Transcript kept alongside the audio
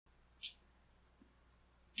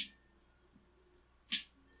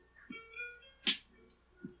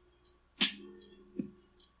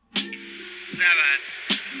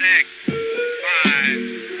6, 5,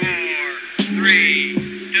 4, 3,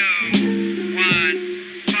 2, 1,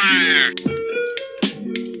 fire.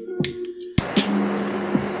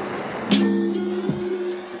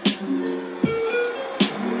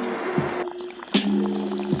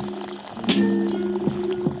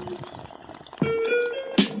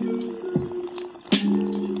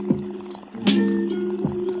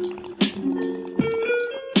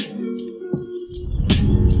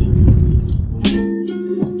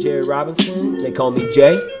 Robinson, they call me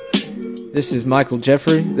Jay. This is Michael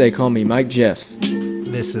Jeffrey, they call me Mike Jeff.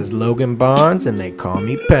 This is Logan Barnes, and they call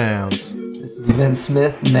me Pounds. This is Vince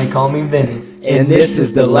Smith, and they call me Vinny. And this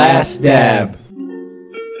is The Last Dab.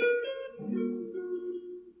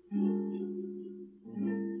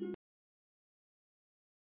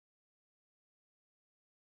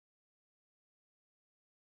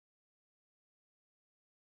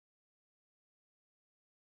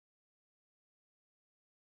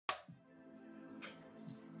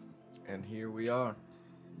 And here we are.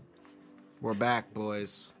 We're back,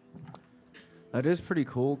 boys. That is pretty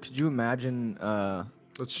cool. Could you imagine?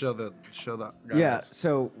 Let's show the guys. Yeah.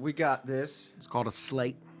 So we got this. It's called a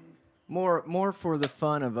slate. More for the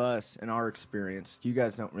fun of us and our experience. You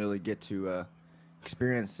guys don't really get to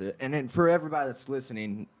experience it. And then for everybody that's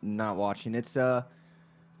listening, not watching, it's what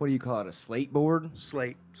do you call it? A slate board.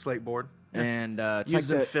 Slate board. Yeah. And it's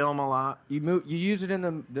Used like in film a lot. You use it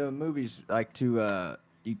in the movies like to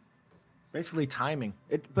Basically timing.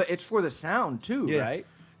 but it's for the sound too, Yeah. right?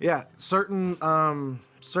 Yeah, certain like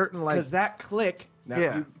Because that click that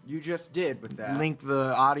Yeah. you just did with that link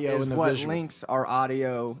the audio is and the what visual. links our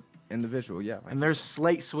audio and the visual. Yeah. And there's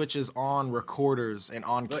slate switches on recorders and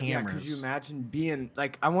on But yeah, cameras. could you imagine being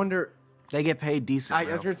like? I wonder. They get paid decent. I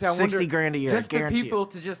bro. was gonna say, I 60 wonder, grand a year. Just I guarantee the people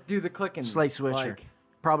it. to just do the clicking. Slate switcher. Like,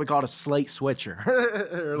 Probably called a slate switcher.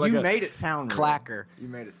 Or like you a made it sound real. clacker. You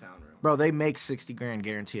made it sound real. Bro, they make 60 grand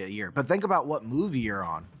guarantee a year. But think about what movie you're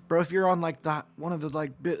on. Bro, if you're on like one of the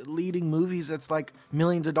like leading movies that's like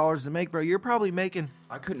millions of dollars to make, bro, you're probably making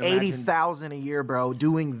I couldn't imagine. 80,000 a year, bro,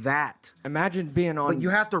 doing that. Imagine being on. But you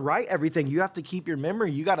have to write everything. You have to keep your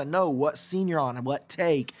memory. You got to know what scene you're on and what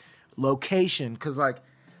take, location. Because, like,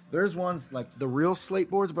 there's ones, like, the real slate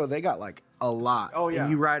boards, bro, they got, like, a lot. Oh, yeah.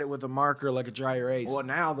 And you write it with a marker, like a dry erase. Well,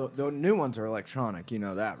 now the new ones are electronic. You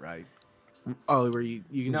know that, right? Oh, where you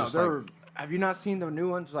can No, just, they're. like... Have you not seen the new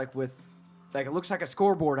ones like with? Like it looks like a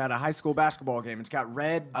scoreboard at a high school basketball game. It's got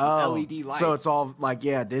red LED lights. So it's all, like,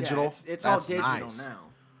 digital? Yeah, it's all That's digital nice. now.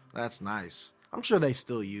 That's nice. I'm sure they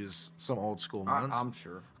still use some old school ones. I'm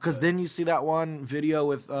sure. Because then you see that one video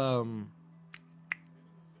with, I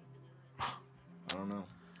don't know.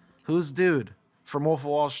 who's dude from Wolf of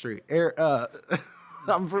Wall Street? Why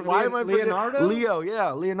am I forgetting? Leonardo? Leo,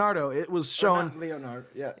 yeah, Leonardo. It was showing. Not Leonardo.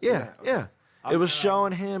 Yeah. Yeah. Okay. It was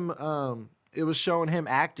showing him. It was showing him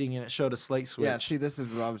acting, and it showed a slate switch. Yeah. See, this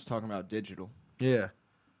is what I was talking about. Digital. Yeah.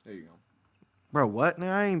 There you go. Bro, what?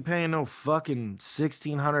 Now I ain't paying no fucking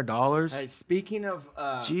 $1,600. Hey, speaking of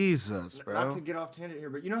Jesus, not bro. to get off tangent here,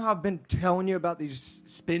 but you know how I've been telling you about these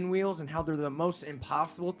spin wheels and how they're the most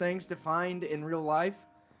impossible things to find in real life?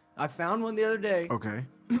 I found one the other day Okay.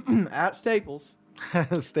 at Staples.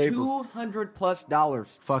 Staples.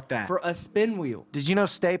 $200+ Fuck that. for a spin wheel. Did you know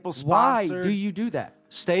Staples Why sponsored? do you do that?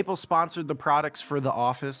 Staples sponsored the products for The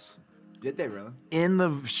Office. Did they really? In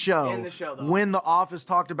the show, In the show, though. when The Office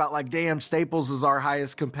talked about, like, damn, Staples is our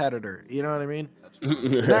highest competitor. You know what I mean?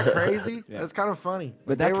 Isn't that crazy? Yeah. That's kind of funny.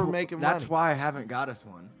 But they that's were making That's money. why I haven't got us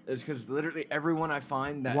one. It's because literally everyone I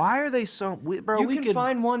find that Why are they so... Bro, you we can could...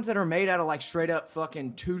 find ones that are made out of like straight up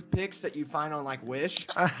fucking toothpicks that you find on like Wish.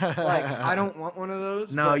 Like I don't want one of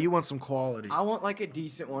those. No, but you want some quality. I want like a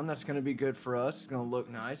decent one that's gonna be good for us. It's gonna look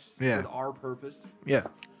nice. Yeah. For our purpose. Yeah.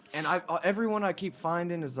 And everyone I keep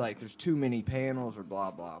finding is like there's too many panels or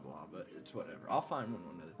blah blah blah. But it's whatever. I'll find one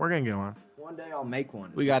day. We're going to get one. One day I'll make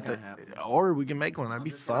one. We It's got just the... gonna happen. Or we can make one. That'd be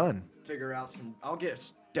Just gotta fun. Figure out some. I'll get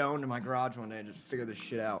stoned in my garage one day and just figure this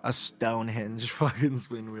shit out. A Stonehenge fucking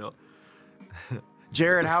spin wheel.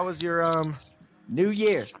 Jared, how was your... New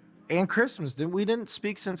Year. And Christmas? We didn't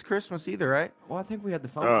speak since Christmas either, right? Well, I think we had the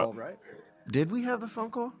phone call, right? Did we have the phone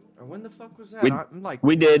call? Or when the fuck was that? We- I'm like,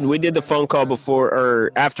 We did the phone call before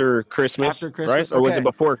or after Christmas. After Christmas, right? Or was okay. it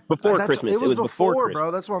before Christmas? It was before before, Christmas.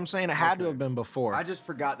 bro. That's what I'm saying. It had to Okay. have been before. I just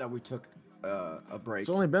forgot that we took a break. It's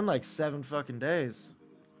only been like 7 fucking days.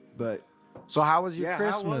 But So how was your yeah,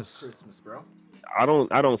 Christmas? how was Christmas, bro? I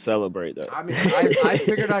don't celebrate that. I mean, I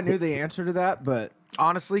figured I knew the answer to that, but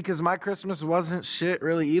Honestly, because my Christmas wasn't shit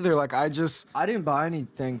really either. Like I didn't buy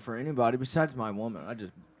anything for anybody besides my woman. I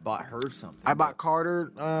just bought her something. bought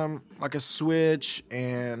Carter like a Switch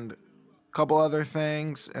and couple other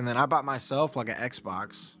things, and then I bought myself like an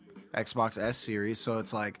Xbox S series. So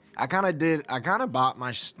it's like I kind of bought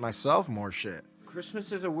myself more shit.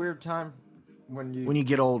 Christmas is a weird time when When you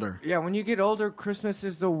get older, Yeah, when you get older, Christmas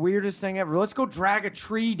is the weirdest thing ever. Let's go drag a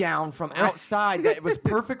tree down from outside that was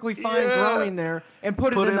perfectly fine growing there and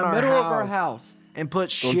put it in the our middle of our house. and put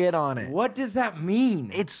shit on it. What does that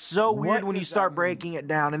mean? It's so weird What when you does start that breaking it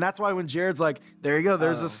down, and that's why when Jared's like, "There you go,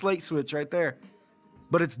 there's a slate switch right there,"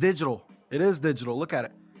 but it's digital. It is digital. Look at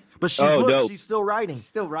it. But dope. she's still writing.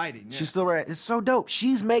 Still writing. Yeah. She's still writing. It's so dope.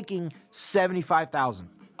 She's making $75,000.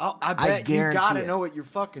 Oh, I bet you guarantee gotta it. know what you're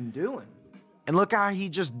fucking doing. And look how he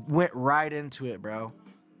just went right into it, bro.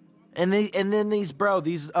 And then these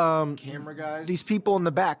Camera guys. these people in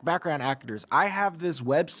the background actors. I have this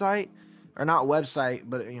website, or not website,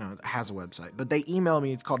 but it has a website. But they email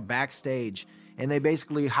me. It's called Backstage, and they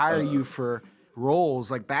basically hire you for roles,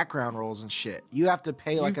 like background roles and shit. You have to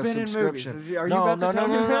pay like You've a been in subscription. movies. Are you about to tell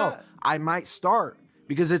me no. that? I might start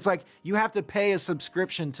because it's like you have to pay a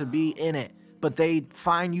subscription to be in it. But they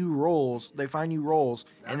find you roles.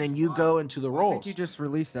 And then you go into the I roles. think you just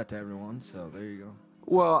released that to everyone, so there you go.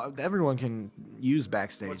 Well, everyone can use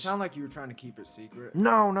Backstage. It sounded like you were trying to keep it secret.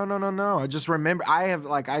 No. I just remember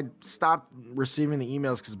I stopped receiving the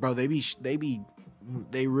emails because, bro, they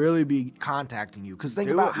really be contacting you. Because think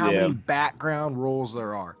Do about it. how Yeah. many background roles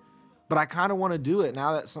there are. But I kind of want to do it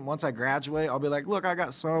now that once I graduate, I'll be like, look, I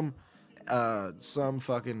got some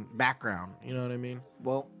fucking background. You know what I mean?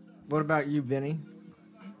 Well, what about you, Vinny?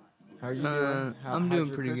 How are you doing? I'm how'd doing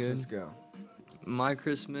your pretty Christmas good. Go? My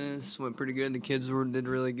Christmas went pretty good. The kids did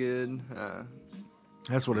really good.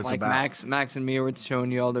 That's what it's Like about. Max and Mia were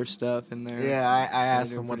showing you all their stuff in there. Yeah, I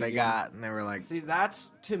asked They're them what pretty they good. got, and they were like, See, that's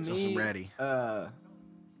to Just me. ready. I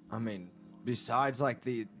mean, besides like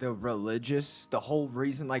the religious, the whole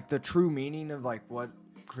reason, like the true meaning of like what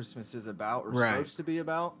Christmas is about or Right. supposed to be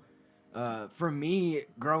about. For me,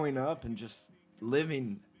 growing up and just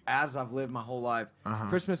living as I've lived my whole life,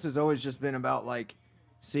 Christmas has always just been about like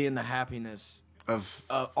seeing the happiness of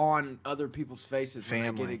on other people's faces when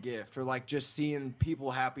Family. they get a gift, or like just seeing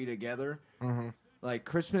people happy together. Like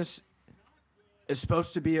Christmas is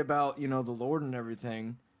supposed to be about the Lord and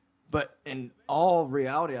everything, but in all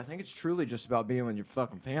reality, I think it's truly just about being with your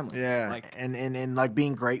fucking family. yeah, like and like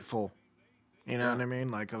being grateful. You know what I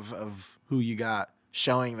mean? Like of who you got,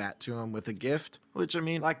 showing that to them with a gift. Which I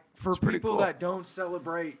mean, for it's pretty people cool. that don't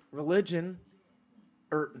celebrate religion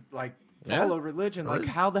or like Yeah. follow religion, like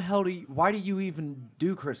how the hell why do you even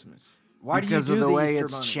do Christmas? Why because do you of do the way Easter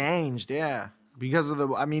it's Bunny? changed, yeah. Because of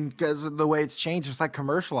the way it's changed, it's like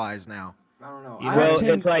commercialized now. I don't know. You I know, Well, attend-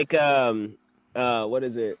 it's like what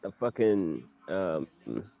is it? A fucking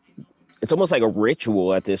it's almost like a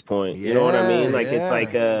ritual at this point. You know what I mean? Like Yeah, it's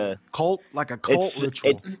like yeah. Cult, like a cult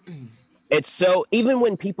ritual. It's so, even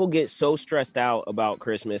when people get so stressed out about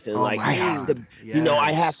Christmas and Oh like, my I have God. to,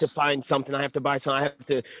 I have to Yes. find something, I have to buy something, I have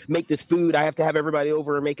to make this food, I have to have everybody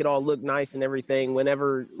over and make it all look nice and everything.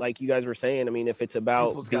 Whenever, like you guys were saying, I mean, if it's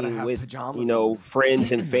about People's gotta being have with, pajamas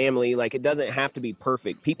friends and family, like it doesn't have to be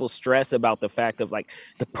perfect. People stress about the fact of like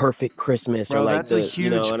the perfect Christmas Bro, or like that's the, a huge you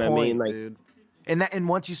know what point, I mean? Like, dude. And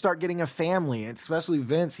once you start getting a family, and especially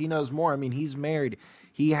Vince, he knows more. I mean, he's married.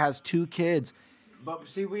 He has 2 kids. But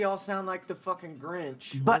see, we all sound like the fucking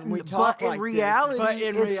Grinch But when we talk in like reality, this. But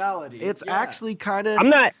in reality, it's yeah. actually kind of I'm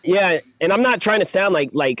not, and I'm not trying to sound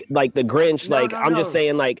like the Grinch. No, like no, I'm just no.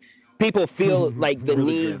 saying like people feel like the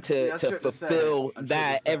Really need Grinch. See, I to shouldn't have said fulfill it. I shouldn't that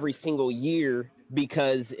have said every single year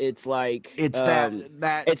because it's like it's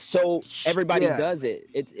that it's so everybody yeah. does it.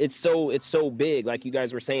 It's so big. Like you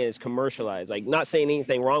guys were saying, it's commercialized. Like not saying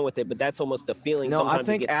anything wrong with it, but that's almost the feeling. No, Sometimes I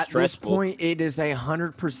think it gets at stressful. this point it is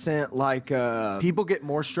 100% like people get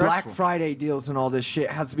more Black stressful. Friday deals and all this shit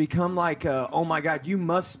has become like oh my god, you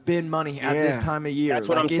must spend money at this Yeah. time of year. That's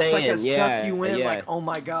what like, I'm it's like a saying, yeah, suck you in yeah. like oh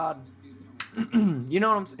my god. You know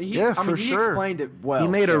what I'm saying? Yeah, I mean, for he sure. explained it well. He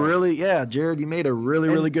made a so. really Jared. You made a really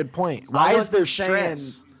And really good point. I Why is wasn't there saying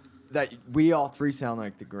stress? that we all three sound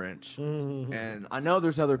like the Grinch. Mm-hmm. And I know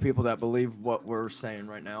there's other people that believe what we're saying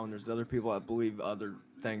right now, and there's other people that believe other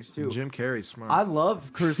things too. Jim Carrey's smart. I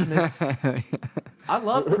love Christmas. I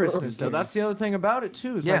love Christmas though. That's the other thing about it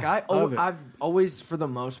too. It's Yeah, like love it. I've always, for the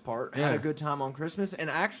most part, had Yeah. a good time on Christmas. And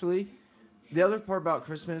actually, the other part about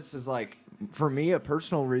Christmas is like, for me, a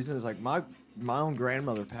personal reason is like my own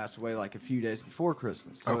grandmother passed away like a few days before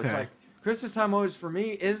Christmas. So it's Okay. like Christmas time always for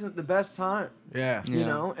me isn't the best time. yeah. You Yeah.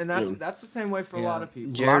 know, and that's the same way for a lot of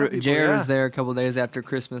people. Jared, people, yeah. was there a couple days after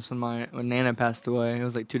Christmas when Nana passed away. It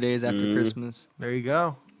was like 2 days after Christmas. There you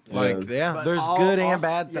go. Like, yeah, But there's all- good and also-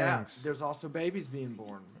 bad yeah, things. there's also babies being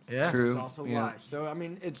born. Yeah. True. There's also Yeah. life. So I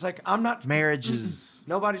mean, it's like I'm not. Marriages.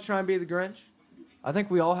 Nobody's trying to be the Grinch. I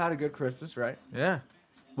think we all had a good Christmas, right? Yeah.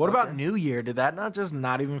 What Okay. about New Year? Did that not just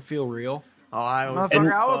not even feel real? Oh, I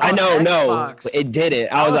Motherfucker, I was I on know, no, Xbox. it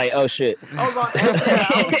didn't. I was like, oh shit. I was on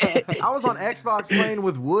I was on Xbox playing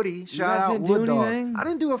with Woody. Shout guys out didn't do Wood Dog. anything? I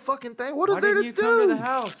didn't do a fucking thing. What Why is there didn't to you do? come to the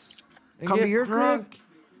house? And Come to get your drunk?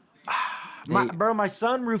 Bro, my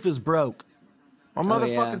sunroof is broke. My motherfucking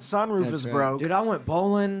yeah. sunroof That's is right. broke. Dude, I went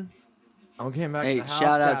bowling. I came back to Hey, the house.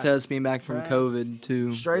 shout out got- to us being back from trash. COVID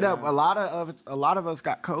too. Straight up, a lot of us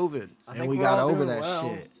got COVID, I and think we we're got all over doing that well.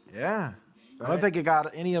 shit. Yeah, I don't Right? think it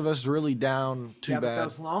got any of us really down too Yeah, but bad.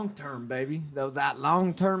 those long term, baby. That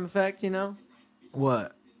long term effect, you know.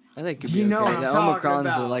 What? I think it could You be know okay. what The I'm talking Omicron's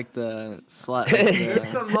about. the slut. There's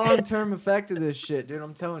some long term effect of this shit, dude.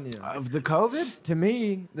 I'm telling you. Of the COVID? To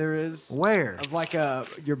me, there is Where? of like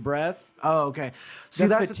your breath. Oh, okay. See, The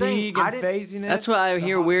that's the thing. fatigue I and didn't. phasiness. That's what I the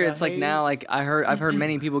hear hot- weird. the It's like now, haze. like I've heard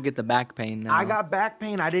many people get the back pain now. I got back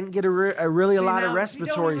pain. I didn't get a really a See, lot of now-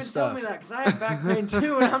 respiratory see, don't stuff. even Tell me that, 'cause I have back pain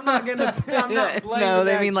too, and I'm not gonna. I'm not blaming no,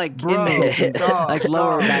 they that. mean like Bro, kidneys and dog, like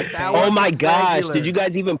lower dog, back that pain. Oh wasn't my gosh! regular. Did you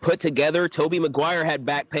guys even put together? Toby Maguire had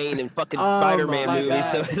back pain in fucking Oh Spider-Man my movie.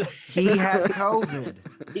 God. So He had COVID.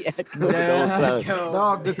 he had COVID the whole time.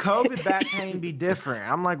 Dog, the COVID back pain be different.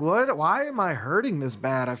 I'm like, what? Why am I hurting this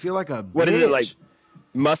bad? I feel like a What is it bitch. like?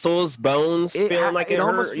 Muscles, bones, feeling like it,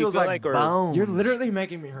 almost hurt? feels you feel like or- bones. You're literally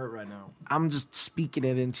making me hurt right now. I'm just speaking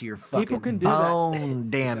it into your fucking People can do that. bone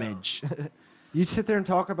damage. You sit there and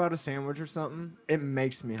talk about a sandwich or something, it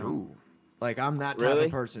makes me hungry. Ooh. Like I'm that type Really?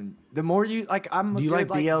 of person. The more you like, I'm. Do a you good,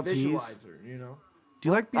 like BLTs? visualizer, you know. Do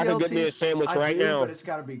you like I could get me a BLTs? sandwich I right do, now. but it's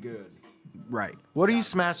got to be good. Right. What are you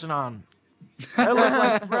smashing on? That look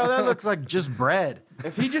like, bro, that looks like just bread.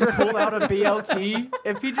 If he just pulled out a BLT,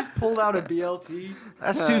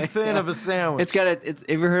 That's too thin of a sandwich. It's got a. Have you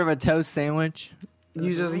ever heard of a toast sandwich?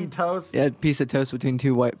 You just eat toast? Yeah, a piece of toast between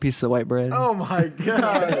two pieces of white bread. Oh my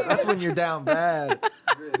god. That's when you're down bad.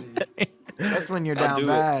 That's when you're down do it.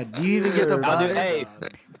 bad. Do you even get the I'll butter? do. Hey,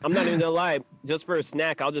 I'm not even gonna lie. Just for a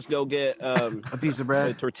snack, I'll just go get A piece of a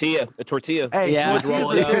bread. tortilla. A tortilla. Hey, yeah, just roll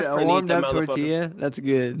tortillas it are up. a different. warmed Eat up the motherfucker. tortilla. That's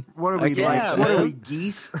good. What are we Yeah, like? What are man. we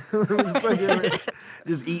geese? Fucking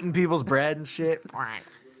just eating people's bread and shit.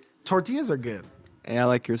 Tortillas are good. Yeah, I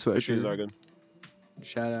like your Tortillas are sweatshirt. good.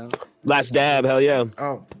 Shout out. Last dab, hell yeah.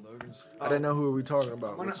 Oh, I didn't know who we were talking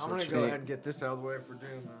about. I'm gonna go ahead and get this out of the way for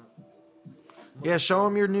doing that. Yeah, show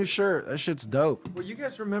him your new shirt. That shit's dope. Well, you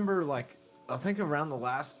guys remember, like, I think around the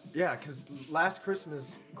because last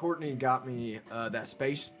Christmas, Courtney got me that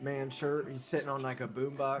Spaceman shirt. He's sitting on like a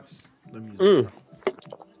boombox. You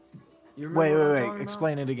remember Wait, what I'm wait, talking wait. about?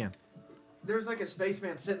 Explain it again. There's like a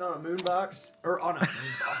spaceman sitting on a moonbox, or on a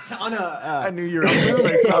moonbox, on a. I knew you were going to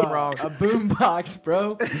say something wrong. A boombox,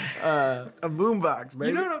 bro. A boombox, baby.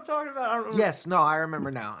 You know what I'm talking about? I don't remember. Yes, no, I remember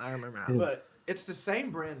now. But it's the same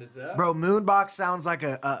brand as that. Bro, Moonbox sounds like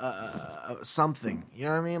a something. You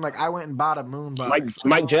know what I mean? Like I went and bought a Moonbox.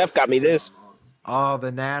 Mike Jeff got me this. Oh,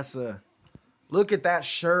 the NASA. Look at that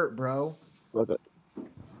shirt, bro. Look at-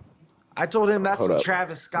 I told him that's Hold some up.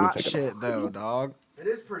 Travis Let me Scott check it shit, though, dog. It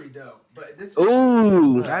is pretty dope. But this is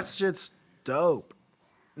Ooh. That shit's dope.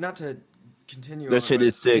 not to continue. That on, shit but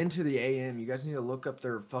is sick. Into the AM. You guys need to look up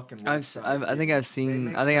their fucking. I website, think I've seen.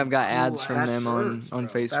 make I think I've got some ads cool from ass them on shirts, on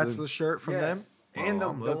bro. Facebook. That's the shirt from Yeah. them. And Oh,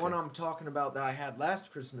 the I'm one looking. I'm talking about that I had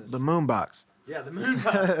last Christmas. The Moonbox. Yeah, the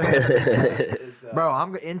moonbox. is, Bro,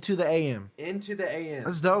 I'm into the AM. Into the AM.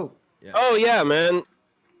 That's dope. Oh yeah, man.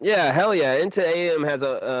 Yeah, hell yeah. Into AM has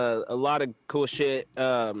a lot of cool shit.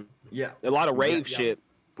 A Yeah. lot of rave Yeah. shit.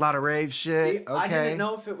 A lot of rave shit. See, I Okay. didn't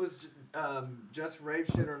know if it was just rave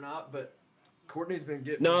shit or not, but Courtney's been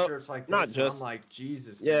getting No, me shirts like this. not and just. I'm like,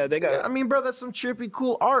 Jesus. Yeah, man. they I got. mean, bro, that's some trippy,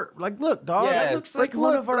 cool art. Like, look, dog. Yeah. That looks like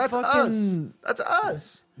one of our that's fucking- us. That's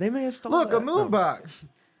us. They may have stolen Look, a that. Moonbox.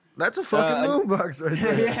 That's a fucking Moonbox right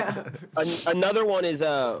there. yeah. Another one is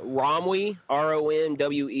Romwe,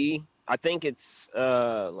 RONWE. I think it's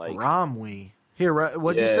like Romwe. Here,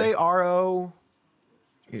 what'd you Yeah. say? ROWE?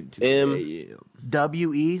 M.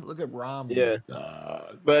 Look at Romwe. Yeah.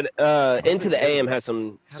 But Into the AM has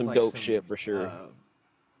some like dope some, shit for sure.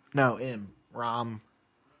 No, M. Rom.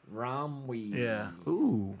 Romwe. Yeah.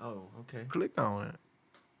 Ooh. Oh, okay. Click on it.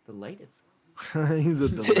 The latest. He's a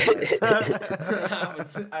delicious.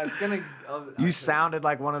 I was gonna. You sounded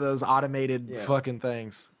like one of those automated Yeah. fucking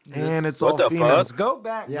things. And it's What all the females. fuck? Go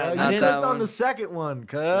back, Yeah, bro. You not clicked that on one. the second one,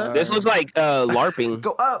 cuz. Sorry. This looks like LARPing.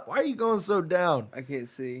 Go up. Why are you going so down? I can't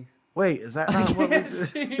see. Wait, is that not what we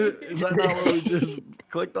just? Is that not what we just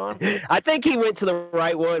clicked on? I think he went to the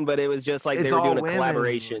right one, but it was just like It's they were all doing a women.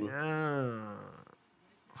 collaboration. Yeah.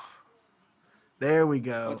 There we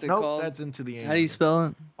go. What's it Nope, called? that's into the end. How do you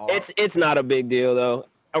spell it? It's not a big deal though.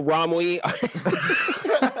 A Ramwi.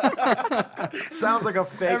 Sounds like a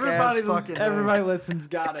fake ass fucking name. everybody listens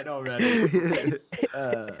got it already.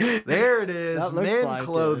 There it is. That looks Men like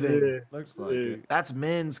clothing. it. Looks like it. That's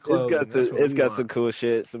men's It's clothing. got That's some, what it's we got want. some cool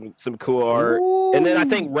shit, some cool art, and then I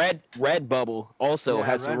think Red Bubble also Yeah,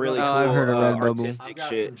 has some really Redbubble. cool Oh, I've heard of Redbubble. artistic I've got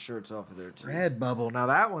shit. some shirts off of there too. Redbubble. Now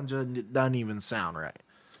that one just doesn't even sound right.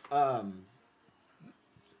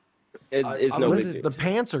 It's I no wanted big deal. The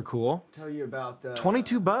pants are cool. Tell you about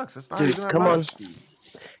 $22. That's not Dude, even that come on. much.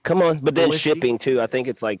 Come on, but then whiskey? shipping too. I think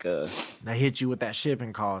it's like They hit you with that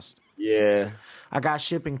shipping cost. yeah. I got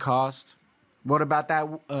shipping cost. What about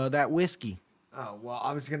that whiskey? Oh well,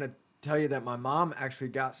 I was gonna tell you that my mom actually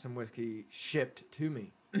got some whiskey shipped to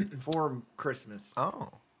me for Christmas. Oh,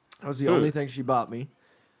 That was the only thing she bought me.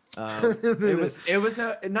 It was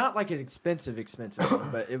not like an expensive one,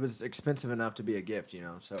 but it was expensive enough to be a gift, you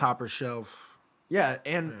know. So topper shelf. yeah,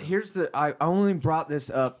 and here's I only brought this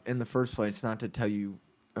up in the first place not to tell you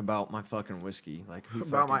about my fucking whiskey, like who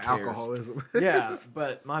About my fucking cares? alcoholism. Yeah,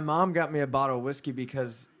 but my mom got me a bottle of whiskey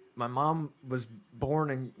because my mom was born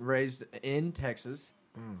and raised in Texas,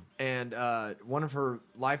 and one of her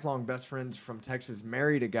lifelong best friends from Texas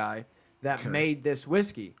married a guy that made this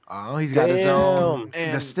whiskey. Oh, he's got his own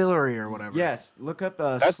And- distillery or whatever. Yes, look up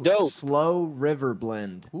That's dope. Slow River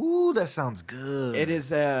Blend. Ooh, that sounds good. It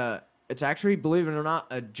is it's actually, believe it or not,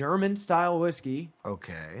 a German style whiskey.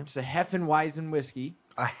 Okay. It's a Hefeweizen whiskey.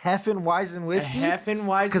 A Hefeweizen whiskey? A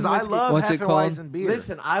Hefeweizen Because I whiskey. love What's it called? Hefeweizen beer.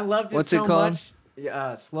 Listen, I loved it What's so it called?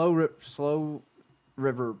 much. Slow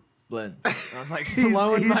River Blend. I was like he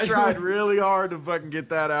slowing my tried really hard to fucking get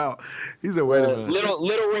that out. He said, wait a minute.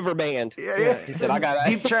 Little River Band. Yeah. He said, I got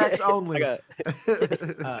Deep tracks only. I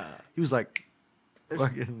He was like,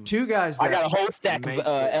 fucking. Two guys. got That a whole stack of make this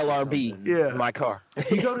or LRB something. Yeah. in my car.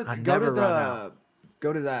 If you go to I go never to run the out.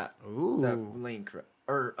 go to that Ooh. link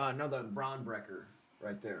or no, the Braunbrecker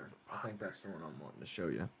right there. I think that's the one I'm wanting to show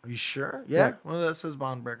you. Are you sure? Yeah. Yeah. Well, that says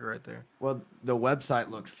Bondbreaker right there. Well, the website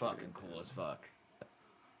looked fucking cool as fuck.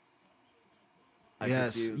 I could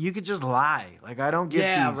Yes. do- You could just lie. Like, I don't get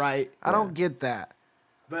Yeah, these. right. I don't get that.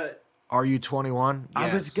 but Are you 21?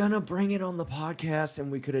 I was Yes. gonna bring it on the podcast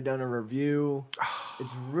and we could have done a review.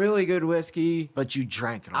 It's really good whiskey. But you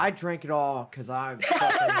drank it all. I drank it all because I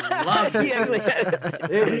fucking loved He actually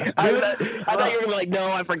it. It was I good. thought you were gonna be like,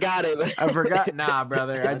 no, I forgot it. I forgot. Nah,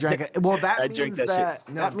 brother. I drank it. Well, that I drank means that that,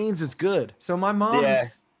 shit. that means it's good. So my mom's Yeah.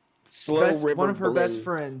 Slow River one of her best Blend.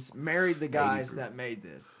 friends married the guys that made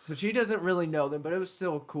this. So she doesn't really know them, but it was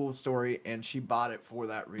still a cool story, and she bought it for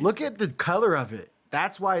that reason. Look at the color of it.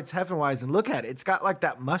 That's why it's Hefeweizen. Look at it. It's got like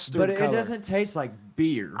that mustard but it color. doesn't taste like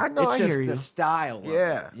beer. I know, It's I just hear you. the style. Of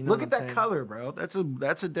Yeah. it, you know Look what at that I'm saying? color, bro. That's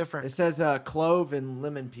a different. It says clove and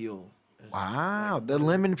lemon peel. It's Wow. like- The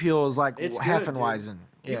lemon peel is like It's good, Hefeweizen.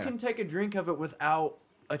 You Yeah. can take a drink of it without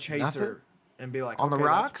a chaser Nothing? and be like, On the okay, that's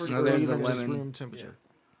rocks pretty No, or good. there's even the just lemon. room temperature?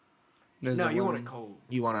 There's No, the you want lemon. it cold.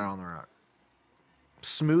 You want it on the rock.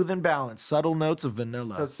 Smooth and balanced. Subtle notes of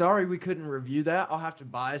vanilla. So sorry we couldn't review that. I'll have to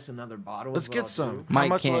buy us another bottle. Let's is what get I'll some. do. How Mike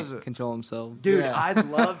much can't was it? control himself. Dude, Yeah. I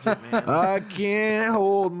loved it, man. I can't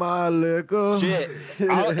hold my liquor. Shit.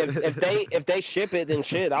 If they ship it, then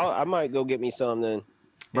shit. I might go get me some then.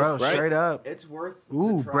 Bro, Right? straight up. It's worth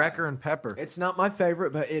Ooh, the try. Brecker and Pepper. It's not my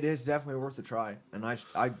favorite, but it is definitely worth a try. And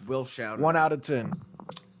I will shout it. 1 out of 10.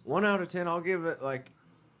 1 out of 10. I'll give it like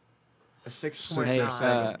a 6.9. Hey,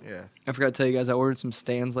 Yeah. I forgot to tell you guys, I ordered some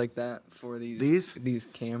stands like that for These? these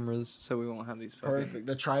cameras, so we won't have these fucking. Perfect.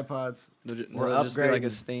 The tripods. They'll just be like a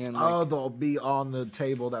upgrading. stand. Oh, they'll be on the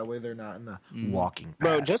table. That way they're not in the walking path.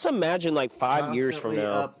 Bro, just imagine like 5 years from Constantly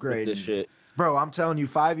now with this upgrading. shit. Bro, I'm telling you,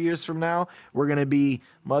 5 years from now, we're going to be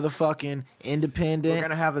motherfucking independent. We're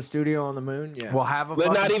gonna have a studio on the moon. Yeah. We'll have a Let's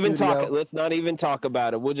fucking not even studio. talk. Let's not even talk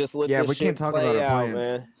about it. We'll just let Yeah, this we shit can't talk play about our out, plans.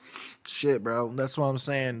 man. Shit, bro. That's what I'm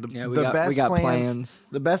saying. Yeah, we got plans.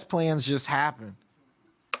 The best plans just happen.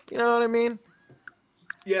 You know what I mean?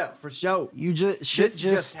 yeah, for sure. You just shit This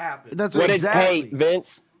just just happened. That's What exactly. hey,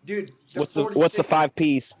 Vince? Dude, What's the 5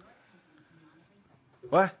 P's?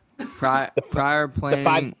 What? Prior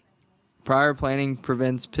planning. Prior planning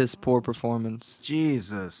prevents piss poor performance.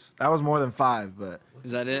 Jesus, that was more than 5, but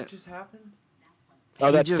Is that it? just happened? Oh,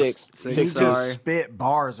 he that's just, 6. He Six, just sorry. spit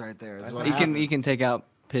bars right there. Is what You happened. can take out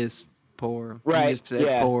piss poor. You Right, Just say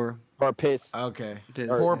yeah. poor. Or piss. Okay. Piss,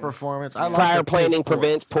 Poor yeah. performance. I like Prior the piss planning poor.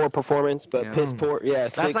 prevents poor performance, but Yeah. piss poor. Yeah,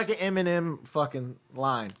 That's 6. like an Eminem fucking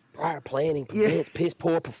line. Prior planning Yeah. prevents piss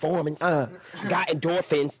poor performance. Got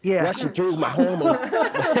endorphins Yeah. rushing through my hormones.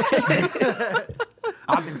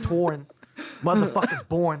 I've been touring. Motherfuckers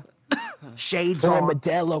born. Shades Or on.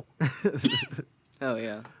 Modelo. Oh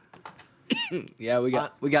yeah. Yeah, we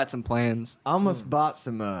got some plans. I almost bought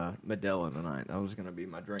some Modelo tonight. That was gonna be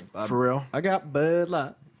my drink. For real? I got Bud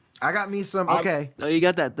Light. I got me some. Okay. Oh, you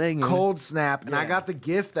got that thing. in it. Cold Snap, and I Yeah. got the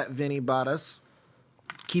gift that Vinny bought us.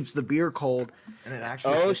 Keeps the beer cold. And it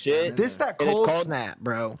actually Oh, fits shit. in This there. that And it's Cold called- Snap,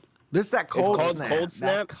 bro. This that It's Cold called Snap. Cold That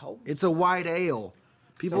Snap. cold. It's a white ale.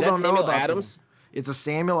 People Is that don't know Samuel about Adams? them. It's a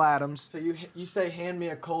Samuel Adams. So you say hand me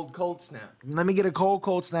a cold snap. Let me get a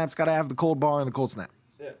cold snap. It's got to have the cold bar and the cold snap.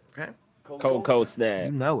 Yeah. Okay? Cold You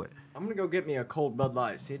snap. know it. I'm gonna go get me a cold Bud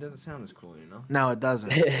Light. See, it doesn't sound as cool, you know. No, it doesn't.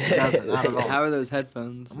 It doesn't. Not at all. How are those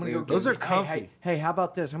headphones? I'm gonna go get Those me- are comfy. Hey, how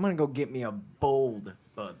about this? I'm gonna go get me a bold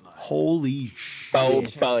Bud Light. Holy shit.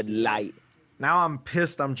 Bold Bud Light. Now I'm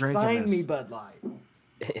pissed I'm drinking Sign this. me Bud Light.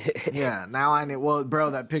 Yeah, now I know. Well,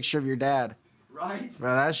 bro, that picture of your dad. Right?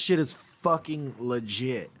 Bro, that shit is fucking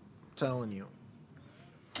legit. I'm telling you.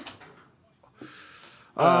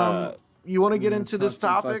 You want to get into this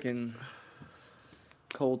Talk some topic? Fucking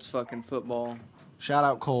Colts fucking football. Shout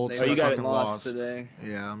out Colts. They you got it. fucking lost today.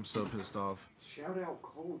 Yeah, I'm so pissed off. Shout out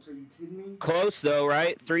Colts. Are you kidding me? Close though,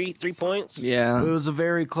 right? Three points. It Yeah. was a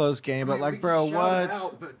very close game, but Man, like, we bro, can shout it what?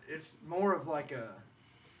 out, but it's more of like a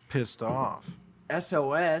Pissed off.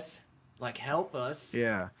 SOS. Like help us.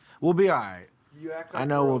 Yeah, we'll be all right. You act I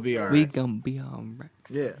know we're we'll be okay. all We right. gonna be alright.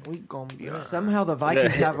 Yeah, we gonna be all right. Somehow the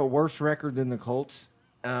Vikings have a worse record than the Colts,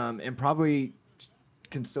 and probably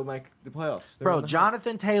can still make the playoffs. They're Bro, on the-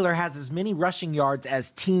 Jonathan Taylor has as many rushing yards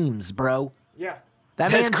as teams, bro. Yeah.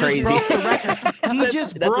 That That's man crazy. just broke the record. He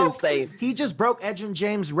just That's broke. insane. He just broke Edgerrin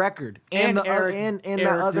James' record and the Eric, and Eric the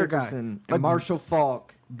other Dickerson guy, and Marshall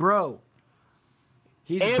Falk. bro.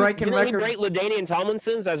 He's And breaking didn't he records. break LaDainian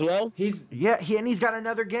Tomlinson's as well? He's Yeah, he's got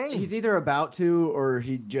another game. he's either about to or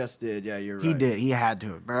he just did. Yeah, you're right. He did. He had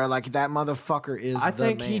to, bro. Like that motherfucker is. I the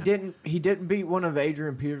think man. he didn't beat one of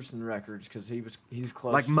Adrian Peterson records because he's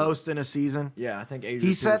close. Like to- most in a season. Yeah, I think Adrian.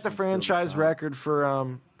 He set the Peterson's still franchise top. record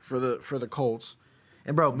for the Colts.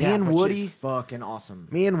 And bro, me Yeah, and which Woody, is fucking awesome.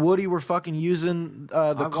 me and Woody were fucking using the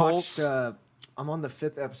I've Colts. watched, I'm on the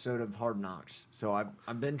 5th episode of Hard Knocks, so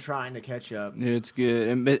I've been trying to catch up. Yeah, it's good.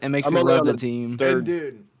 It makes I'm me only love on the the team. third- And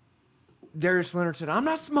dude, Darius Leonard said, "I'm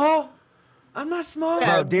not small. I'm not small."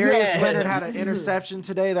 Bro, Darius Yeah. Leonard had an interception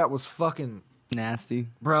today that was fucking. Nasty.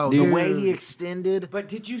 Bro, Dude. the way he extended. But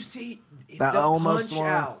did you see That the almost punch one?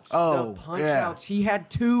 outs? Oh, the punch yeah. outs. He had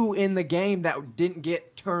 2 in the game that didn't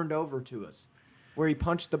get turned over to us, where he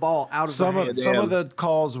punched the ball out of Some the of hands. some of the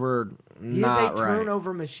calls were He not is a right.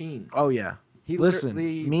 turnover machine. Oh yeah. He Listen,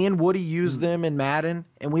 literally- me and Woody used them in Madden,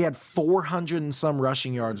 and we had 400 and some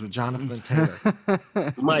rushing yards with Jonathan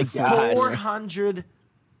Taylor. My God. 400.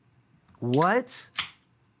 What?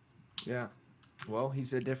 Yeah. Well,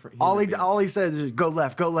 he's a different. All human being. all he said is go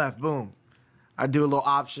left, boom. I do a little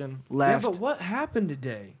option Yeah, left. but what happened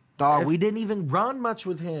today? Dog, if- we didn't even run much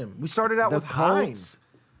with him. We started out The with Colts Hines.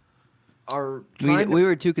 Are We, trying to- we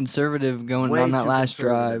were too conservative going Way on that too last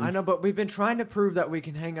conservative. drive. I know, but we've been trying to prove that we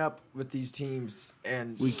can hang up with these teams,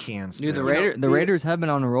 and We can. Dude, Still. the Raiders have been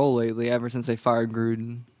on a roll lately ever since they fired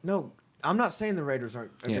Gruden. no, I'm not saying the Raiders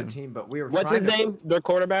aren't a Yeah. good team, but we were. What's trying his to, name? Their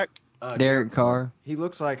quarterback? Derek Carr. He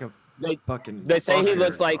looks like a They fucking. they say he fucker.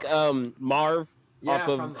 looks like Marv Yeah, off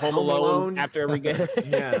of from Home Home Alone Alone. after every game.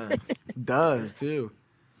 Yeah, does too.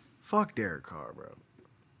 Fuck Derek Carr, bro.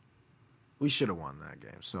 We should have won that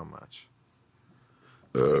game so much.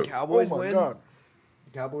 the Cowboys oh my win. God.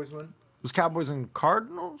 The Cowboys win. Was Cowboys and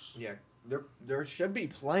Cardinals? Yeah, they should be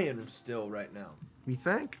playing still right now. You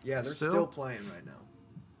think? Yeah, they're still playing right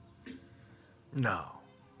now. No.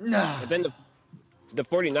 No. But then the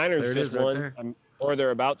 49ers There it just is right won, there. or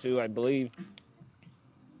they're about to, I believe.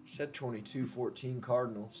 Said 22-14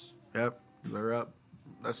 Cardinals. Yep, they're up.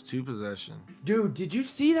 That's 2 possession. Dude, did you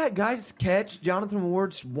see that guy's catch? Jonathan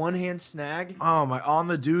Ward's one-hand snag. Oh my! On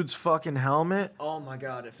the dude's fucking helmet. Oh my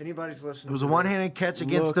God! If anybody's listening, It was to a this, one-handed catch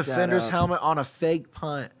against look that defender's up. helmet on a fake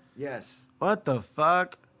punt. Yes, What the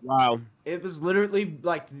fuck? Wow. it was literally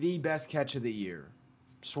like the best catch of the year.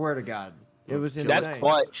 Swear to God, it was insane. That's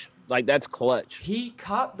clutch. Like, that's clutch. He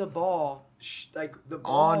caught the ball, like the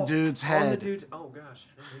ball On dude's On head. the dude's. Oh gosh,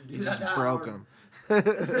 I didn't do You that just that broke hard. him.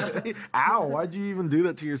 Ow! Why'd you even do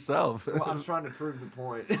that to yourself? Well, I was trying to prove the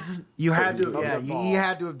point. You had to. Of Yeah, the you ball.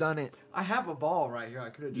 had to have done it. I have a ball right here. I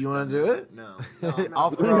could have. You wanna do it? No. I'm not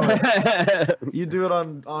I'll doing throw it. it. You do it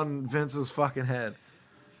on Vince's fucking head.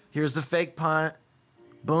 Here's the fake punt.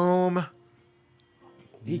 Boom.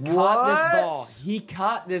 He caught this ball. What? He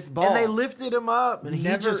caught this ball. And they lifted him up, and he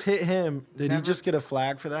Never- just hit him. Did he never- just get a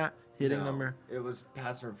flag for that? Hitting No, number It was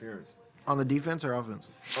pass interference on the defense or offense?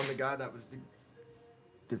 on the guy that was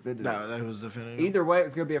defended. No, that was defending. Either way,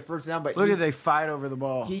 it's gonna be a first down. But Look he, at they fight over the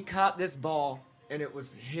ball. he caught this ball, and it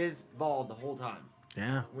was his ball the whole time.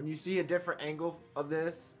 Yeah. When you see a different angle of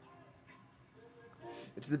this,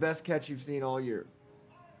 it's the best catch you've seen all year.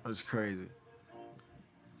 That's crazy.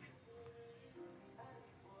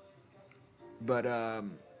 But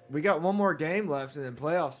we got one more game left, and then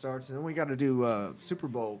playoff starts, and then we got to do Super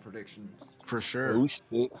Bowl predictions. For sure. Oh,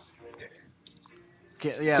 shit.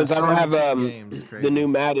 Yeah, Since I don't have 17 games. Crazy. the new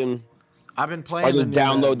Madden, I've been playing. I'll just the new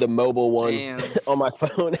download Madden. the mobile one Damn. on my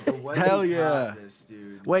phone. The way Hell he yeah. caught this,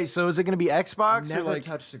 dude. Wait, so is it going to be Xbox Never or like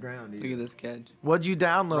touched the ground. Look at Either. this catch. what'd you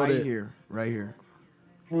download Right it? here, right here.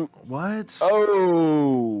 What?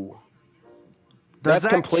 Oh, Does that's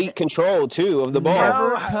complete control too of the ball. Never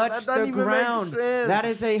No, that touched doesn't the even make ground. sense. That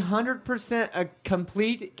is 100% a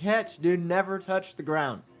complete catch, dude. Never touched the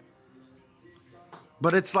ground.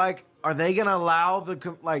 But it's like, are they going to allow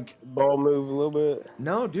the like? Ball move a little bit.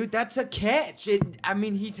 No, dude, that's a catch. I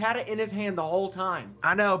mean, he's had it in his hand the whole time.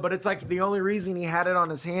 I know, but it's like the only reason he had it on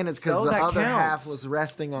his hand is because So the that other half counts. was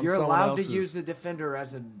resting on You're someone allowed else's. to use the defender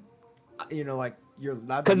as a, like you're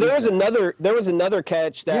allowed. Because to there use was it. another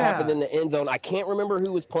catch that Yeah. happened in the end zone. I can't remember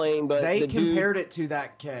who was playing, but They the compared it to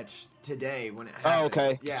that catch today when it happened. Oh,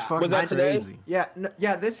 okay. Yeah. It's fucking Was that today? crazy. Yeah,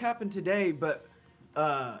 yeah, this happened today, but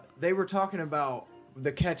they were talking about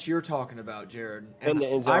the catch you're talking about, Jared. In the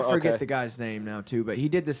end zone, I forget okay. the guy's name now too, but he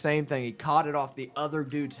did the same thing. He caught it off the other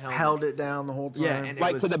dude's helmet. Held it down the whole time. Yeah, and it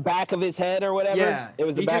like was, to the back of his head or whatever. yeah, it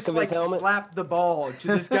was the he back just, of his like, helmet. slapped the ball to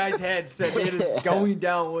this guy's head, said it is going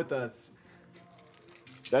down with us.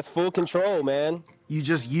 That's full control, man. You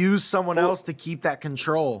just use someone else to keep that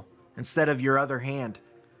control instead of your other hand.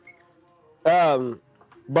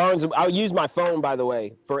 Barnes, I'll use my phone, by the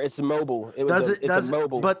way, for it's mobile. It's a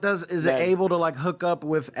mobile. Is it Yeah. able to like hook up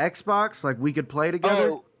with Xbox? Like we could play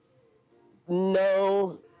together? Oh,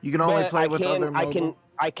 no. You can only But play with other mobile.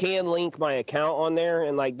 I can link my account on there,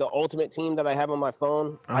 and like the Ultimate Team that I have on my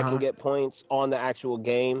phone, I Uh-huh. can get points on the actual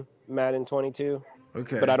game, Madden 22.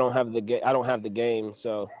 Okay. But I don't have the game,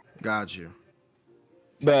 so. Got you.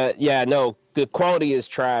 But yeah, no, the quality is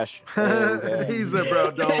trash. And, He said,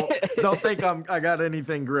 "Bro, don't think I got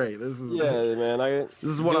anything great. This is yeah, man.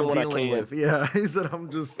 this is what doing I'm I dealing can. with." Yeah, he said,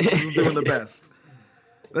 "I'm just doing the best."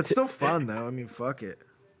 That's still fun though. I mean, fuck it.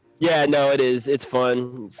 Yeah, no, it is. It's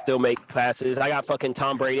fun. Still make passes. I got fucking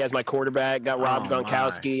Tom Brady as my quarterback. Got Rob Oh,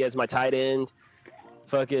 Gronkowski as my tight end.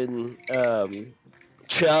 Fucking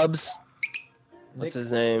Chubbs. What's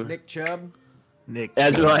his name? Nick Chubb. Nick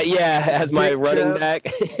As Chubb. my Dick running Chubb.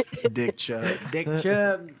 back. Dick Chubb. Dick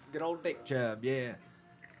Chubb. Good old Dick Chubb. Yeah.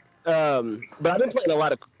 But I've been playing a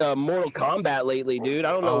lot of Mortal Kombat lately, dude.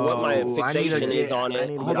 I don't know what my Oh, I need to fixation is get- on I it.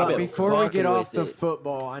 need to Hold get I've on, been before we fucking get off with the it.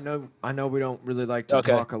 football, I know we don't really like to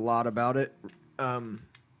Okay. talk a lot about it. I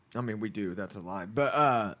mean we do. That's a lie.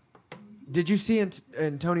 But did you see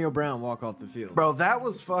Antonio Brown walk off the field? Bro, that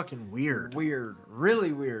was fucking weird. Weird,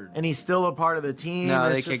 really weird. And he's still a part of the team. No,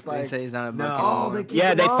 It's they just kicked. like, They say he's not a No. bucket. Oh, anymore. they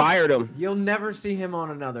Yeah, him they off? fired him. You'll never see him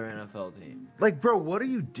on another NFL team. Like, bro, what are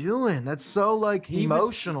you doing? That's so like He was-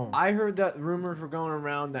 emotional. I heard that rumors were going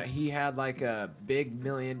around that he had like a big $1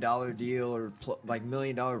 million deal or like $1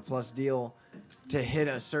 million plus deal to hit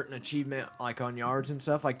a certain achievement, like on yards and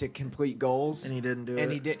stuff, like to complete goals. And he didn't do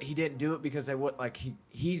And it. he didn't do it because they would like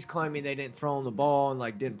he's claiming they didn't throw him the ball and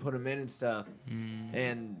like didn't put him in and stuff.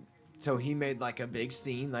 And so he made like a big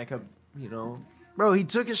scene, like a Bro, he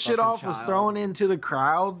took his shit Fucking off, was child. throwing into the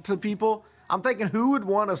crowd to people. I'm thinking, who would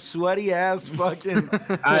want a sweaty ass fucking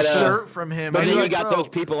I know. shirt from him? But I'd be then you like, got bro, those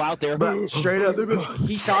people out there. but straight up, they'd be like,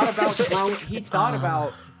 he thought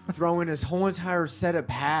about throwing his whole entire set of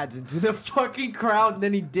pads into the fucking crowd, and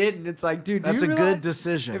then he didn't. It's like, dude, do that's you a realize good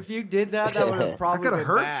decision. If you did that, that would have probably could've been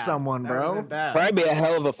hurt bad. someone, That would've bro. been bad. Probably be a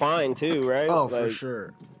hell of a fine too, right? Oh, for Like,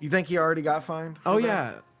 sure. You think he already got fined? for Oh that?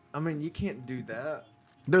 yeah, I mean you can't do that.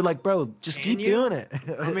 They're like, bro, just Can keep you? doing it.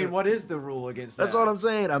 I mean, what is the rule against that? That's what I'm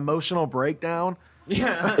saying. Emotional breakdown.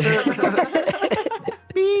 Yeah.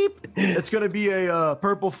 Beep. It's gonna be a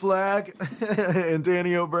purple flag,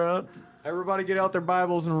 Antonio Brown. Everybody get out their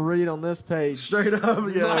Bibles and read on this page. Straight up,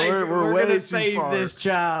 yeah, Like, we're way gonna too save far. this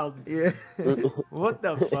child. Yeah, What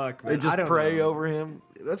the fuck, man? they just I don't pray know. over him.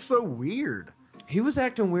 That's so weird. He was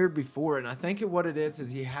acting weird before, and I think what it is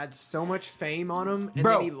he had so much fame on him, and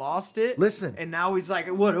Bro, then he lost it. listen. and now he's like,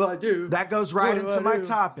 "What do I do?" That goes right What do into I my do?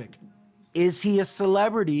 topic. Is he a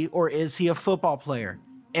celebrity or is he a football player?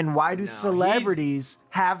 And why do No, celebrities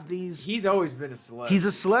have these? He's always been a celebrity. He's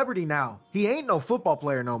a celebrity now. He ain't no football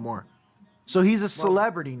player no more. So he's a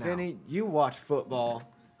celebrity now. Vinny, you watch football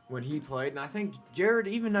when he played, and I think Jared,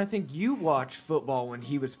 I think you watched football when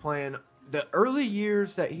he was playing. The early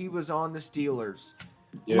years that he was on the Steelers.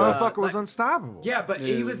 Yeah. Motherfucker was like- unstoppable. Yeah, but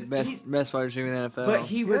he was best wide receiver in the NFL. But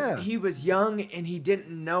he Yeah. was young and he didn't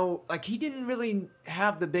know, like, he didn't really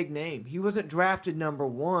have the big name. He wasn't drafted number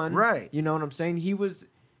 1. Right. You know what I'm saying? He was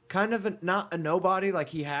kind of not a nobody, like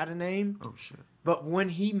he had a name. Oh shit. But when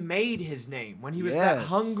he made his name, when he was Yes. that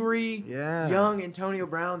hungry, Yeah. young Antonio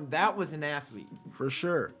Brown, that was an athlete. For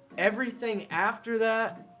sure. Everything after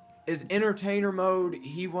that is entertainer mode.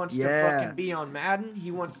 He wants to Yeah. fucking be on Madden.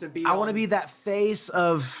 He wants to be I want to on- be that face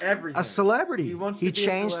of Everything. a celebrity. He wants to be a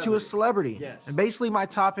changed to a celebrity. Yes. And basically my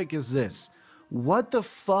topic is this. What the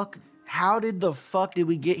fuck? How did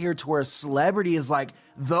we get here to where a celebrity is like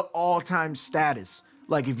the all-time status?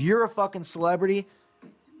 Like if you're a fucking celebrity,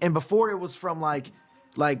 and before it was from like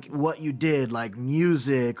what you did, like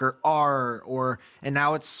music or art, and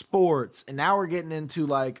now it's sports, and now we're getting into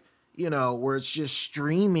like, you know, where it's just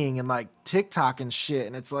streaming and like TikTok and shit.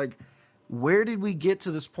 And it's like, where did we get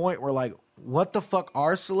to this point where like, what the fuck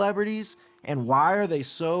are celebrities and why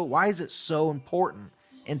is it so important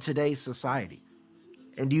in today's society?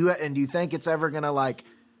 And do you think it's ever gonna like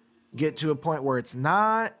get to a point where it's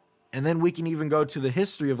not? And then we can even go to the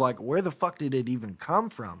history of like, where the fuck did it even come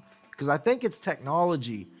from? Because I think it's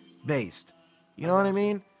technology based. You know what I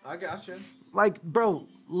mean? I got you. Like, bro,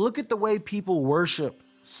 look at the way people worship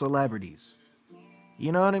celebrities.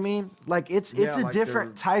 You know what I mean? Like it's Yeah, a like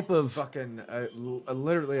different they're type of Fucking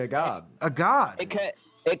literally a god. a god.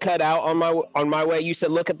 It cut out on my way. You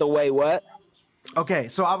said look at the way what? Okay,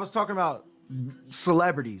 so I was talking about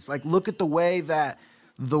celebrities. Like, look at the way that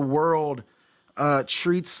the world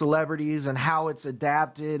treats celebrities and how it's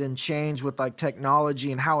adapted and changed with like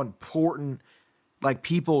technology and how important like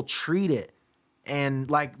people treat it. And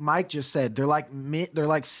like Mike just said, they're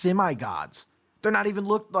like semi gods. They're not even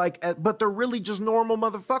looked like, but they're really just normal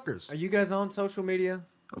motherfuckers. Are you guys on social media?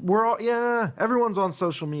 We're all everyone's on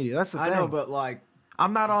social media. That's the thing. I know, but like,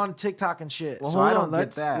 I'm not on TikTok and shit, well, so hold I don't on.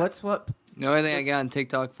 get that. The only thing I got on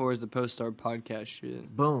TikTok for is the post our podcast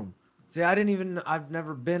shit. Boom. See, I've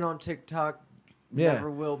never been on TikTok. Yeah. Never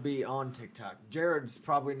will be on TikTok. Jared's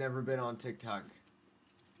probably never been on TikTok.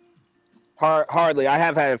 Hardly. I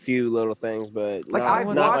have had a few little things, but Like, not, I've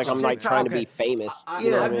not like watched I'm like TikTok. trying to be famous. I've you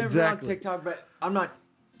know what I never mean? exactly. been on TikTok, but I'm not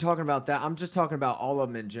talking about that. I'm just talking about all of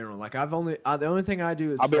them in general. Like the only thing I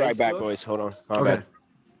do is I'll be right back, Facebook boys. Hold on. My Okay. bad.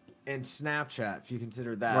 and Snapchat, if you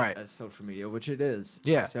consider that Right. as social media, which it is.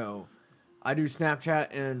 Yeah. So I do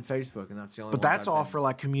Snapchat and Facebook, and that's the only. But ones that's I've all been- for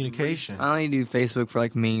like communication. I only do Facebook for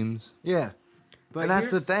like memes. Yeah. But And that's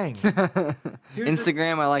the here's- thing. here's the-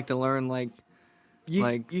 Instagram, I like to learn like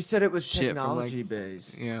you said it was shit from, like- technology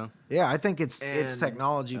based. yeah. Yeah, I think it's And,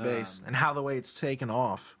 technology based and how the way it's taken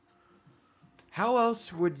off. How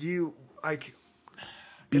else would you like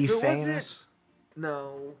Be if it wasn't- famous.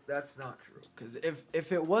 No, that's not true. Because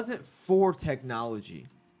if it wasn't for technology,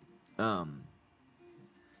 a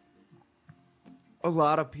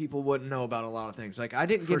lot of people wouldn't know about a lot of things. Like I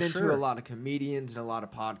didn't For get into sure. a lot of comedians and a lot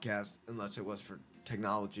of podcasts unless it was for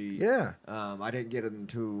technology. Yeah. I didn't get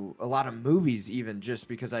into a lot of movies even just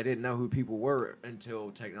because I didn't know who people were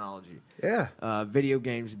until technology. Yeah. Video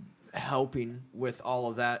games helping with all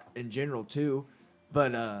of that in general too,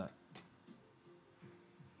 but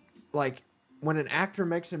like when an actor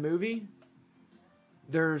makes a movie,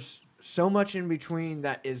 there's so much in between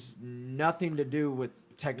that is nothing to do with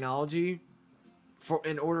technology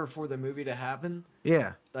in order for the movie to happen.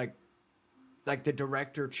 Yeah. Like the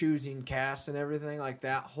director choosing cast and everything, like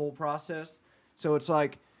that whole process. So it's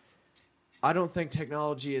like, I don't think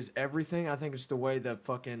technology is everything. I think it's the way the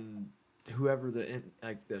fucking whoever the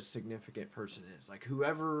significant person is, like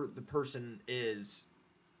whoever the person is,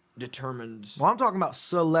 determines. Well, I'm talking about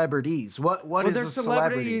celebrities. What is there's a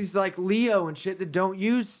celebrity? celebrities like Leo and shit that don't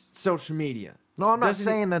use social media. No, I'm not Doesn't-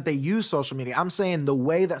 saying that they use social media. I'm saying the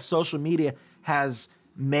way that social media has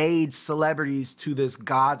made celebrities to this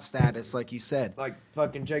god status, like you said. Like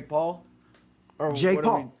fucking Jake Paul. Or Jake what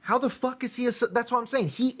are Paul, how the fuck is he that's what I'm saying.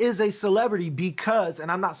 He is a celebrity because,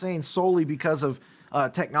 and I'm not saying solely because of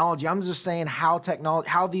technology. I'm just saying how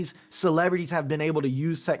these celebrities have been able to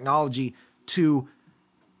use technology to,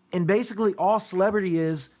 and basically all celebrity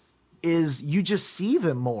is you just see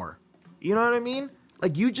them more. You know what I mean?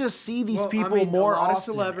 Like you just see these Well, I people mean, a more lot of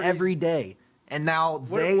often celebrities- every day. And now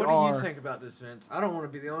What they do are. you think about this, Vince? I don't want to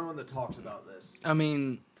be the only one that talks about this. I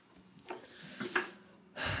mean,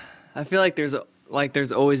 I feel like there's like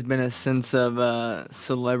there's always been a sense of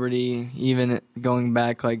celebrity, even going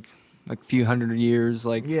back like a few hundred years,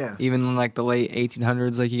 like Yeah. even in like the late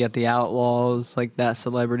 1800s, like you got the Outlaws, like that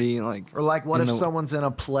celebrity, like Or like, what in if the- someone in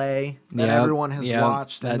a play that Yep, everyone has yep,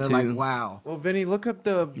 watched, and that they're too. like, wow. Well, Vinny, look up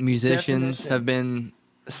the musicians definition. have been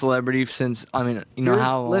celebrity since, I mean, you know Here's-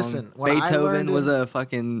 how long. listen, when I learned Beethoven was in- a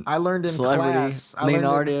fucking I learned in celebrity. class. I learned in-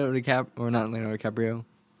 Leonardo DiCaprio, or not Leonardo DiCaprio,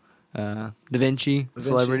 Da Vinci,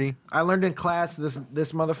 celebrity. I learned in class this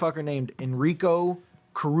motherfucker named Enrico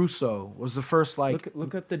Caruso was the first like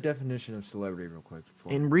Look up the definition of celebrity real quick.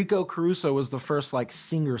 Enrico Caruso was the first like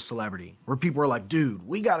singer celebrity where people were like, dude,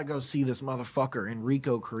 we gotta go see this motherfucker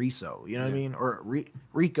Enrico Caruso. You know what I mean? Or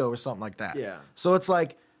Rico or something like that. Yeah. So it's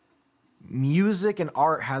like music and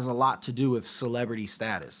art has a lot to do with celebrity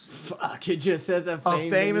status. Fuck, it just says a A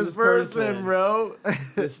famous person, bro.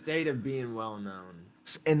 The state of being well known.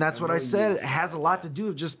 And that's what I said. It has a lot to do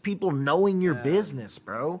with just people knowing your Yeah. business,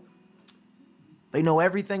 bro. They know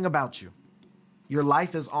everything about you. Your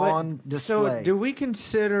life is on display. So, do we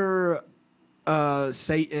consider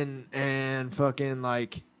Satan and fucking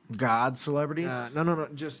like God celebrities? no,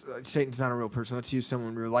 just Satan's not a real person. Let's use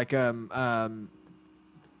someone real, like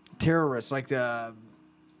terrorists, like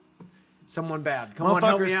someone bad. Come on,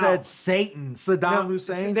 help Motherfucker me said out. Satan, Saddam No,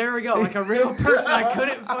 Hussein. there we go. Like a real person. I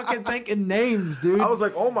couldn't fucking think of names, dude. I was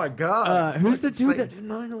like, oh my god. who's the dude Satan. that did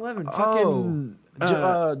 9/11? Oh, Fucking.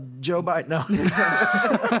 Joe Biden. No.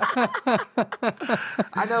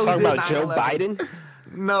 I know. Talking who did about Joe 9/11. Biden.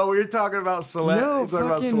 No, we were talking about No, talking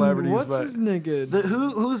about fucking, celebrities, what's but his nigga?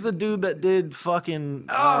 who's the dude that did fucking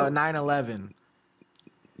 9/11?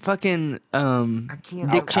 Fucking I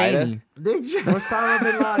can't. Dick Al-Qaeda? Cheney. Dick Cheney. Osama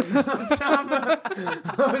bin Laden.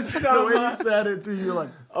 Osama. The way you said it, too, you're like,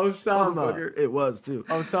 Osama. motherfucker. It was too.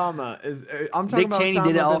 Osama is. I'm talking Dick about Cheney Osama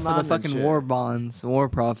did it all bin for the Laden fucking shit. war bonds, war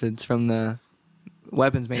profits from the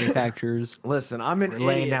weapons manufacturers. Listen, I'm an We're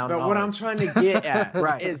laying idiot, down but what I'm knowledge. trying to get at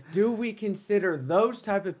Right. is, do we consider those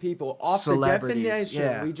type of people off the Celebrities. definition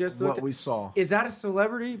Yeah. we just what looked at? we saw. Is that a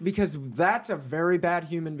celebrity? Because that's a very bad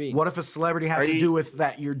human being. What if a celebrity has Are to you- do with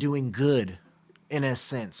that you're doing good, in a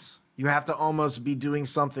sense? You have to almost be doing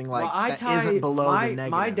something like Well, I that tie isn't below my, the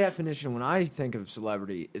negative. my definition when I think of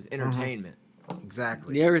celebrity is entertainment.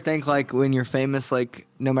 Exactly. Do you ever think like when you're famous, like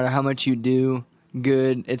no matter how much you do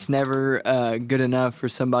good, it's never good enough for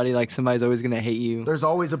somebody. Like somebody's always gonna hate you. There's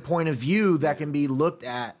always a point of view that can be looked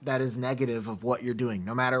at that is negative of what you're doing,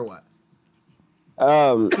 no matter what.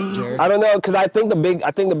 Jared? I don't know, because I think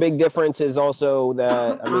the big difference is also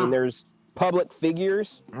that there's public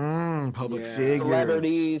figures, Public figures.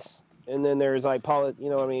 celebrities, and then there's like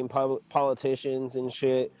politicians and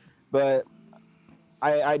shit. But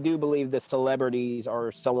I do believe that celebrities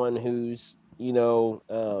are someone who's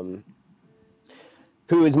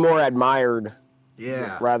who is more admired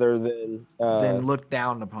Yeah. rather than Then looked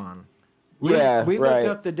down upon. We right. looked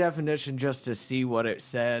up the definition just to see what it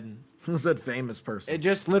said. Who said famous person? It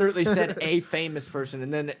just literally said a famous person,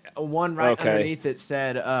 and then one right Okay. underneath it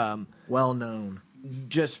said Well known.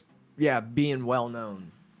 just being well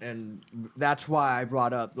known, and that's why I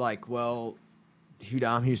brought up like, well,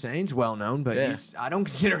 Saddam Hussein's well known, but Yeah. I don't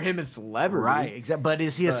consider him a celebrity. Right. But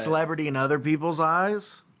is he a But- celebrity in other people's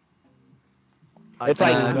eyes? It's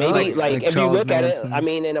like Yeah, maybe like if you Charles look Manson. at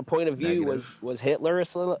it, in a point of view, Negative. was Hitler a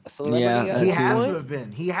celebrity? Yeah, at He that had point? to have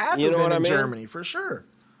been. He had to You have know been what I in mean? Germany for sure.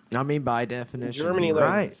 I mean, by definition, Germany, he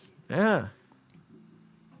like- was. Right. Yeah.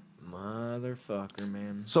 Motherfucker,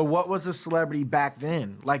 man. So what was a celebrity back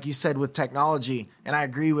then? Like you said with technology, and I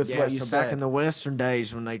agree with what you so said. back in the Western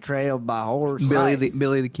days when they trailed by horse. Billy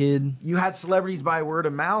Right. the Kid. You had celebrities by word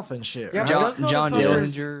of mouth and shit. Yeah, right? but John those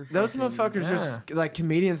motherfuckers- Dillinger. Those motherfuckers just like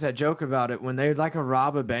comedians that joke about it when they'd like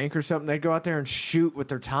rob a bank or something. They'd go out there and shoot with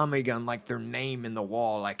their Tommy gun, like their name in the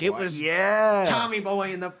wall, like it was Yeah. Tommy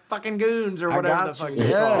Boy and the fucking Goons or I whatever the got fuck you. it's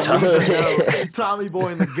Yeah. called. we even know. Tommy Boy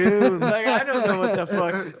and the Goons. Like I don't know what the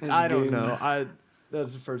fuck. I don't know.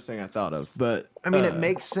 That's the first thing I thought of, but I mean, it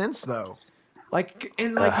makes sense though. like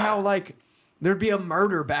how like there'd be a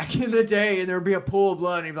murder back in the day and there'd be a pool of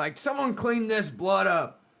blood and he'd be like, someone clean this blood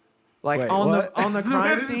up, like Wait, on what? the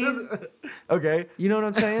crime scene. Okay. You know what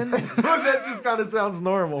I'm saying? That just kind of sounds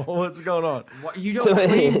normal. What's going on? What, you don't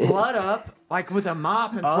clean blood up like with a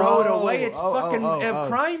mop and throw it away. It's fucking a oh.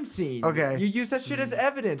 crime scene. Okay. You use that shit as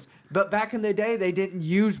evidence. But back in the day, they didn't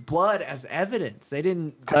use blood as evidence. They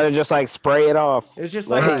didn't. Kind of just like spray it off. It was just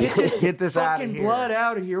like, Right. get this outta fucking here. blood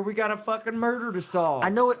out of here. We got a fucking murder to solve. I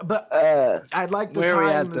know it, but I'd like the Where are we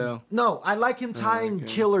time. at, though? No, I like him tying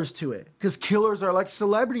killers to it because killers are like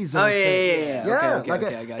celebrities. In Oh, a yeah, sense. yeah, yeah. Okay, like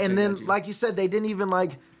okay, I got you, and I then, got you. like you said, they didn't even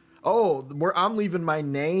like. oh, I'm leaving my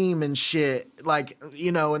name and shit, like,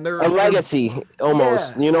 you know, and they're A legacy,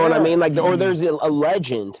 almost. Yeah, you know what I yeah. mean? Like, or there's a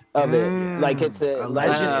legend of it. Like, it's a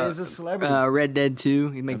legend Uh, is a celebrity. Red Dead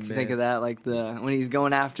 2. He makes you think of that, like when he's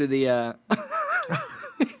going after the.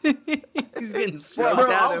 He's getting smoked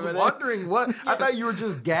Bro, out I was over there. wondering what. I thought you were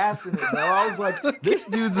just gassing it, bro. I was like, this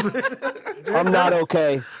dude's. I'm not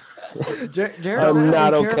okay. Jared, I'm better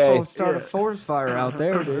not be careful okay. and start a forest fire out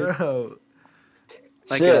there, dude. Bro,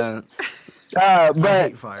 Like Shit. I But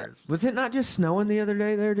hate fires. Was it not just snowing the other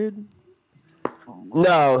day there, dude?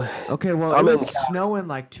 no, Okay, well, I'm it in was Cali. snowing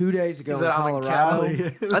like 2 days ago Is in that I'm in Colorado.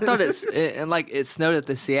 Cali? I thought it snowed at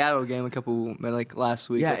the Seattle game last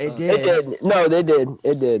week. Yeah, I it thought. did. it did. No, they did.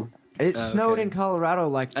 It did. It snowed okay. in Colorado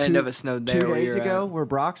like I didn't know if it snowed there 2 where days you're ago, at. where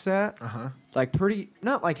Brock's at. Like pretty,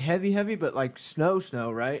 not like heavy, but like snow,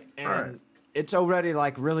 right? And Alright. it's already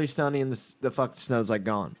like really sunny, and the fucking snow's like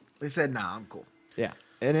gone. They said, nah, I'm cool. Yeah,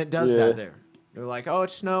 and it does Yeah. that there. They're like, oh,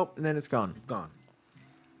 it's snow, and then it's gone. Gone.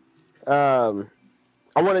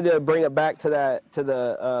 I wanted to bring it back to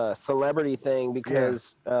the celebrity thing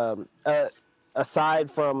because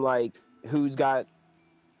aside from like who's got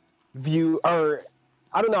or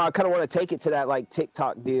I don't know, I kind of want to take it to that like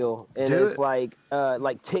TikTok deal, and Do it's it.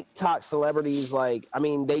 like TikTok celebrities, like I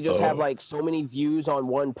mean they just have like so many views on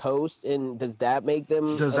one post, and does that make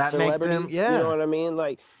them Does a that make celebrity? them- yeah. You know what I mean?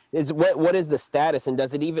 Like what is the status, and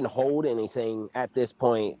does it even hold anything at this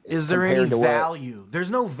point? Is there compared any to what- value?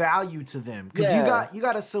 There's no value to them because Yeah. you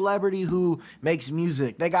got a celebrity who makes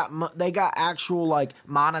music. They got actual like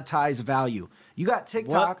monetized value. You got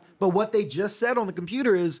TikTok, but what they just said on the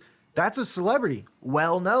computer is that's a celebrity,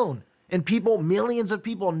 well known, and millions of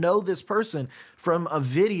people know this person from a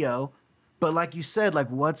video. But like you said, like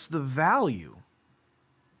what's the value?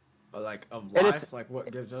 Like of And it's- life, like what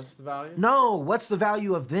gives us the value? No, what's the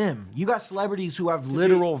value of them? You got celebrities who have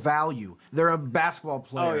literal value. They're a basketball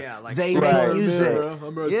player. Oh yeah, like they Right. make music.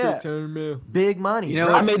 Yeah, big money. You know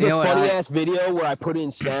bro. what? I made You this know what, funny I- ass video where I put in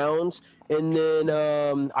sounds and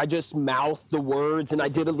then I just mouthed the words and I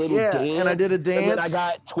did a little Yeah, dance. and I did a And then I dance.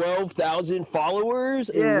 got 12,000 followers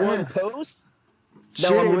Yeah. in one post. Now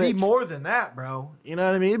Shit, I'm it'd be rich. more than that, bro. You know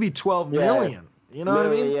what I mean? It'd be 12 Yeah. million. You know what I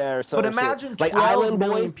mean? Yeah, or some But shit. imagine Like 12 Island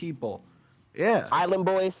million Boy? people. Yeah. Island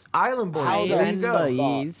Boys. Island Boys. There you go.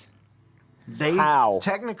 Boys. They How?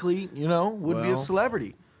 technically, you know, would be a Well,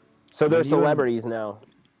 celebrity. So they're you and- celebrities now.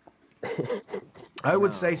 I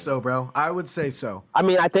would say so, bro. I would say so. I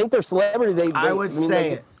mean, I think they're celebrities. I would mean, say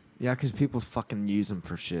they- it. Yeah, because people fucking use them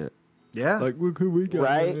for shit. Yeah. Like, look who we got.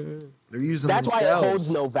 Right? they're using That's why themselves. it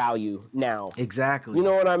holds no value now. Exactly. You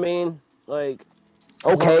know what I mean? Like,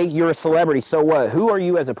 okay, you're a celebrity, so what? Who are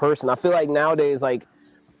you as a person? I feel like nowadays, like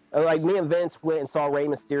me and Vince went and saw Rey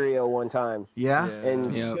Mysterio one time, Yeah.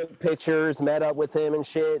 and Yeah. took pictures, met up with him and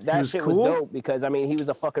shit. That was shit cool? was dope because I mean, he was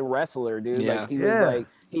a fucking wrestler, dude. Yeah. Like he Yeah. was like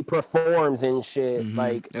he performs and shit. Mhm.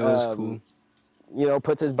 Like It was cool. You know,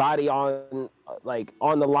 puts his body on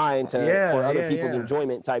on the line for other people's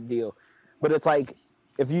enjoyment type deal. But it's like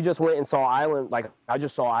if you just went and saw Island, like I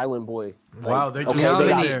just saw Island Boy. Wow, Like, they okay, You know how stayed they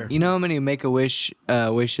got- many? there. You know how many Make a Wish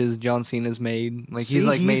wishes John Cena's made? Like he's See,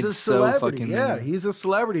 like made a so celebrity. fucking. Yeah, many. he's a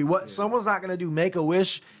celebrity. What? Someone's not gonna do Make a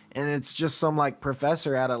Wish, and it's just some like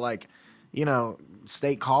professor at a like, you know,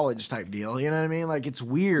 state college type deal. You know what I mean? Like it's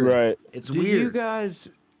weird. Right. It's Do weird. you guys,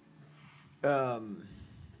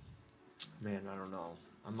 man, I don't know.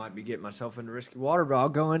 I might be getting myself into risky water, but I'll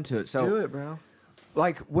go into it. So, do it, bro?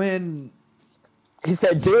 like when He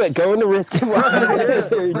said, "Do it. Go into risky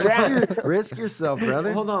water." Risk yourself,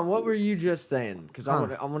 brother. hold on, what were you just saying? Because Huh.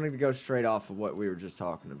 I wanted to go straight off of what we were just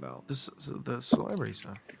talking about. The celebrity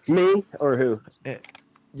stuff. Me or who?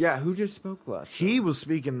 Yeah, who just spoke last? He was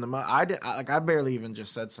speaking the. I barely even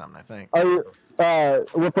just said something. I think. Are you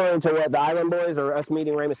referring to what the Island Boys or us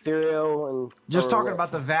meeting Rey Mysterio and Just or talking what?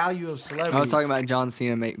 about the value of celebrities. I was talking about John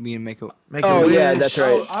Cena being Make a. Make Oh, a wish. yeah, that's right.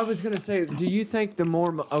 Oh, I was gonna say, do you think the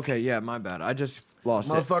more? Okay, yeah, my bad. I just lost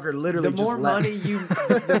it. Motherfucker literally The just more left. money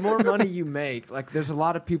the more money you make, like there's a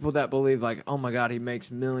lot of people that believe like, oh my god, he makes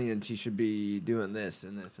millions, he should be doing this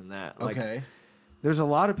and this and that. Like, Okay. there's a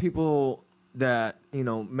lot of people that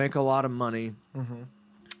make a lot of money Mm-hmm.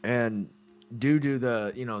 and do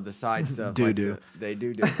the the side stuff. Do like do. they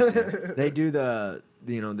do yeah. They do the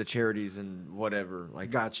the charities and whatever.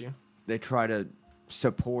 Like Got you. they try to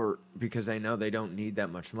support because they know they don't need that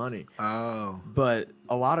much money. Oh. But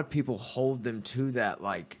a lot of people hold them to that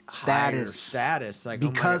like higher status, like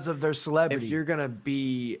Because of their celebrity. if you're gonna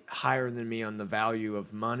be higher than me on the value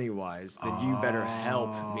of money wise, then you better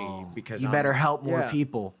help me because you I'm- better help more yeah.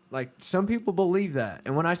 people. Like some people believe that,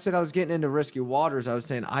 and when I said I was getting into risky waters, I was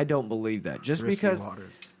saying I don't believe that. Just Risky because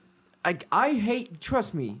waters. I hate.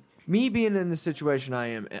 Trust me being in the situation I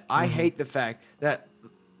am, I hate the fact that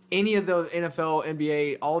any of the NFL,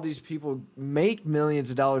 NBA, all these people make millions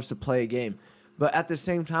of dollars to play a game, but at the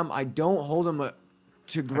same time, I don't hold them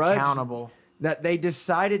to grudge Accountable. that they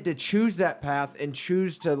decided to choose that path and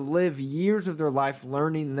choose to live years of their life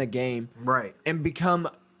learning the game Right. and become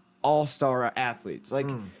all-star athletes. Like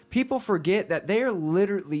people forget that they are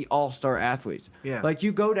literally all-star athletes. Yeah. Like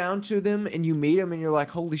you go down to them and you meet them and you're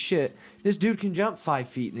like, holy shit, this dude can jump 5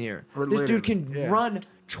 feet in the air. Or This dude literally, can yeah. run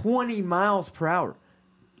 20 miles per hour.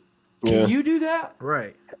 Can Yeah. you do that?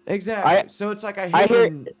 Right. Exactly. So it's like I I hate hear-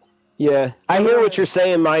 when- Yeah, I hear what you're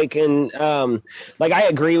saying, Mike, and like I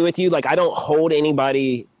agree with you. Like I don't hold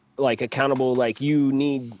anybody like accountable. Like you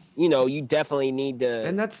definitely need to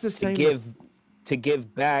and that's the to same give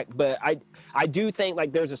back. But I do think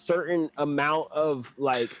like there's a certain amount of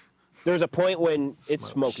like there's a point when it's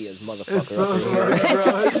smoky as motherfucker. It's so up in here.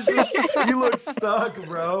 smart, bro. You look stuck,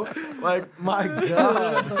 bro. Like, my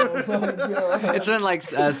God. It's in like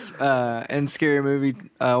in Scary Movie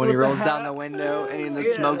when he rolls down the window and the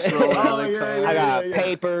smoke's rolling out of the car. I got Yeah.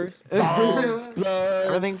 papers, bombs, blood,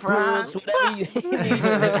 Everything fried. fruits, whatever you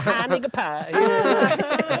high nigga pie.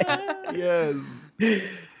 Yes.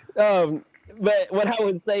 But what I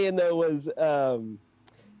was saying though was, I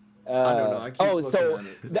don't know. I keep looking so at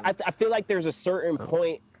it. I feel like there's a certain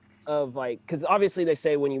point of like, because obviously they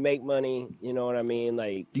say when you make money, you know what I mean,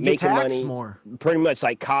 like You get making taxed money more. pretty much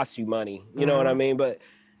like costs you money, you know what I mean? But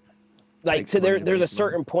like Takes to money to there's a make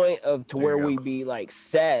certain point of to There where you we go. be like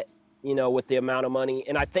set, you know, with the amount of money.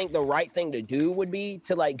 And I think the right thing to do would be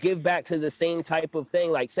to like give back to the same type of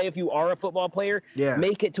thing. Like say if you are a football player, Yeah.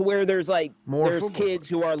 make it to where there's like More there's football kids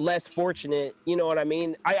who are less fortunate, you know what I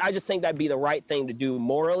mean? I just think that'd be the right thing to do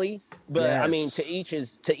morally. But I mean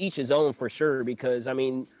Yes. to each his own for sure, because I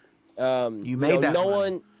mean You made that no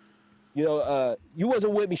money. one you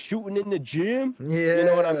wasn't with me shooting in the gym. Yeah. You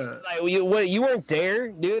know what I mean? Like you weren't there,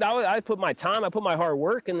 dude. I put my time, I put my hard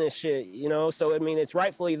work in this shit, you know. So I mean, it's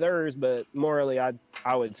rightfully theirs, but morally, I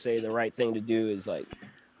would say the right thing to do is like,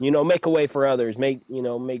 you know, make a way for others, make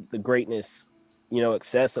the greatness, you know,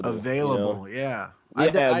 accessible, Available. Yeah. Yeah, I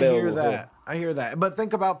hear available, that. yeah. I hear that. But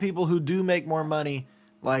think about people who do make more money.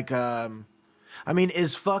 Like, I mean,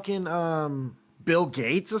 is fucking Bill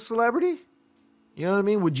Gates a celebrity? You know what I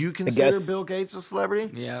mean? Would you consider guess- Bill Gates a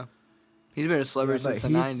celebrity? Yeah. He's been a celebrity But since the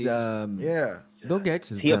he's, 90s. Yeah. Bill Gates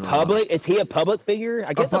has Is he a done lot of public? stuff. Is he a public figure?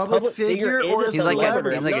 I guess a public public figure figure or is a he's like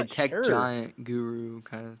celebrity. he's I'm like a not tech sure. giant guru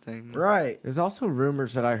kind of thing. Right. There's also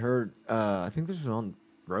rumors that I heard. I think this was on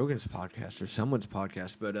Rogan's podcast or someone's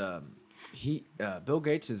podcast, but Bill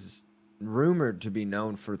Gates is rumored to be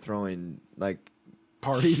known for throwing like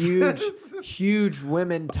Parties. huge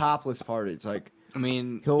women topless parties. Like I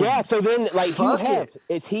mean, he'll. Yeah, so then like Fuck you have, it.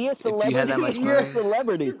 is he a you celebrity? had that much Is he a money.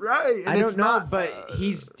 celebrity? Right. I And don't it's know, not, but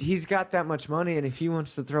he's got that much money, and if he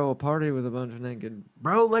wants to throw a party with a bunch of naked,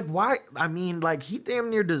 bro, like, why? I mean, like, he damn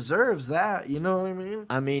near deserves that. You know what I mean?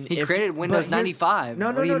 I mean, he if- created but Windows here- 95. No,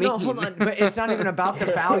 What no, do you no, no. mean? Hold on, but it's not even about the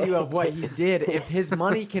value of what he did. If his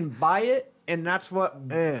money can buy it, and that's what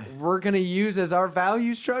Eh. we're gonna use as our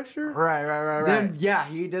value structure, Right. then yeah,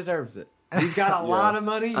 he deserves it. He's got a lot of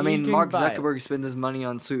money. I he mean, can Mark buy it. Zuckerberg spends his money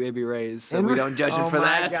on Sweet Baby Ray's, so And we we- don't judge him Oh for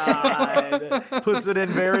my that. God. Puts it in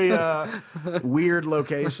very weird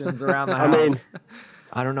locations around the I house. mean,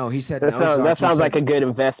 I don't know. He said that sounds Ozark. that He sounds said- like a good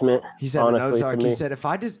investment. He said in honestly, to Ozark. me. He said if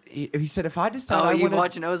I just he said if I decide Oh, I you wanna,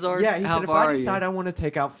 watching Ozark? Yeah, he How said if far I are you? decide I want to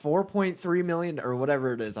take out $4.3 million or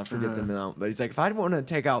whatever it is, I forget the amount, but he's like if I want to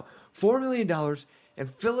take out $4 million and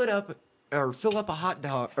fill up a hot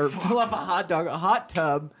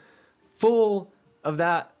tub full of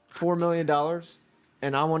that $4 million,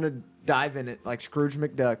 and I want to dive in it like Scrooge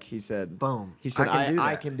McDuck. He said, Boom. He said I can do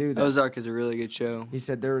I that. can do that. Ozark is a really good show. He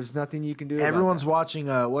said there is nothing you can do. about Everyone's that. watching.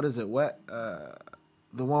 What is it?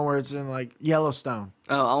 The one where it's in like Yellowstone.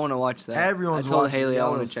 Oh, I want to watch that. Everyone's I told watching Haley I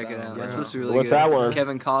want to check it Yellowstone, out. It's bro. supposed to be really What's good. that It's one?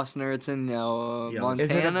 Kevin Costner. It's in Montana.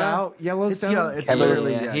 Is it about Yellowstone? It's Kevin-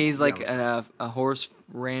 literally Yeah, he's like Yellowstone. a horse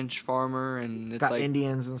ranch farmer, and it's Got like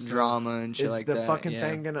Indians and stuff. drama and shit Is like the that. fucking yeah.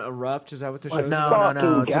 thing gonna erupt? Is that what the What show's the about? No.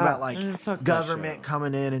 Fucking It's God. about like Fuck that government show.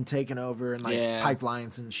 coming in and taking over and like Yeah.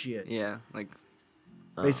 pipelines and shit. Yeah, like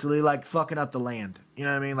Basically, like fucking up the land. You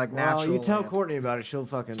know what I mean? Like Well, natural. you tell land. Courtney about it, she'll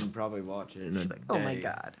fucking probably watch it. In a She's like, oh my day.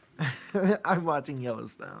 god, I'm watching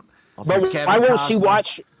Yellowstone. But Kevin why won't she Costner.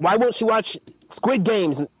 watch? Why won't she watch Squid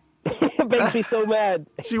Games? It makes me so mad.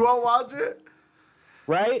 She won't watch it.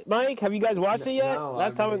 right, Mike? Have you guys watched it yet? No,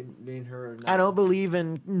 Last time. me and her. I don't believe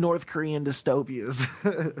in North Korean dystopias.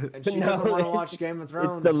 And she No, doesn't want to it's- watch Game of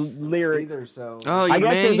Thrones. the lyrics. either. So. Oh, I guess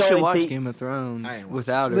man, you there's should only watch two- Game of Thrones I ain't watched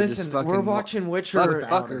without her. Listen, just fucking we're watching Witcher. Fuck, without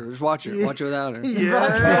fuck her. her. Just watch it. Watch it without her. Yeah.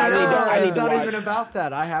 I need to- I need it's to not watch. even about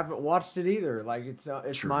that. I haven't watched it either. Like it's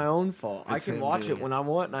True. my own fault. I It's can him, watch dude. it when I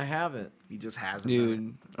want, and I haven't. He just hasn't. done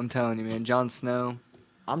Dude, I'm telling you, man. Jon Snow,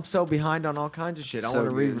 I'm so behind on all kinds of shit. I So want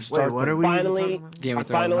to good. restart. Wait, what them. are we even Finally, talking about? Game I of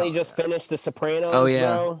Thrones. finally just finished The Sopranos. Oh,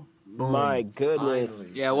 yeah. Bro. Boom. My goodness.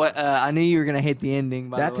 Finally. Yeah, what? I knew you were gonna hate the ending.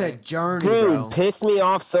 By That's the a way. journey, Dude, bro. pissed me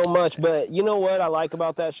off so much. But you know what I like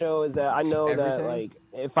about that show is that I know that Everything? like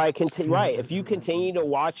if I continue, right, if you continue to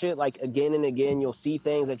watch it like again and again, you'll see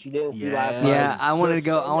things that you didn't see last Yeah. time. Yeah, I wanted to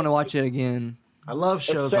go. I want to watch it again. I love It's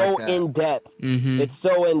shows so like that. in depth. Mm-hmm. It's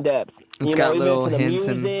so in depth. It's You got know, little even to the hints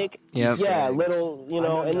and- music. Yep. Yeah, Easter little, you I know,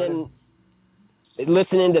 know and that. then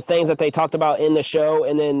listening to things that they talked about in the show,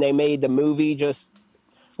 and then they made the movie just.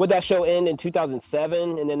 Would that show end in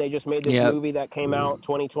 2007, and then they just made this Yep. movie that came out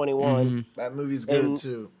 2021. Mhm. That movie's good And-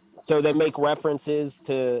 too. So they make references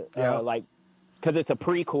to Yeah. like, because it's a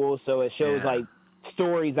prequel, so it shows Yeah. like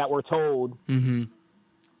stories that were told, Mhm.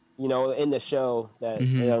 you know, in the show. That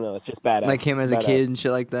Mhm. I don't know, it's just badass. Like him as a Badass. kid and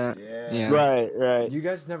shit like that. Yeah. Yeah. Right, right. You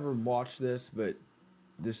guys never watched this, but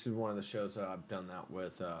this is one of the shows that I've done that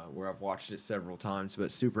with, where I've watched it several times. But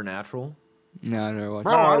Supernatural. No, I never watched.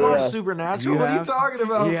 Bro, it. I Oh, watched yeah. Supernatural. You What are you have? talking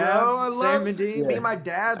about, You bro? have? I Sam love and Dean? Me and my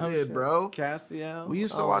dad Oh, did, shit. bro. Castiel. We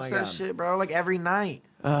used to Oh, watch my that God. shit, bro, like every night.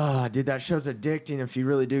 Dude, that show's addicting if you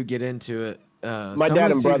really do get into it. My Some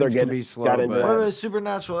dad of the and brother seasons can get- be slow, got into but- it. Wait,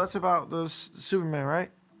 Supernatural. That's about the Superman, right?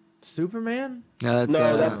 Superman? No, that's,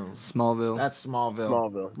 No, that's- Smallville. That's Smallville.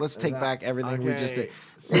 Smallville. Let's take back everything we just did.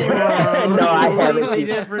 No, I haven't Completely seen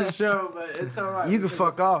it. different show, but it's alright. You can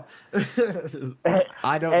fuck off.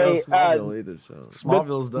 I don't Hey, know Smallville either, so.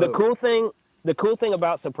 Smallville's dope. The cool thing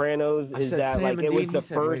about Sopranos I is said that Sam like and it Dean, was he the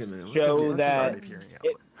said, wait a first minute, what show the- Let's that start it here,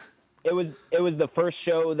 yeah. it was the first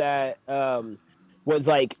show that was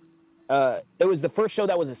like it was the first show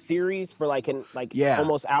that was a series for like Yeah.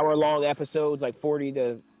 almost hour-long episodes, like 40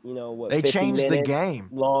 to They 50 changed the minutes game.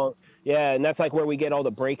 long. Yeah, and that's like where we get all the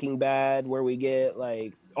Breaking Bad, where we get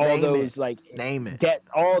like all Name those it. like Name it.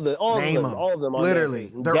 all Name of them, them. all of them on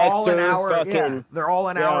Literally. Netflix. They're all an Dexter, hour. Yeah, fucking- they're all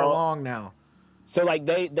an yeah, hour all- long now. So like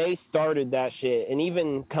they started that shit, and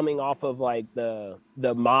even coming off of like the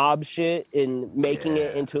mob shit and making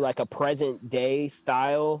it Yeah. into like a present day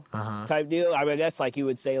style Uh-huh. type deal. I mean, that's like you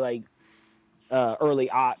would say like early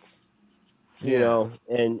aughts, you Yeah. know,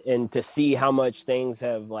 and to see how much things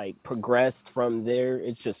have like progressed from there,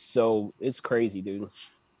 it's just it's crazy, dude.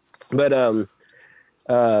 But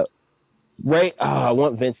Ray, I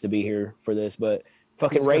want Vince to be here for this, but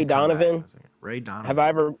fucking He's Ray gonna come back in Donovan. a second. Ray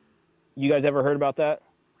Donovan. You guys ever heard about that?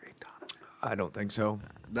 Ray Donovan. I don't think so.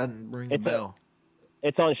 Doesn't ring It's a a- bell.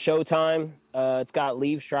 It's on Showtime. It's got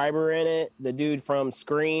Liev Schreiber in it, the dude from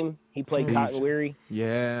Scream. He played Liev- Cotton Weary.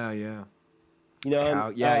 Yeah. You know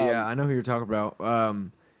him? Yeah. I know who you're talking about.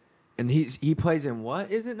 And he plays in what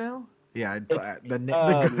is it now? Yeah, um,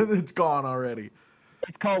 it's gone already.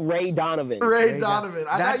 It's called Ray Donovan. Ray Ray Donovan.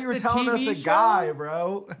 I That's thought you were the telling us TV a show? guy,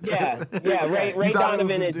 bro. Yeah. Ray You thought it was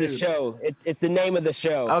Donovan a is the dude. show. It's the name of the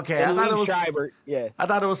show. Okay, And I thought it Liev was- Schreiber. Yeah. I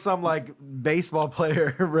thought it was some like baseball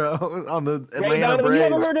player, bro, on the Ray Atlanta Donovan. You ever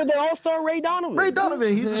Braves. heard of the All-Star Ray Donovan? Ray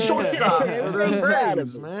Donovan, he's a shortstop Yeah, for Ray the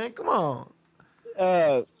Braves, Donovan. man. Come on.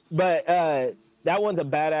 But that one's a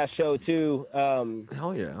badass show too.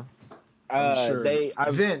 Hell yeah. I'm sure.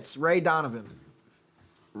 I've Vince, Ray Donovan.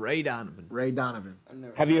 Ray Donovan. Ray Donovan.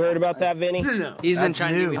 have you heard about that, Vinny? No. He's been That's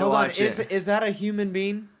trying to new. get me to Hold on. watch it. Is that a human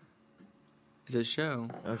being? It's a show.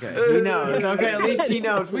 Okay. He knows. Okay, at least he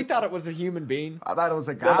knows. We thought it was a human being. I thought it was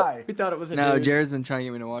a guy. We thought it was a No, dude. Jared's been trying to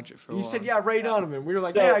get me to watch it for a You while. said, yeah, Ray Donovan. We were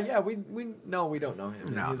like, So- yeah, we we don't know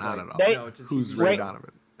him. No, He was not like, at all. They- no, it's a TV Who's show. Ray Ray-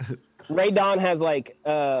 Donovan? Ray Don has like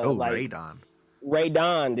Oh, like Ray Don. Ray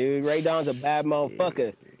Don, dude. Ray Don's a bad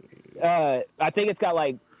motherfucker. I think it's got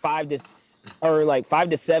like 5 to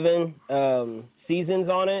 7 seasons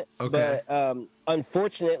on it. Okay. But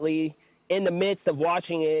unfortunately, in the midst of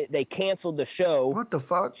watching it, they canceled the show. What the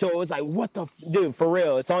fuck? So it was like, what the dude, for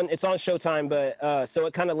real? It's on Showtime, but so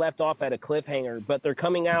it kind of left off at a cliffhanger. But they're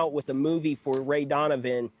coming out with a movie for Ray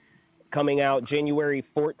Donovan, coming out January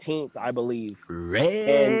 14th, I believe.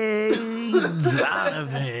 Ray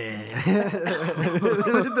Donovan.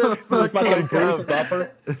 the fuck Fucking Bruce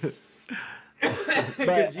Buffer.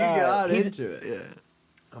 Because you got he's- into it. Yeah.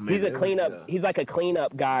 I mean, He's a it was, cleanup. He's like a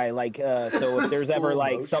cleanup guy. Like, so if there's ever Full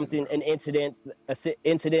like emotion. something, an incident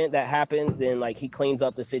that happens, then like he cleans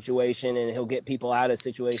up the situation and he'll get people out of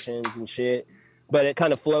situations and shit. but it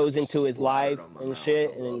kind of flows into his Splattered life on my and mouth.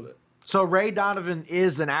 shit. I love And it. So Ray Donovan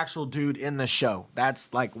is an actual dude in the show.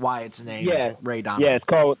 That's like why it's named yeah, Ray Donovan. yeah, it's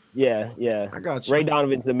called yeah. I got you. Ray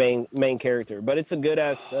Donovan's the main character, but it's a good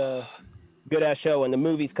ass show, and the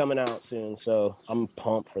movie's coming out soon, so I'm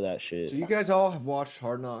pumped for that shit. So you guys all have watched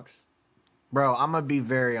Hard Knocks? Bro, I'm gonna be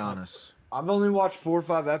very honest. I've only watched 4 or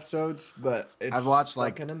 5 episodes, but it's I've watched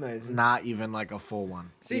like fucking amazing. not even like a full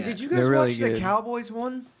one. See, Yeah. did you guys They're really watch the good. Cowboys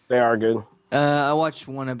one? They are good. I watched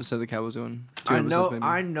one episode of the Cowboys one. 2 episodes maybe.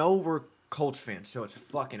 I know we're Colts fans, so it's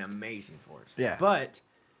fucking amazing for us. Yeah. But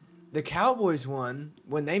the Cowboys one,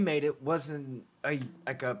 when they made it, wasn't a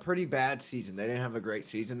pretty bad season. They didn't have a great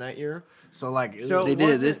season that year. So like So- They did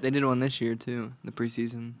was it. it- They did one this year too. The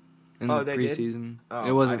preseason. In Oh, the they did? preseason. Oh,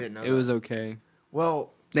 It wasn't. I didn't know It was that. okay.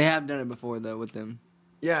 Well, They have done it before though with them.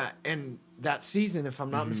 yeah, and that season, if I'm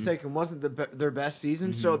not mistaken, wasn't their best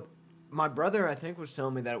season. So my brother, I think, was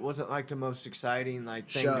telling me that it wasn't like the most exciting thing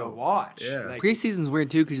to Show. watch. Yeah. Like, Preseason's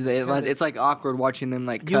weird too because it's like awkward watching them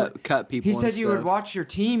like cut people. He and said you would stuff. watch your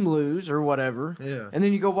team lose or whatever. Yeah. And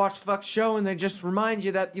then you go watch the fuck show and they just remind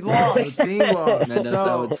you that you lost. the team lost.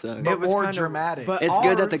 That would suck. But It was more kinda- dramatic. but It's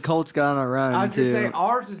good that the ours- Colts got on a run I was too. gonna say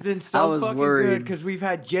ours has been I so was fucking worried. good because we've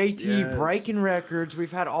had JT Yes. breaking records.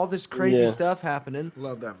 We've had all this crazy Yeah. stuff happening.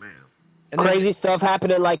 Love that man. And then- Crazy stuff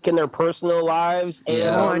happening like in their personal lives. And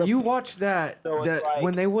Yeah. Hold on on, the- you watched that, So it's that like-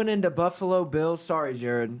 when they went into Buffalo Bills. Sorry,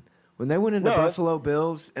 Jared. When they went into No. Buffalo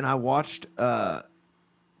Bills, and I watched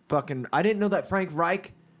fucking. I didn't know that Frank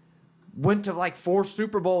Reich went to like 4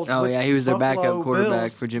 Super Bowls. Oh with yeah, he was their Buffalo backup quarterback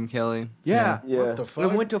Bills. for Jim Kelly. Yeah. Yeah. What the They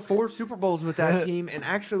fuck? went to 4 Super Bowls with that team and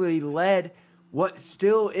actually led what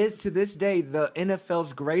still is to this day the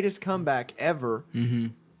NFL's greatest comeback ever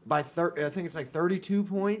by I think it's like 32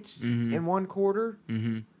 points in one quarter.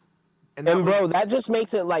 Mm-hmm. And And bro, that just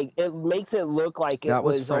makes it look like it That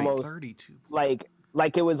was was Frank. almost 32.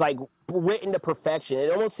 like it was like written to perfection.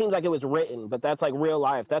 It almost seems like it was written, but that's like real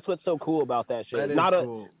life. That's what's so cool about that shit. That is Not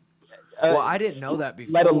cool. well, I didn't know that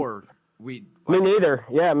let 'em- before. me neither.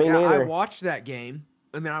 Yeah, me I neither. watched that game,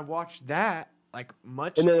 and then I watched that like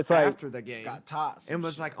much And then it's like- after the game. Got tots. And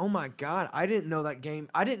was like, oh my God, I didn't know that game.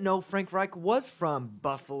 I didn't know Frank Reich was from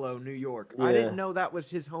Buffalo, New York. I Yeah. didn't know that was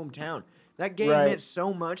his hometown. That game Right. meant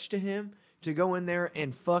so much to him to go in there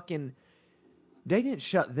and fucking. They didn't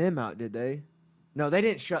shut them out, did they? No, they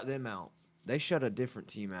didn't shut them out. They shut a different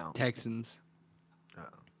team out. Texans.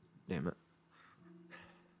 Damn it.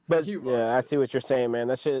 But You yeah, I see what you're saying, man.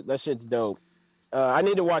 That shit's dope. I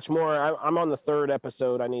need to watch more. I'm on the 3rd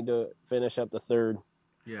episode. I need to finish up the 3rd.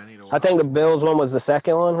 Yeah, I need to watch I think the it. Bills one was the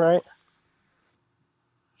 2nd one, right?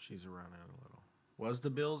 She's around it a little. Was the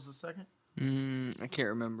Bills the second? I can't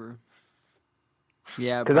remember.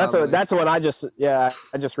 Yeah, Because probably. that's the one I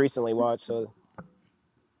just recently watched. So,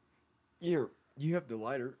 You have the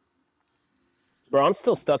lighter. bro, I'm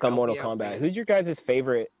still stuck on Oh, Mortal yeah, Kombat. man. Who's your guys'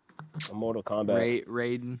 favorite on Mortal Kombat?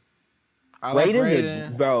 Raiden. I like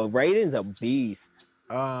Raiden's a beast.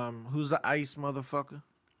 Who's the ice motherfucker?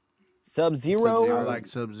 Sub-Zero. Sub-Zero. I like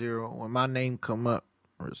Sub Zero. When my name come up,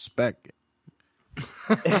 respect it.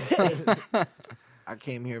 I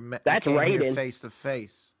came here. That's Raiden. Face to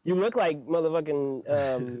face. You look like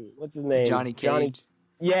motherfucking what's his name? Johnny Cage.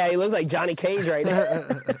 Yeah, he looks like Johnny Cage right now.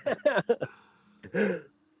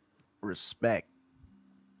 Respect.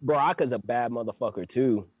 Baraka's a bad motherfucker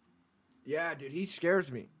too. Yeah, dude, he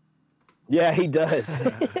scares me. Yeah, he does.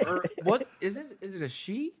 Or what is it? Is it a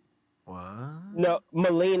she? What? No,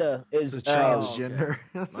 Melina is. It's a transgender.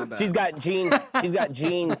 My bad. She's got genes. She's got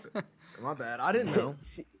genes. My bad. I didn't know.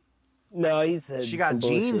 No, he said She got some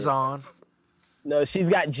jeans bullshit. on. No, she's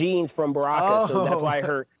got genes from Baraka, so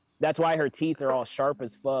Oh. that's why her teeth are all sharp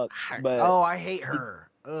as fuck. But Oh, I hate her.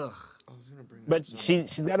 Ugh. I was gonna bring but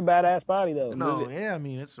she's got a badass body though. No, yeah, I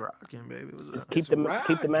mean it's rocking, baby. What's Just up? keep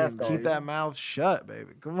the mask on. Keep that mouth shut,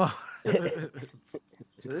 baby. Come on.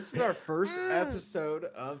 So this is our first episode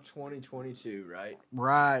of 2022, right?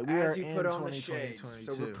 Right, we are As you in put on the 2020, shades. So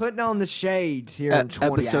 2022. we're putting on the shades here in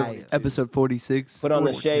 2022. Episode 46. Put on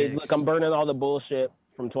the 46. shades. Look, I'm burning all the bullshit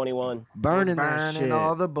from 21. Burning that Burning shit.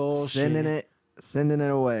 all the bullshit. Sending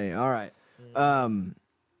it away. All right.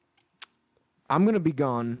 I'm gonna be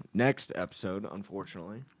gone next episode,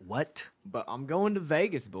 unfortunately. What? But I'm going to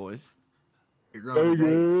Vegas, boys. You're going to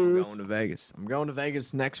Vegas. I'm going to Vegas. I'm going to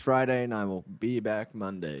Vegas next Friday, and I will be back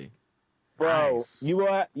Monday. Bro, Nice. you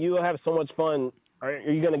will have so much fun. Are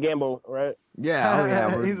you gonna gamble, right? Yeah, oh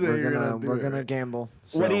yeah, we're, He said we're you're gonna gonna do we're it, gonna right? gamble.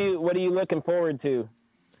 What So, are you looking forward to?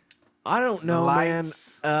 I don't know,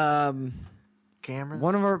 Lights. man. Cameras?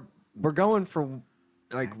 We're going for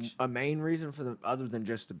like a main reason for the other than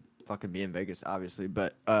just to fucking be in Vegas, obviously.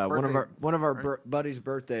 But one of our right? buddies'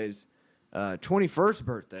 birthdays, 21st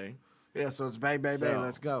birthday, Yeah, so it's bang, bang, bang. So-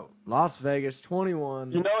 Let's go. Las Vegas,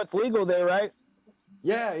 21. You know it's legal there, right?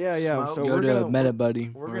 Yeah. Smoke. So Go we're to gonna Meta Buddy.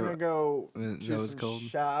 we're gonna go Is to that what it's some called?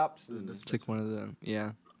 shops. And It's like one of the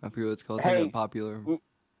I forget what it's called. Hey, It's like popular.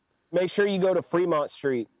 Make sure you go to Fremont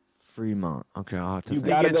Street. Fremont. Okay, I'll have to. You think.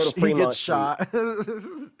 gotta go to He Fremont gets shot.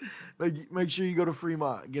 Make sure you go to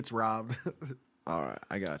Fremont. Gets robbed. All right,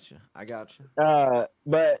 I got you.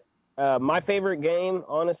 But my favorite game,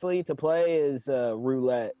 honestly, to play is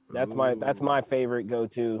roulette. That's my favorite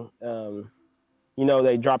go-to. You know,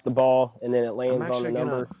 they drop the ball and then it I'm lands on the actually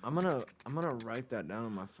number. I'm gonna write that down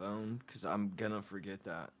on my phone because I'm gonna forget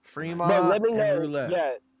that. Fremont But let me and know. roulette.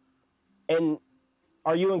 Yeah. And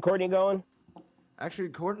are you and Courtney going? Actually,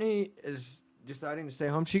 Courtney is deciding to stay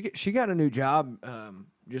home. She got a new job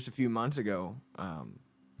just a few months ago.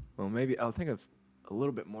 Well, maybe I'll think of a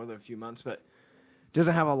little bit more than a few months, but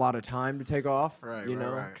doesn't have a lot of time to take off. Right, you right,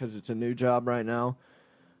 know, right. because it's a new job right now,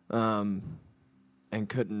 and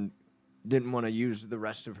didn't want to use the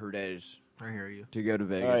rest of her days I hear you. to go to I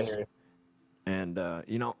Vegas. hear you. And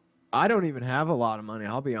you know, I don't even have a lot of money.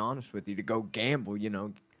 I'll be honest with you to go gamble. You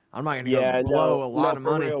know, I'm not gonna Yeah, go blow a lot no, of for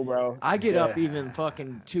money. real, bro. I get up Yeah. even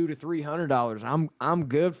fucking $200 to $300. I'm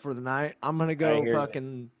good for the night. I'm gonna I go hear ya.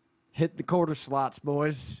 fucking hit the quarter slots,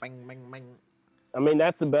 boys. Bang, bang, bang. I mean,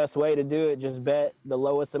 that's the best way to do it. Just bet the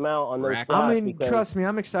lowest amount on those Rack. slots. I mean, because trust me,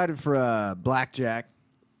 I'm excited for blackjack.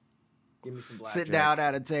 Give me some blackjack. Sit down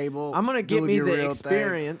at a table. I'm gonna get do me your the real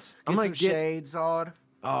experience. Thing. I'm Get gonna some get. shades on.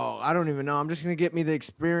 Oh, I don't even know. I'm just gonna get me the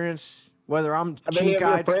experience, whether I'm Have any of your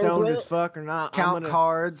cheek-eyed, friends stoned went? as fuck or not. Count I'm gonna,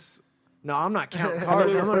 cards. No, I'm not counting Have cards.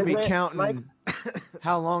 any of I'm your gonna be friends went, counting Mike?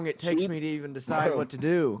 how long it takes Cheap? me to even decide what to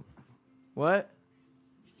do. What?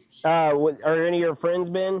 Are any of your friends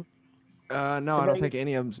been? No, I don't Somebody- think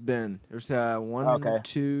any of them's been. There's one, Okay.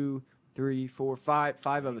 2, 3, 4,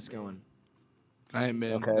 5 of us going. I ain't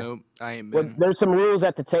been. Okay. Nope, I ain't Well, been. there's some rules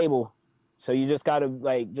at the table, so you just gotta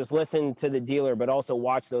just listen to the dealer, but also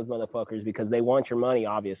watch those motherfuckers because they want your money,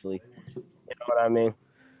 obviously. You know what I mean?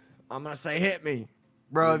 I'm gonna say hit me.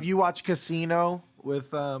 Bro, if you watch Casino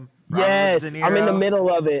with Robert Yes, De Niro, I'm in the middle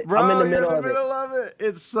of it. Bro, I'm in the you're middle in of the middle of it.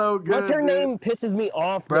 It's so it. good. What's her dude. name? Pisses me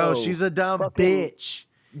off, Bro, though. she's a dumb Fucking- bitch.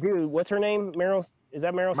 Dude, what's her name? Meryl? Is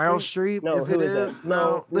that Meryl? Meryl Streep? Streep, No, if who it is is. that?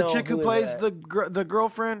 No, the no, chick who who is plays that? the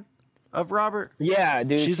girlfriend of Robert. Yeah,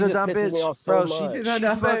 dude. She's she a just dumb pisses me bitch. off so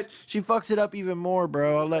Bro, much. she fucks it up even more,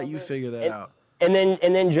 bro. I'll let you figure that And- out. And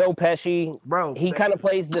then Joe Pesci, Bro, he kind of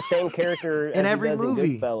plays the same character In as every he does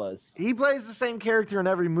movie. in Goodfellas. He plays the same character in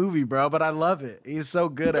every movie, bro, but I love it. He's so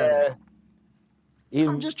good at it. He's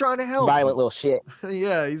I'm just trying to help. violent little shit.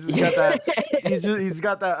 Yeah, he's just got that. He's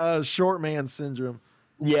got that short man syndrome.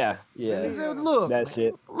 Yeah, He yeah. said, "Look, That man,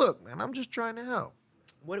 shit. Look, man, I'm just trying to help."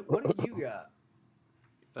 What do you got?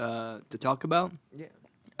 To talk about. Yeah.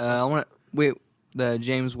 I want to wait. The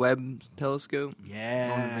James Webb Telescope. I wanna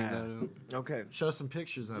Yeah. bring that up. Okay. Show some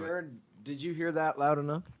pictures of it. Jared, did you hear that loud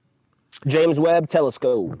enough? James Webb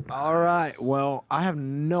Telescope. All right. Well, I have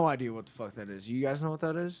no idea what the fuck that is. You guys know what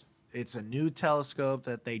that is? It's a new telescope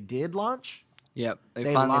that they did launch. Yep, they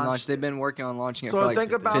They finally launched launched. it. They've been working on launching it So for like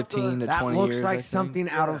think about 15 to That 20 looks years. like I think. something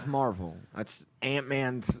out Yeah. of Marvel. That's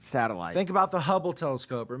Ant-Man's satellite. Think about the Hubble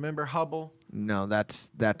telescope. Remember Hubble? No, that's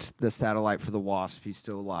the satellite for the Wasp. He's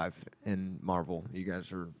still alive in Marvel. You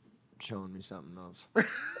guys are showing me something else.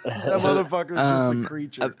 That motherfucker's just a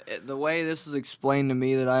creature. The way this was explained to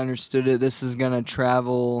me that I understood it, this is gonna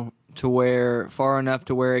travel to where far enough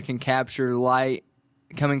to where it can capture light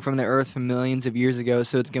coming from the Earth from millions of years ago.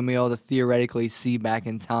 So it's gonna be able to theoretically see back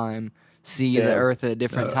in time, see the Yeah. Earth at a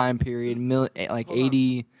different time period, like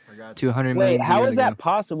 80 I got to you. 100 Wait, million how years is ago. that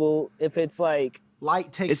possible if it's like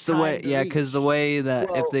Light takes It's the time way, to yeah, because the reach. way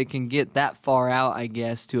that Well- if they can get that far out, I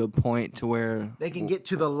guess, to a point to where They can get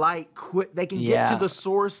to the light quick. They can get Yeah. to the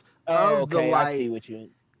source oh, of the okay, I see light. what you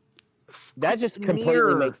that just completely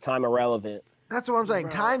nearer. makes time irrelevant. That's what I'm saying.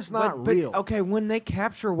 Time's not real. Okay, when they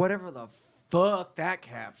capture whatever the fuck that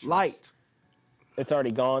captures, Light. It's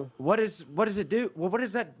already gone. What does it do? Well, what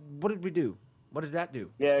is that? What did we do? What does that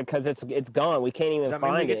do? Yeah, because it's gone. We can't even Does that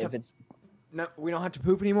mean we find get it to- if it's No, we don't have to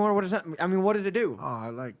poop anymore. What does that? I mean, what does it do? Oh, I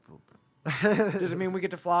like pooping. Does it mean we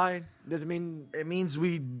get to fly? Does it mean? It means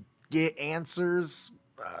we get answers.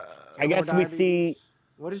 I guess we see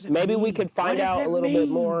What does it maybe we mean? could What find does out it a little bit mean?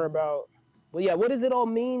 more about well yeah, what does it all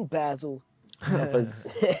mean, Basil?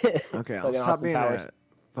 Okay, I'll Fucking stop Austin being Powers. a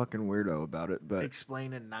fucking weirdo about it. But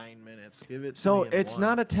Explain in 9 minutes. Give it. To so me in it's one.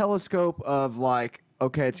 not a telescope of like,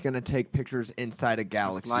 okay, it's gonna take pictures inside a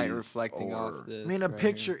galaxy. light reflecting off this. I mean, a right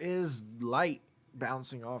picture is light.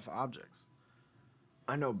 bouncing off objects.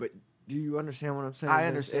 I know, but do you understand what I'm saying? I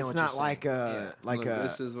understand It's what not you're like saying. a like Look, a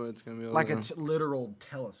this is what it's gonna be Like a like. literal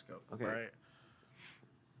telescope, Okay. right?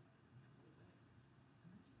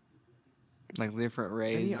 Like different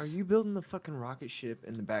Benny, rays. are you building the fucking rocket ship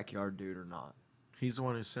in the backyard, dude, or not? He's the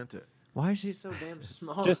one who sent it. Why is he so damn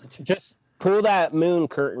small? Just pull that moon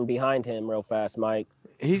curtain behind him real fast, Mike.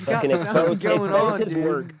 He's got Fucking something going expose on, his dude.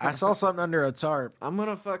 work. I saw something under a tarp. I'm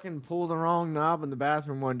gonna fucking pull the wrong knob in the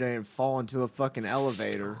bathroom one day and fall into a fucking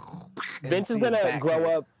elevator. Vince is see his gonna back grow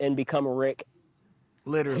hair. up and become Rick.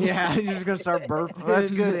 Literally. Yeah, he's just gonna start burping. Well,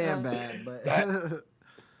 that's good and bad, but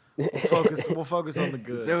we'll focus on the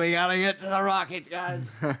good. So we gotta get to the rocket, guys.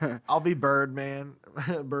 I'll be Birdman,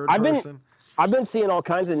 bird I've been- person. I've been seeing all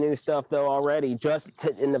kinds of new stuff though already.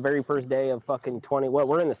 In the very first day of fucking 20. Well,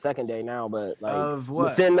 we're in the second day now, but like Of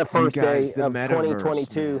what? within the You first guys, day the of metaverse,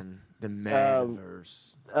 2022. man. The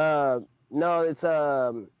metaverse. No, it's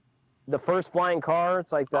the first flying car.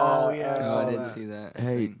 It's like the Oh, yeah, Oh, I saw did that. see that.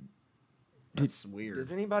 Hey, That's weird.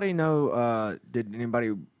 does anybody know?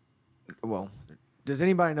 Does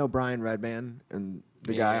anybody know Brian Redman and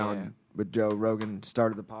the guy Yeah. on with Joe Rogan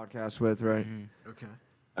started the podcast with, right? Mhm. Okay.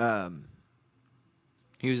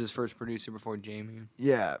 He was his first producer before Jamie.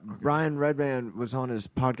 Yeah, Brian Redman was on his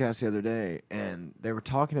podcast the other day, and they were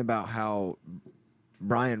talking about how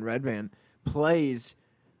Brian Redman plays,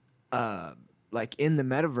 like in the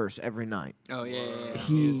metaverse every night. Oh yeah.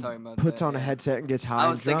 He was talking about puts that, on a yeah. headset and gets high I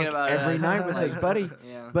and was thinking drunk about every it. night with his buddy.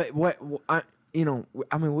 Yeah. But I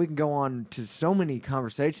mean, we can go on to so many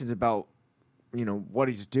conversations about, what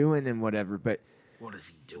he's doing and whatever. But What is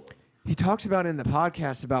he doing? he talks about in the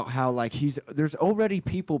podcast about how like there's already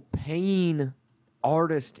people paying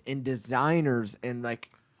artists and designers and like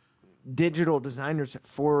digital designers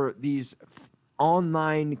for these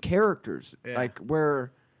online characters, Yeah. like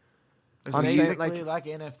where. It's I'm saying, basically like- like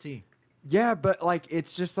NFT. Yeah, but like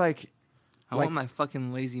it's just like I like- want my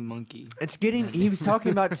fucking lazy monkey. it's getting. He was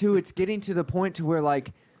talking about too. It's getting to the point to where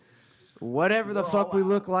like whatever the fuck we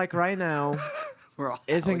look like right now We're all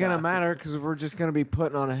isn't out. gonna matter because we're just gonna be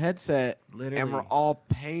putting on a headset and Literally. we're all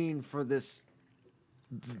paying for this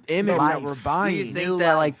image Life. that we're Do you buying. think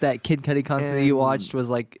that like that Kid Cudi concert that you And- watched is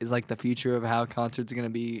like the future of how concerts are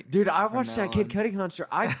gonna be? Dude, I from watched now that Kid on? Cudi concert.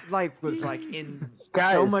 I was like in so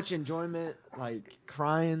Guys. much enjoyment, like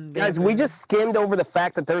crying. Guys, we just skimmed over the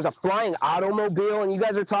fact that there's a flying automobile, and you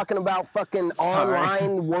guys are talking about fucking Sorry.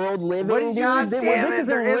 online world living, What did dude. you God say? This damn is it!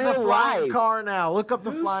 There is a real flying life. car now. Look up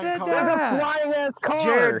the Who flying said car. There's that? a flying ass car.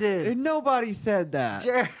 Jared did. Nobody said that.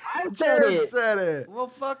 Jared, I said Jared it. said it. Well,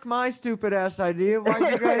 fuck my stupid ass idea.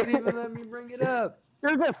 Why'd you guys even let me bring it up?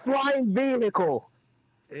 There's a flying vehicle.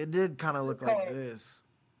 It did kind of look like this.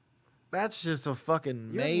 That's just a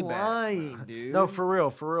fucking You're Maybach. lying, dude. No, for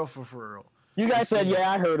real. You guys said,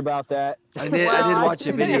 yeah, I heard about that. I did watch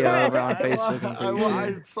a video over on Facebook. I'm pretty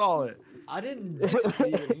I sure. saw it. I didn't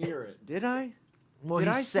even hear it. Did I? Well, Did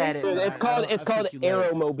he I said say it. so? but It's I called don't- it's I called think you let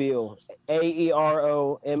it. Aeromobile.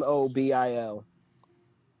 AEROMOBIL.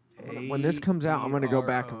 When this comes out, I'm gonna go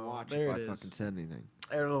back and AERO. watch There if I it is. fucking said anything.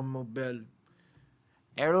 Aeromobile.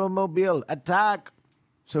 Aeromobile attack.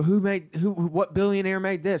 So what billionaire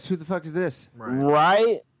made this? Who the fuck is this?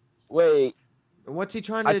 Right? Wait. What's he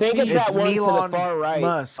trying to I think achieve? it's It's that one to the Elon far right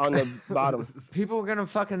Musk. on the bottom. People are gonna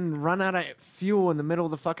fucking run out of fuel in the middle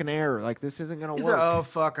of the fucking air. Like this isn't gonna He's work like, oh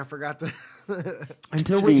fuck, I forgot to.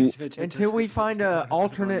 until we find a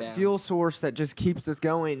alternate down. fuel source that just keeps us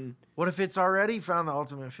going. What if it's already found the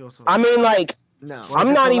ultimate fuel source? I mean, like, No, What if I'm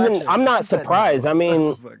it's not even. electric? I'm not He said no. surprised. I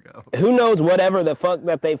mean, Shut the fuck up. who knows whatever the fuck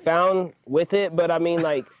that they found with it? But I mean,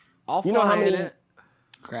 like, I'll you know how fly in many- it.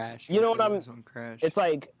 Crash. You know what There I'm- was one Crash. it's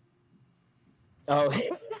like, oh,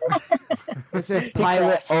 It says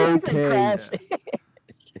pilot Crash. okay. Crash.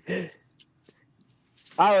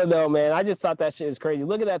 I don't know, man. I just thought that shit was crazy.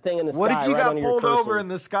 Look at that thing in the What sky if you right got on your pulled cursor. over in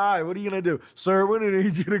the sky? What are you gonna do, sir? We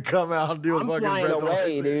need you to come out and do a I'm fucking flying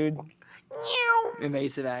away, breathalyzer. dude.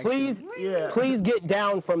 Invasive action. Please, Yeah. please get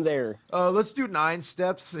down from there. Let's do 9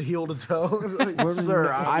 steps, heel to toe. We're-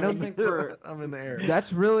 Sir, I don't think we're- I'm in the air.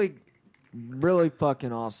 That's really, really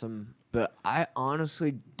fucking awesome. But I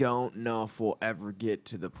honestly don't know if we'll ever get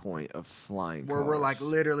to the point of flying Where we're like cars.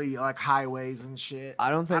 literally like highways and shit. I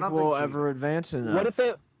don't think we'll so. ever advance enough.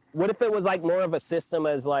 What if it was like more of a system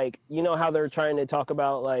as like, you know how they're trying to talk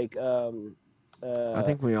about like I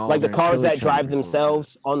think we all like the gonna cars kill that each other drive before we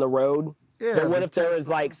themselves on the road. Yeah, But what the if there was Teslas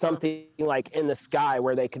like and stuff. something like in the sky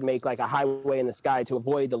where they could make like a highway in the sky to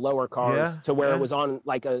avoid the lower cars Yeah, to where yeah. it was on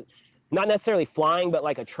like a not necessarily flying but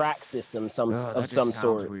like a track system Oh, that of just some sounds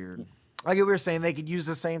sort. Weird. Like we were saying, they could use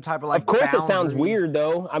the same type of like. Of course it sounds boundary. weird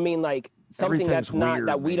though. I mean like something Everything's that's not weird,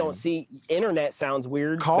 that we man. don't see. Internet sounds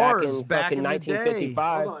weird. Cars back in back in the day.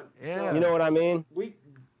 1955. Hold on. Yeah. You know what I mean?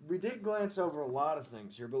 We did glance over a lot of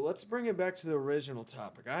things here, but let's bring it back to the original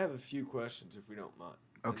topic. I have a few questions, if we don't mind.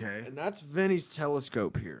 Okay. And that's Vinny's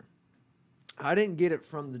telescope here. I didn't get it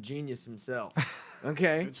from the genius himself.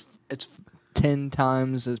 Okay. It's 10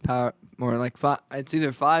 times as power, more like five. It's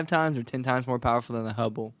either 5 times or 10 times more powerful than the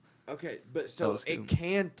Hubble. Okay, but so Telescope. it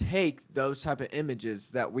can take those type of images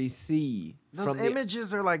that we see Those from the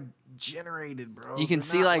images are like generated, bro. You can They're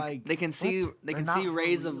see not, like they can see what? they They're can see not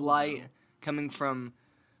rays of real, light bro. coming from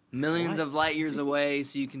millions of light years away,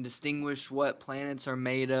 so you can distinguish what planets are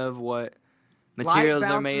made of, what materials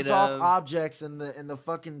light are bounces made off of. objects, and the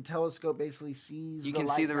fucking telescope basically sees. You the can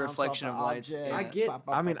light see the bounce reflection off of the lights. object. Yeah. I get. Pop,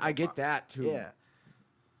 pop, I mean, pop, I pop, get pop. that too. Yeah,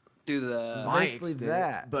 through the it's my basically extent,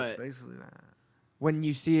 that. but- It's basically that. When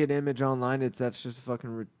you see an image online, that's just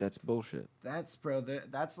fucking that's bullshit. That's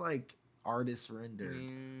that's like artist rendered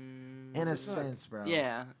in a sense, bro.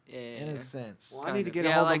 yeah. in a sense. Well, I need to Kind get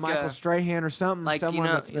of. a hold Yeah, of like, Michael Strahan or something. Like, someone you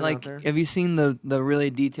know, that's been like, out there. have you seen the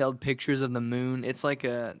really detailed pictures of the moon? It's like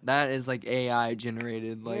that is like AI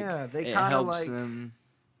generated. Like, Yeah, they it kinda helps like- them.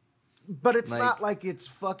 But it's like- not like it's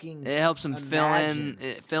fucking. It helps them Imagine.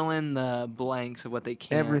 fill in the blanks of what they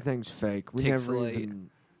can't. Everything's fake. We never pixelate. even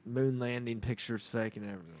moon landing pictures fake and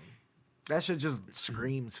everything. That shit just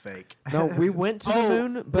screams fake. No, we went to the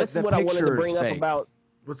moon, but this the is what I wanted to picture bring is up fake. about.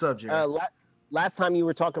 What's up, Jerry? Last time you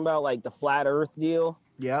were talking about like the flat Earth deal,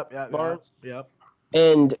 Yep. Barnes? Yep.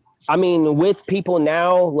 and I mean, with people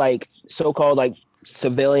now, like so-called like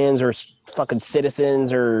civilians or fucking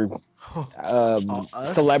citizens or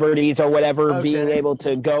Us? celebrities or whatever being Okay. able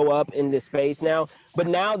to go up into space now. But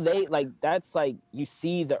now they like that's like you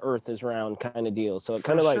see the Earth is round kind of deal, so it For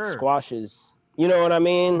kind of like sure. squashes. You know what I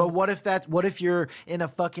mean? But what if you're in a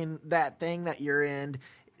fucking that thing that you're in,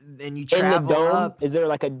 and you in the travel dome, up? is there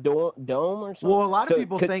like a dome or something? Well, a lot So of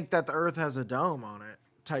people could- think that the Earth has a dome on it,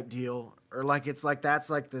 type deal, or like it's like that's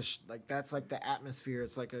like the that's like the atmosphere.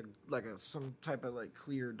 It's like a some type of like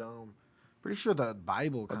clear dome. Pretty sure the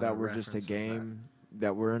Bible kind that of we're just a references game.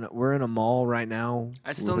 That we're in a mall right now.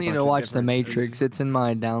 I still with a need bunch to of watch The different Matrix. species. It's in my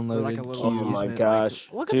We're downloaded like a little Oh queue. my amusement, gosh.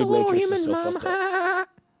 Look at Dude, the little Matrix is humans, so mom. fucked up.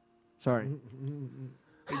 Sorry.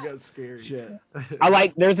 that. It got scary. Shit. I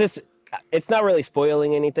like there's this it's not really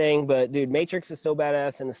spoiling anything, but dude, Matrix is so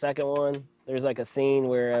badass in the second one. There's like a scene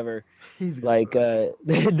wherever He's like the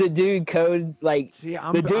dude code like See,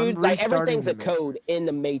 I'm, the dude I'm like restarting everything's a the Matrix. code in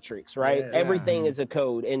the Matrix, right? Yeah. Everything is a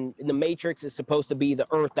code, and the Matrix is supposed to be the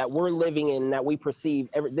Earth that we're living in, that we perceive.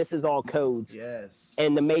 This is all codes, Yes.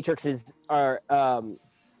 and the Matrix is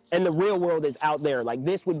and the real world is out there. Like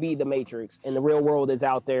this would be the Matrix, and the real world is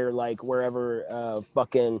out there, like wherever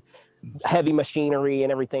fucking heavy machinery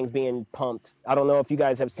and everything's being pumped. I don't know if you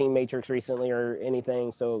guys have seen Matrix recently or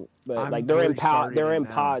anything. So, but I'm like they're in restarting they're it in now.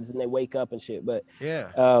 pods and they wake up and shit. But Yeah.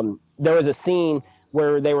 there was a scene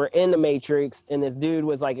where they were in the Matrix and this dude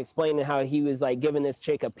was like explaining how he was like giving this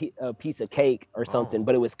chick a piece of cake or something,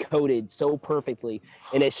 but it was coded so perfectly,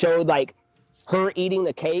 and it showed like her eating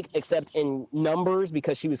the cake except in numbers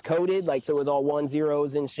because she was coded, like so it was all 1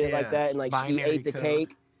 zeros and shit like Yeah, that, and like she binary ate the code.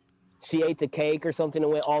 cake. She ate the cake or something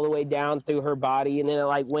and went all the way down through her body, and then it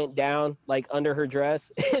like went down like under her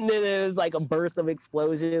dress, and then it was like a burst of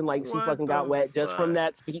explosion, like she What fucking got the wet just from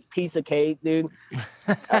fuck? that piece of cake, dude.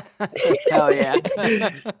 Hell yeah.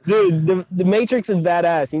 Dude, the Matrix is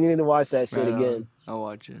badass. You need to watch that shit Right on. again. I'll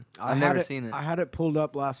watch it. I I've had never seen it. I had it pulled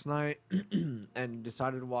up last night and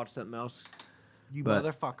decided to watch something else. You But-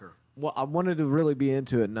 motherfucker. Well, I wanted to really be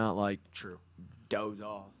into it, not like True. doze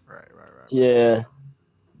off. Right. Yeah.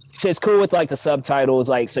 Shit's cool with like the subtitles,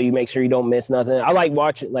 like so you make sure you don't miss nothing. I like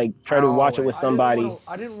watch it, like try to watch it with somebody.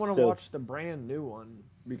 I didn't want to So- watch the brand new one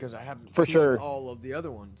because I haven't For seen sure. all of the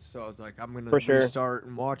other ones. So I was like, I'm gonna For sure. restart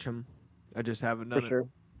and watch them. I just haven't done For it. sure.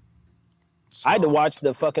 I had to watch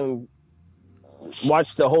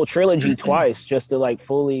the whole trilogy twice just to like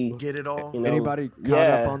fully, Get it all. you know. Anybody caught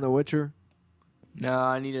yeah. up on The Witcher? No,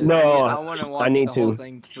 I need to. No, I want to watch need the whole to.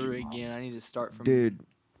 thing through again. I need to start from. Dude,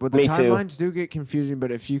 well, the Me too. timelines do get confusing,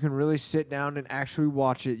 but if you can really sit down and actually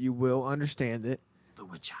watch it, you will understand it. The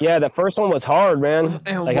Witcher. Yeah, the first one was hard, man.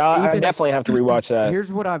 And Like I even- definitely have to rewatch that.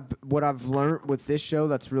 Here's what I've learned with this show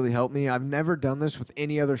that's really helped me. I've never done this with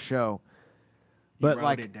any other show. But wrote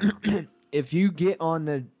like it down. if you get on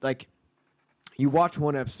the like you watch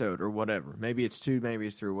one episode or whatever, maybe it's 2, maybe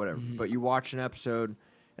it's 3, whatever, but you watch an episode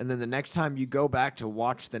and then the next time you go back to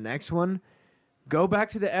watch the next one, go back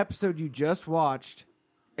to the episode you just watched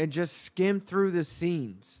and just skim through the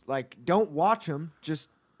scenes. Like don't watch them, just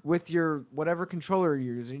with your whatever controller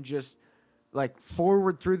you're using, just like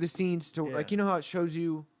forward through the scenes to Yeah. like you know how it shows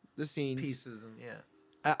you the scenes. Pieces and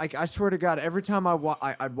yeah. I swear to God, every time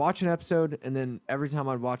I'd watch an episode, and then every time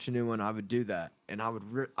I'd watch a new one, I would do that, and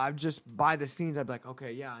I'd just by the scenes, I'd be like,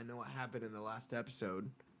 okay, yeah, I know what happened in the last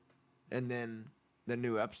episode, and then the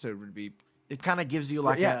new episode would be. It kind of gives you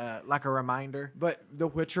like a reminder. But The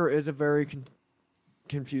Witcher is a very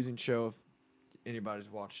confusing show. If anybody's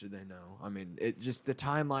watched it, they know. I mean, it just the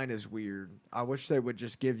timeline is weird. I wish they would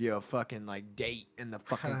just give you a fucking like date in the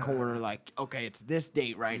fucking corner, like okay, it's this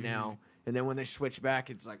date right now. And then when they switch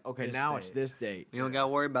back, it's like, okay, This now date. it's this date. You don't gotta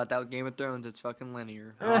worry about that with Game of Thrones. It's fucking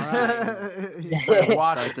linear. Watch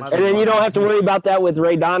it, And And then you don't motherfucker. have to worry about that with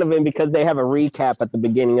Ray Donovan because they have a recap at the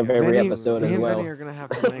beginning of every episode me as and well. Vinny are gonna have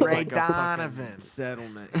to make Ray like a fucking Donovan.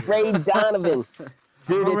 settlement. Ray Donovan.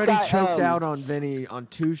 Dude, I've it's already got, choked out on Vinny on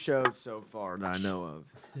 2 shows so far that I know of.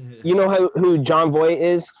 You know who John Voight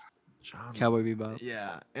is? Cowboy Bebop.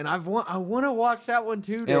 Yeah, and I want to watch that one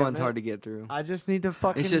too. That one's hard to get through. I just need to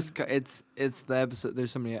fucking. It's just it's the episode. There's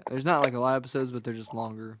so many. There's not like a lot of episodes, but they're just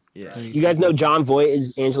longer. Yeah. than each You guys know other. John Voight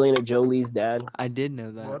is Angelina Jolie's dad? I did know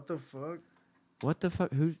that. What the fuck? What the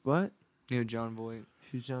fuck? Who's what? You know John Voight.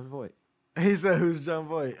 Who's John Voight? He said, "Who's John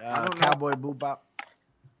Voight? don't know. Cowboy Bebop."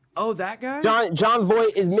 Oh, that guy. John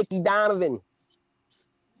Voight is Mickey Donovan.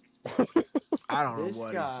 I don't know This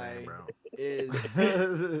what guy he's saying, bro.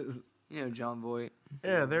 Is You know John Voight.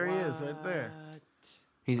 Yeah, there he is, right there.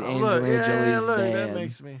 He's Oh, Angelina look, yeah, Jolie's look, dad. that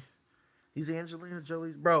makes me. He's Angelina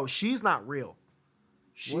Jolie's bro. She's not real.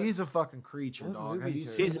 She's a fucking creature, What dog. Have movie you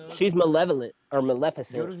is seen she? those? She's malevolent or Go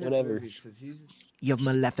maleficent, to his whatever. movies because he's. You're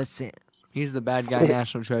Maleficent. He's the bad guy,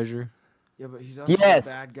 National Treasure. Yeah, but he's also Yes.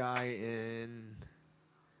 the bad guy in.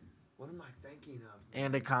 What am I thinking of?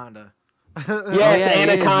 Anaconda. Yes, Oh, yeah, he is in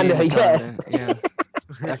Anaconda, yes. Yeah.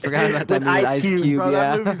 I forgot about that With movie with Ice Ice Cube. Cube. Bro, Yeah.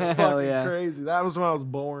 that movie's Hell fucking yeah. crazy. That was when I was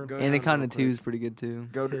born. Go down Anaconda real 2 quick. is pretty good too.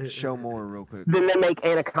 Go to show more real quick. Then they make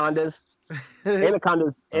Anacondas.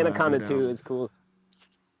 Anaconda go 2 down. is cool.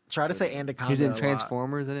 Try to say Anaconda. He's a in lot.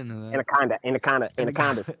 Transformers. I didn't know that.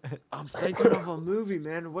 Anaconda. I'm thinking of a movie,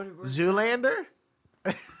 man. What? Zoolander?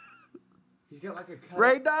 He's got like a cut.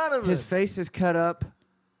 Ray Donovan. His face is cut up.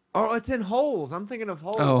 Oh, it's in Holes. I'm thinking of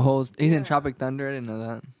Holes. Oh, Holes. He's Yeah. in Tropic Thunder. I didn't know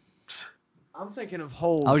that. I'm thinking of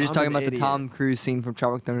Holes. I was just I'm talking an about the idiot. Tom Cruise scene from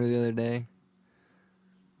Tropic Thunder the other day.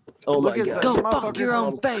 Oh Look my at god. that. Go This fuck motherfucker's your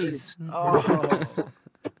own so face. Oh.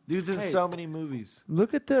 Dude's in Hey. so many movies.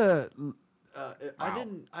 Look at the. Wow.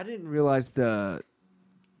 I didn't realize the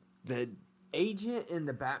agent in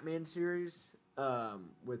the Batman series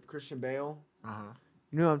with Christian Bale. Uh-huh.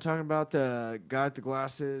 You know what I'm talking about? The guy with the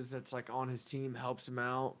glasses that's like on his team helps him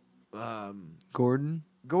out. Gordon.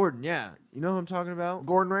 Gordon, yeah. You know who I'm talking about?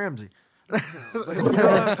 Gordon Ramsay. But you know what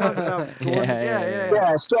I'm talking about? Gordon? Yeah.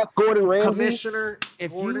 Yeah, Chef Gordon Ramsay. Commissioner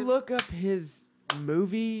If Gordon you look up his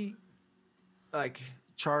movie, like,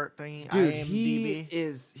 chart thing, dude,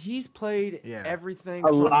 IMDb. he's played Yeah. everything A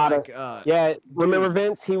from lot of- like, Yeah, remember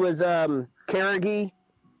Vince? He was Carnegie.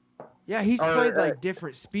 yeah, he's or, played uh, like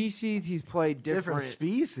different species. He's played different different.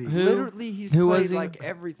 species. Who? Literally, he's Who played was he? like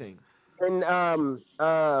everything. In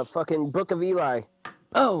fucking Book of Eli.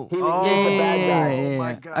 Oh. He Oh, was the bad guy. Oh my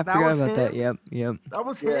yeah. God, I that forgot was about that. him? Yep. That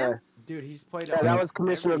was Yeah. him. Dude, he's played. Yeah, that was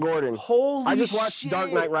Commissioner Gordon. Holy I just watched shit.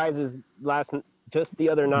 Dark Knight Rises just the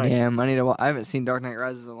other night. Damn, I need to. I haven't seen Dark Knight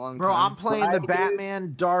Rises in a long Bro, time. I'm playing Right, the dude.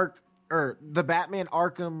 Batman the Batman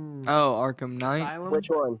Arkham. Oh, Arkham Knight. Asylum. Which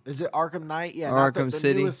one? Is it Arkham Knight? Yeah, Or not Arkham the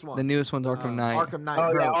City. Newest one. The newest one's Arkham Knight. Arkham Knight,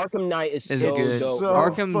 Oh bro. yeah, Uh, Arkham Knight is Is so good. dope. So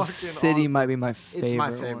Arkham fucking City awesome. might be my favorite. It's my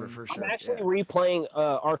one. favorite for sure. I'm actually yeah. replaying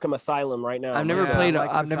Arkham Asylum right now. I've never Yeah, played. I like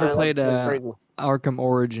I've the never silence. played It's crazy. Arkham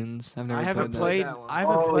Origins. I've never I haven't played played. that one. I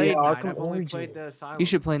haven't Oh, played yeah, Night. Arkham I've only Origins. played the Asylum. that. You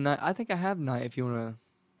should play Night. I think I have Night. If you wanna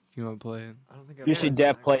play it. I don't think I've You played should it.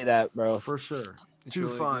 def play that, bro. For sure. It's Too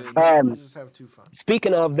really fun. good. Um, Just have too fun.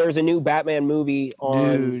 Speaking of, there's a new Batman movie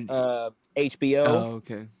on Dude. HBO. Oh,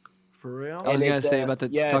 okay. For real? I was And gonna it's, say uh, about the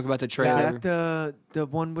yeah, talk about the Is trailer. that the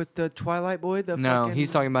one with the Twilight Boy? The No, fucking-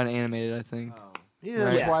 he's talking about an animated. I think. Oh. Yeah,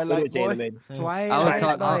 Right. Yeah, Twilight it is Boy. animated.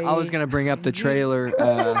 Twilight. I was gonna bring up the trailer.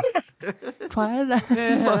 Twilight.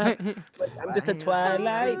 I'm just a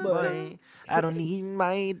Twilight boy. I don't need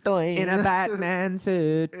my toy. in a Batman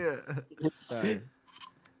suit. Yeah. Sorry.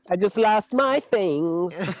 I just lost my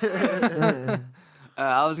things.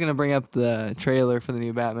 I was gonna bring up the trailer for the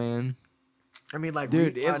new Batman. I mean, like,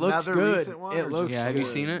 Dude, it looks another good. recent one, It or looks just Yeah, have you good.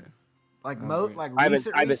 seen it? like Okay. like I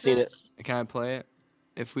recent, haven't seen it. Can I play it?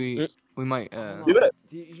 If we Mm. we might. Do it.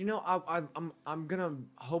 You know, I'm gonna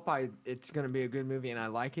hope it's gonna be a good movie and I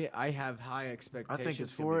like it. I have high I expectations think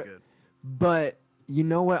it's for gonna it. be good. But you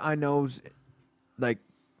know what I know's like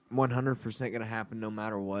 100% gonna happen no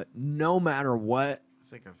matter what. No matter what,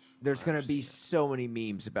 there's gonna be so many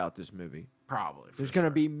memes about this movie. Probably. There's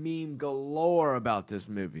gonna be meme galore about this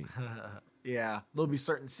movie. Yeah, there'll be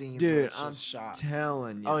certain scenes where Dude, it's I'm just shot.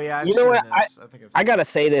 telling you. Oh yeah, I've You know seen what? this. I think I gotta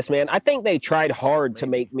say this, man. I think they tried hard to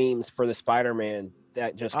Maybe. make memes for the Spider-Man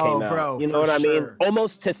that just Oh, came out. bro, You know for what I mean? sure.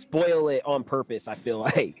 Almost to spoil it on purpose. I feel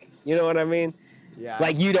like. You know what I mean? Yeah.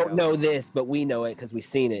 Like you don't know this, but we know it because we've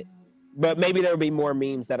seen it. But maybe there'll be more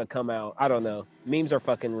memes that'll come out. I don't know. Memes are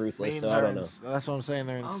fucking ruthless. Memes so I are don't know. that's what I'm saying.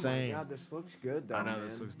 They're Oh my insane. god, this looks good though. I know man.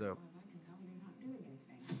 this looks dope.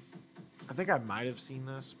 I think I might have seen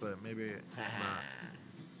this, but maybe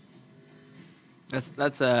not.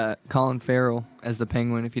 That's Colin Farrell as the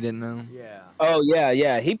Penguin. If you didn't know. Yeah. Oh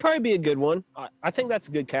yeah. He'd probably be a good one. I think that's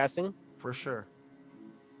good casting. For sure.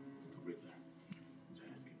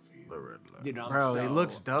 Dude, I'm Bro, he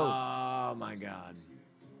looks dope. Oh my god.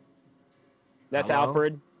 That's Hello?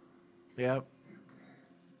 Alfred. Yep.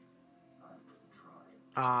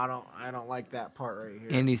 I don't like that part right here.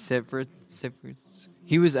 Andy Sifrit.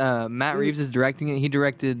 He was Matt Reeves is directing it. He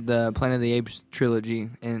directed the Planet of the Apes trilogy,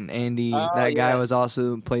 and Andy, Oh, that guy yeah. was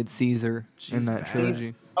also played Caesar in She's that bad.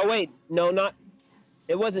 trilogy. Oh wait, no, not.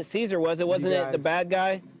 It wasn't Caesar, was it? Wasn't it the guys- bad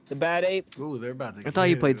guy, the bad ape? Ooh, they're about to. I thought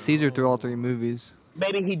he get played it. Caesar through all three movies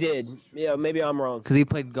Maybe he did. Yeah, maybe I'm wrong. because he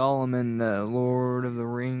played Gollum in the Lord of the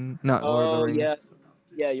Ring. Not Lord of the Oh Ring.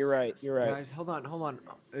 yeah, you're right. You're right. Guys, hold on.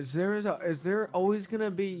 Is there always gonna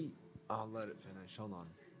be? I'll let it finish. Hold on.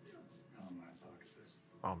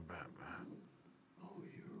 I'm Batman. Oh,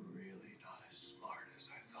 you're really not as smart as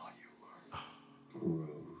I thought you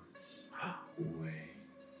were. Way.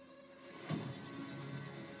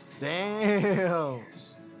 Damn.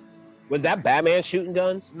 Was that Batman shooting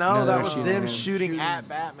guns? No, No, that they're was shooting them him. shooting at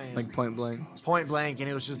Batman. Like point blank. point blank, and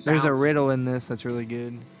it was just. There's a bouncing. riddle in this that's really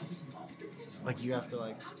good. Like you have to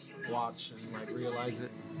like watch and like realize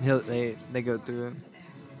it. They go through it.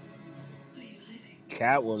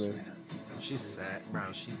 Catwoman. She's sad,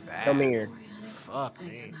 bro. She's bad. Come here. Fuck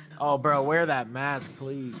me. Oh, bro, wear that mask,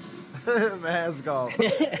 please. Mask off.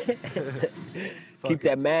 Keep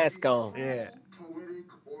that mask on. Yeah.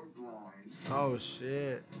 Oh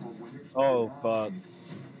shit. Oh fuck.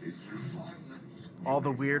 All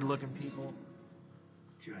the weird looking people.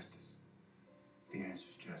 Justice. The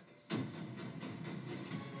answer's justice.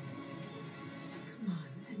 Come on,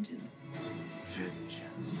 vengeance.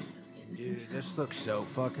 Vengeance. Dude, this looks so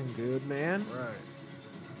fucking good, man.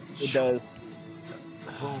 Right. It does.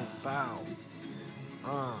 Boom. Bow.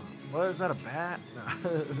 What is that? A bat?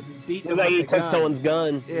 No. Beat It's like he took someone's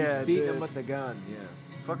gun. Yeah, Beat dude. him with the gun. Yeah.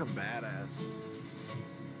 Fucking badass.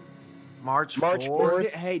 March March 4th.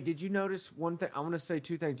 Hey, did you notice one thing? I want to say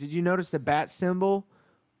two things. Did you notice the bat symbol?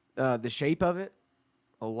 The shape of it,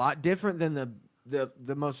 a lot different than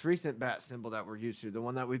the most recent bat symbol that we're used to. The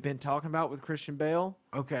one that we've been talking about with Christian Bale.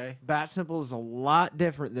 Okay. Bat symbol is a lot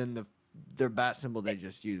different than their bat symbol they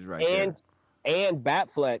just used right there. And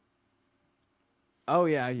Batfleck, Oh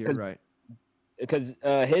yeah, you're 'Cause- right. because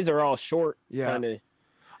his are all short, Yeah. kind of.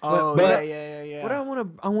 Oh but- yeah. What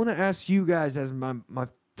I want to ask you guys as my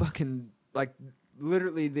fucking like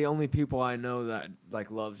literally the only people I know that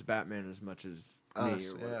like loves Batman as much as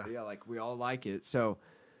Us, me or whatever. yeah. Yeah, like we all like it. So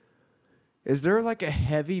is there like a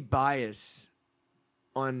heavy bias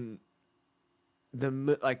on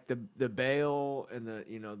the Bale and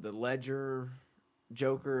the Ledger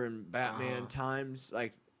Joker and Batman times?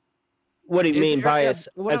 Like, What do you Is mean there- bias?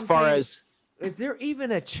 what As I'm far saying- as is there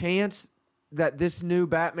even a chance that this new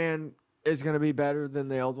Batman is going to be better than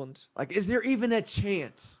the old ones? Like, is there even a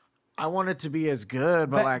chance? I want it to be as good,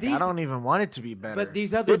 but But like I these- don't even want it to be better. But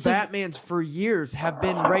these other This is- Batmans for years have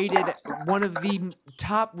been rated one of the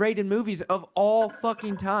top rated movies of all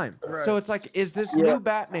fucking time. So it's like, is this Yeah. new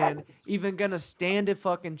Batman even gonna stand a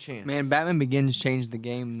fucking chance? Man, Batman Begins changed the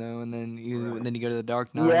game though, and then you go to the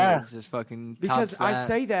Dark Knight. Yeah. It's just fucking because tops I that.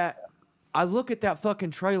 say that, I look at that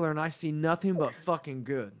fucking trailer and I see nothing but fucking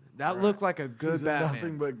good. That looked like a good He's Batman.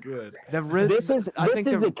 nothing but good. this is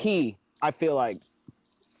the key. I feel like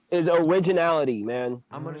is originality, man.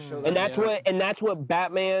 I'm gonna show that. And that's what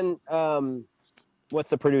Batman. What's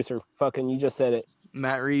the producer? Fucking, you just said it.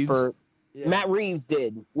 Matt Reeves. For Yeah. Matt Reeves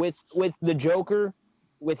did with the Joker,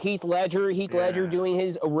 with Heath Ledger. Heath Ledger doing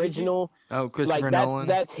his original. oh, Christopher Like Nolan.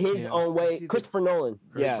 that's his Yeah. own way. See the- Christopher Nolan.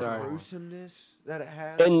 Yeah. the Sorry. gruesomeness that it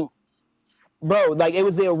had. And bro, like it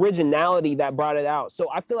was the originality that brought it out. So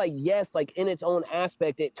I feel like yes, like in its own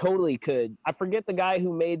aspect, it totally could. I forget the guy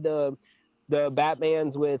who made the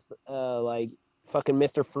Batmans with like fucking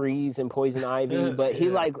Mr. Freeze and Poison Ivy, but he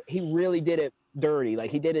really did it dirty.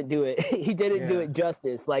 Like he didn't do it he didn't do it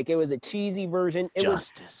justice. Like it was a cheesy version. It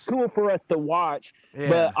was cool for us to watch,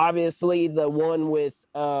 but obviously the one with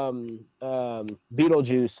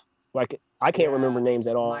Beetlejuice, like I can't remember names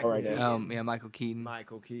at all right now. Michael Keaton.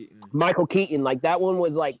 Michael Keaton, like that one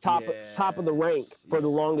was like top of the rank for the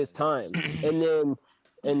longest time, and then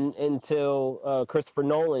until Christopher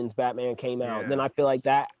Nolan's Batman came out, then I feel like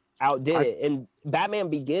that outdid it. And Batman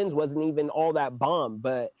Begins wasn't even all that bomb,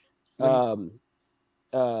 but the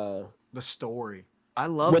story. I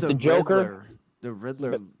love with the Joker, the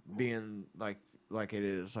Riddler being like it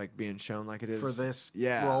is, like being shown like it is For this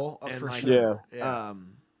yeah role, and for like, sure.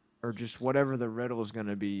 Or just whatever the riddle is going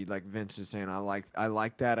to be. Like Vince is saying, I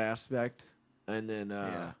like that aspect. And then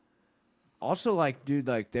also like, dude,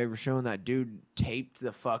 like they were showing that dude taped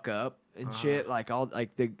the fuck up and shit. Like I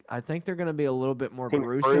think they're going to be a little bit more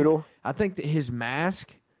gruesome. brutal. I think that his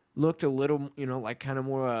mask looked a little, like kind of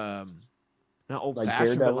more not old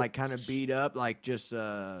fashioned, but like kind of beat up, like just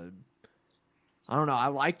I don't know. I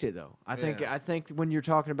liked it though. I think when you're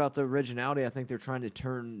talking about the originality, I think they're trying to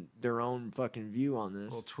turn their own fucking view on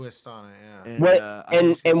this. A little twist on it, yeah.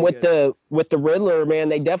 And with the Riddler, man,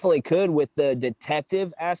 they definitely could with the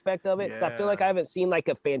detective aspect of it. 'Cause I feel like I haven't seen like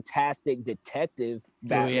a fantastic detective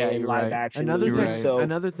Batman live action.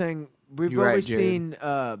 Another thing, we've always seen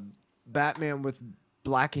Batman with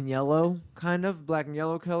black and yellow, kind of black and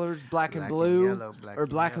yellow colors, black and blue, or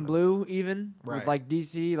black and blue even, with like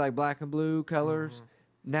DC, like black and blue colors.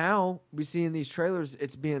 Now we see in these trailers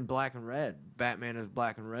it's being black and red. Batman is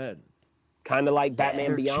black and red, kind of like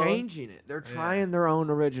Batman Beyond. They're changing it. They're trying their own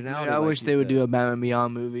originality. Dude, I wish they would do a Batman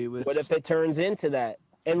Beyond movie with. What if it turns into that?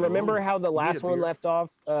 And remember how the last one left off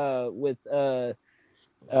with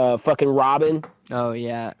fucking Robin. Oh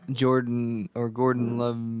yeah, Gordon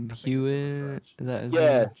Love Hewitt. Is that his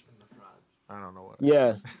name? I don't know what.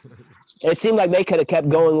 Yeah, it seemed like they could have kept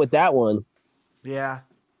going with that one. Yeah,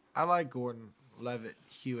 I like Gordon Levitt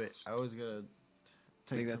Hewitt. I always gotta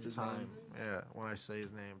take some time. Yeah, when I say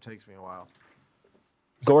his name, it takes me a while.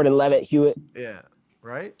 Gordon Levitt Hewitt. Yeah,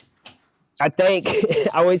 right. I think I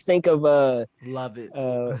always think of Love it.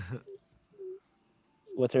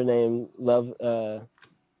 What's her name? Love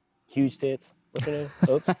huge tits. What's her name?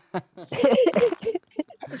 Oops.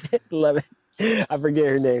 Love it. I forget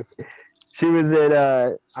her name. She was in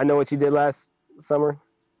I Know What You Did Last Summer.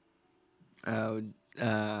 Oh,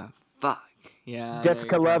 fuck. Yeah.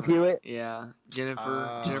 Jessica Love Hewitt. Yeah. Jennifer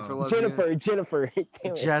Love Jennifer.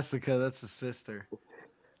 Damn it. Jessica, that's a sister.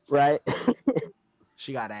 Right.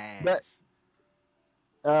 She got ass.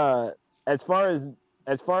 But, as far as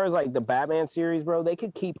like the Batman series, bro, they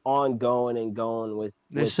could keep on going and going with.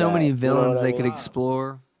 There's so many villains they could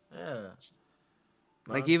explore. Yeah.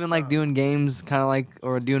 Like even like doing games, kind of like,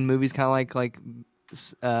 or doing movies, kind of like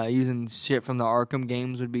using shit from the Arkham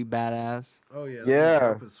games would be badass. Oh yeah.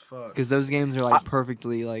 Yeah. Because those games are like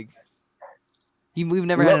perfectly like. We've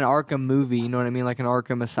never had an Arkham movie, you know what I mean? Like an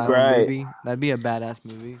Arkham Asylum movie. That'd be a badass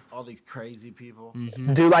movie. All these crazy people.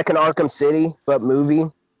 Mm-hmm. Do like an Arkham City, but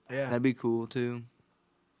movie. Yeah. That'd be cool too.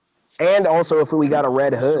 And also if we got a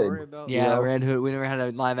Red Hood. Yeah, Red Hood. We never had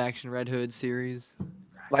a live action Red Hood series.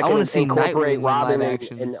 Like I want to see Nightwing in Robin live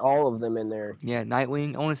action. and all of them in there. Yeah,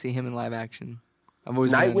 Nightwing. I want to see him in live action. I've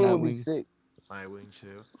always been Nightwing would be sick. Nightwing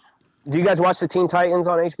too. Do you guys watch the Teen Titans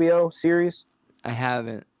on HBO series? I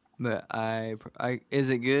haven't, but I is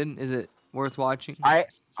it good? Is it worth watching? I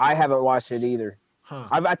haven't watched it either. Huh.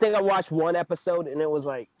 I think I watched one episode and it was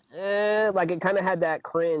like it kind of had that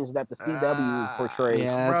cringe that the CW portrays.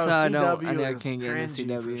 Yeah, that's how I can't get into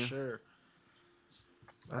CW. For sure.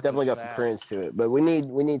 Definitely got some cringe to it, but we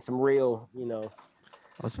need some real, I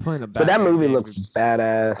was playing a But that Batman movie game looks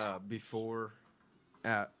badass. Before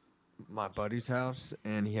at my buddy's house,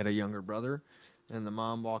 and he had a younger brother, and the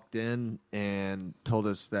mom walked in and told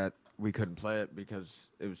us that we couldn't play it because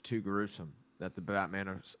it was too gruesome. That the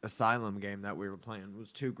Batman Asylum game that we were playing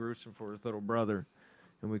was too gruesome for his little brother,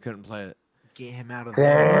 and we couldn't play it. Get him out of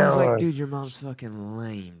there. I was Damn. like, dude, your mom's fucking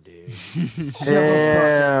lame, dude. Damn.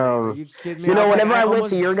 Are you kidding me? You know, was whenever like, I went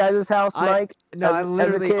almost- to your guys' house, Mike, No, I as a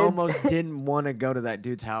literally kid, almost didn't want to go to that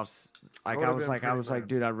dude's house. Like I would've was been like, pretty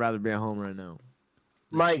dude, I'd rather be at home right now.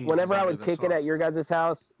 Mike, cheese whenever is I under would the kick it sauce. at your guys'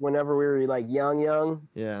 house, whenever we were like young,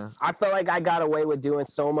 Yeah. I felt like I got away with doing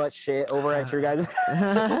so much shit over at your guys'.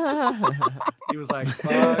 He was like,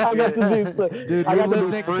 I got to do so, Dude, I we got to lived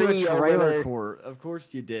be next to a free over trailer there. court. Of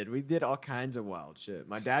course you did. We did all kinds of wild shit.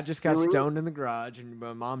 My dad just got stoned in the garage, and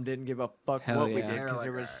my mom didn't give a fuck Hell what we yeah. did because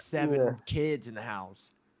there Like was that. 7 kids in the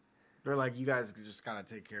house. They're like, you guys just gotta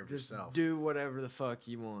take care of Just yourself. do whatever the fuck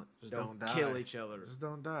you want. Just don't don't kill die. each other. Just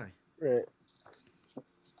don't die. Right.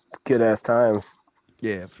 It's good ass times.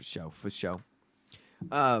 Yeah, for sure, for sure.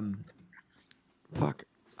 Fuck.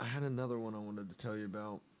 I had another one I wanted to tell you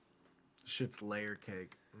about. Shit's layer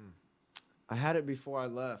cake. I had it before I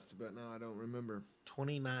left, but now I don't remember.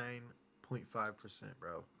 29.5%,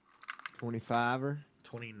 bro. 25er?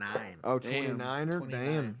 29. Oh, Damn. 29er?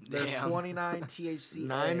 Damn. There's Damn. 29 THC.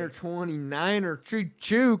 9 or 29er.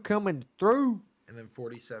 Choo coming through. And then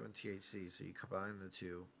 47 THC. So you combine the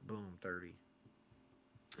two. Boom, 30.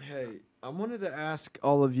 Hey, I wanted to ask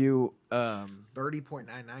all of you,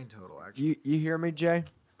 30.99 total, actually. you hear me, Jay?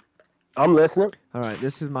 I'm listening. All right,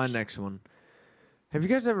 this is my next one. Have you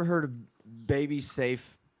guys ever heard of baby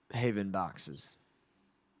safe haven boxes?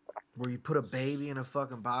 Where you put a baby in a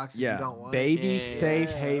fucking box if Yeah, you don't want baby Yeah, safe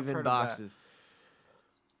yeah, I've haven heard of that. boxes.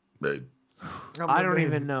 it. I don't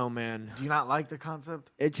even know, man. Do you not like the concept?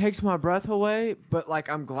 It takes my breath away, but like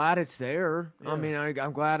I'm glad it's there. Yeah. I mean,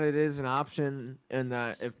 I'm glad it is an option, and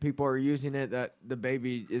that if people are using it, that the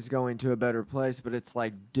baby is going to a better place. But it's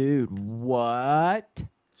like, dude, what?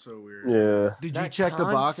 So weird. Yeah. Did you That check the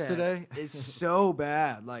box concept today? It's so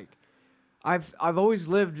bad. Like, I've always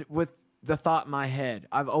lived with the thought in my head.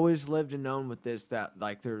 I've always lived and known with this that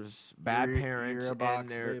like there's bad parents You're a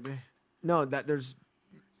box and baby. no, that there's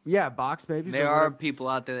box babies. There or are whatever. people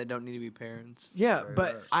out there that don't need to be parents. Yeah, Right,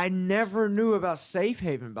 but right. I never knew about safe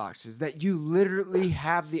haven boxes that you literally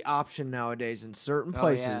have the option nowadays in certain Oh,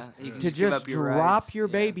 places yeah. You can to give just up your drop rights. your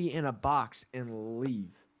Yeah. baby in a box and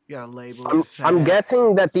leave. You gotta label I'm, it. I'm FedEx.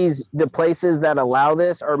 guessing that the places that allow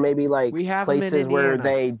this are maybe like We have 'em in places where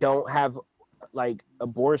Indiana. they don't have like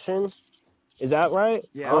abortion. Is that right?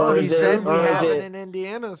 Yeah. Oh, Or he is it- said we or is have it it- in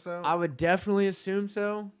Indiana, so. I would definitely assume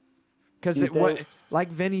so. Because You it what think? like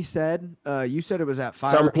Vinny said, you said it was at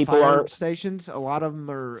Some people fire aren't- stations. A lot of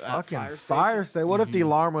them are at Fucking fire fire stations. station. What if the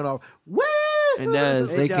alarm went off? Woo! It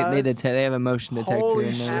does. It They can. They does. detect. They have a motion detector Holy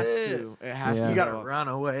in It there. has shit. to. It has Yeah. to. You go gotta off. run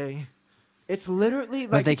away. It's literally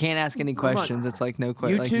But like they can't ask any Come on. questions. It's like no you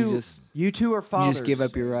question. Like two. You two are you fathers. just give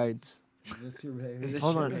up your rights. Is this your baby?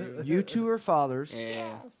 Hold on. You two are fathers.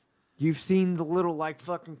 Yeah. You've seen the little like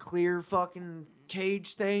fucking clear fucking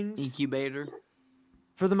cage things Incubator.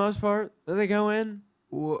 for the most part that they go in.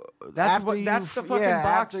 That's After what. you That's the f- fucking yeah,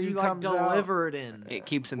 box after you he like comes out. deliver it in. It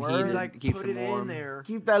keeps them Where, heated. like, Keeps put them it warm. in there.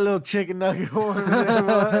 Keep that little chicken nugget warm.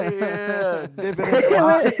 Yeah, dip it in some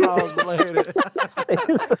hot sauce later.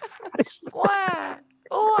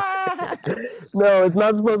 No, it's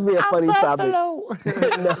not supposed to be a funny topic. no.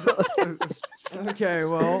 Okay,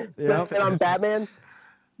 well, yeah. And I'm Batman. Right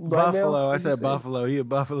now? Buffalo. I What'd you said say? buffalo. He a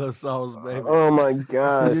buffalo sauce, baby. Oh my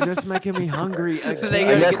god. You're just making me hungry. They again.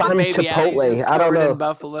 go to guess get the I'm baby out. He's Chipotle. just I don't covered know. in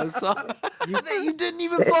buffalo sauce. You didn't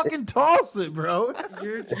even fucking toss it, bro.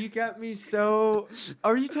 You got me so.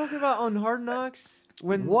 Are you talking about on Hard Knocks?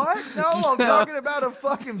 When What? No, I'm talking about a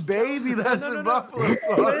fucking baby that's no, in no. buffalo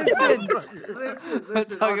sauce. I'm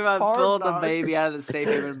talking about Hard pulling the Knocks. baby out of the safe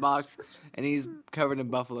haven box, and he's covered in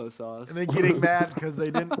buffalo sauce. And then getting mad because they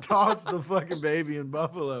didn't toss the fucking baby in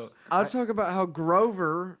buffalo. I'll talk about how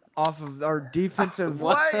Grover off of our defensive.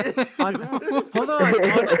 What? Hold on.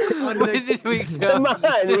 On Where the, did we Come go?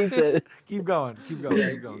 on, he said. Keep going. Keep going.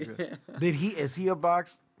 Is he a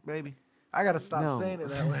box baby? I gotta stop No. saying it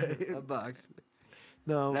that way. A box.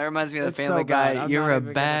 no. That reminds me of the It's Family so bad. Guy. I'm You're not a even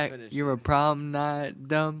gonna back. finish You're it. a prom night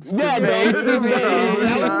dumpster Yeah, baby. no,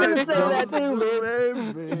 I was gonna say that too,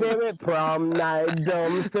 man. Damn it, prom night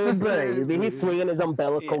dumpster baby. He's swinging his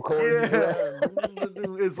umbilical cord. Yeah.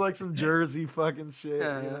 It's like some Jersey fucking shit. You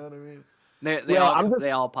Yeah. know what I mean?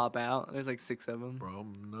 They all pop out. There's like 6 of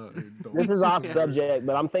them. This is off subject,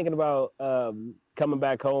 but I'm thinking about coming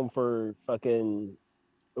back home for fucking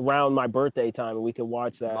around my birthday time, and we can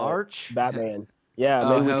watch that March. Batman. Yeah,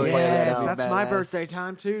 Oh, maybe we hell can plan yeah. that Yes, out. that's my Badass. birthday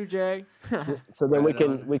time too, Jay. So then Right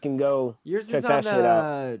on. we can go. Yours Check is that on shit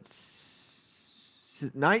out.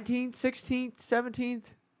 19th, 16th,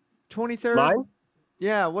 17th, 23rd. Mine?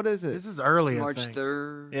 Yeah. What is it? This is early. I March think.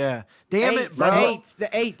 3rd. Yeah. Damn it, Eighth, bro. the 8th. The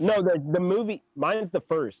 8th. No, the movie. Mine's the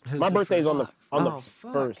first. His My the birthday's first. on the Oh, the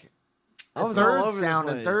fuck. first. I was all Third over the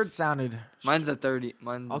sounded. place. Third sounded. Mine's the 30.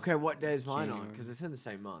 Mine's Okay, what day is mine on? January. Because it's in the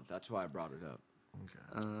same month. That's why I brought it up.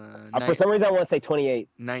 For some reason, I want to say 28.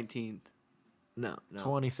 19th. No, no,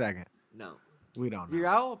 22nd. no. We don't know. You're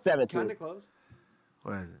out. 17th. Kind of close.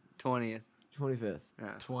 What is it? 20th. 25th.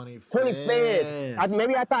 Yeah. 25th. 25th.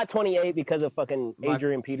 Maybe I thought 28 because of fucking My-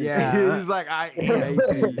 Adrian Peterson. Yeah. He's like,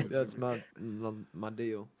 That's my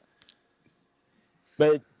deal.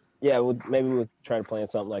 But Yeah, maybe we'll try to plan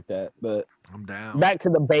something like that. But I'm down. back to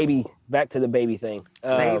the baby thing.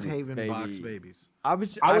 Safe haven box baby. babies. I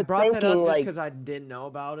was brought that up thinking, just like- because I didn't know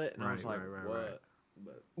about it, and I was Right, like, right, what?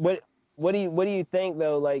 right. What do you think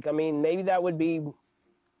though? Like, I mean, maybe that would be.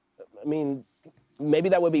 I mean, maybe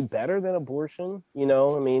that would be better than abortion. You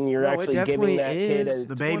know, I mean, you're No, it actually definitely giving that kid is. a.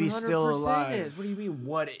 The baby's still 100% alive. Is. What do you mean?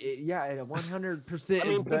 What? Yeah, it 100% I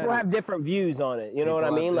mean, is people better. have different views on it. You know what I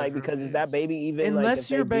People have mean? Like, different because is that views. baby even Unless like,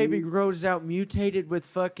 if your they baby do- grows out mutated with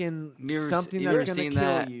fucking something you that's ever gonna seen kill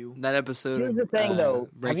that you. that episode Here's of the thing, though. Have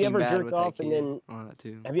you Breaking ever Bad jerked with off that and kid? then- Oh, that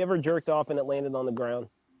too. Have you ever jerked off and it landed on the ground?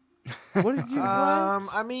 What did you? what?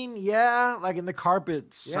 I mean, yeah, like in the carpet Yeah,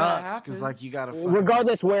 it sucks because happens. like you gotta. Fucking...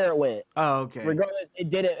 Regardless where it went. Oh, okay. Regardless,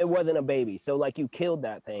 it wasn't a baby. So like you killed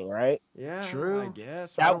that thing, right? Yeah, True. I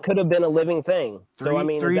guess. I That don't- could have been a living thing. So I Three-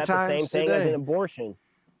 mean, three is that the same times thing as today. an abortion?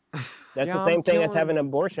 That's Yeah, the I'm same thing as killing- having an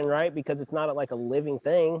abortion, right? Because it's not like a living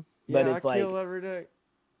thing, but yeah, it's I like kill every day.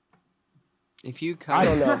 If you come, I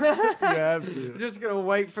don't know. You have to. You're just gonna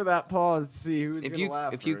wait for that pause to see who's if gonna you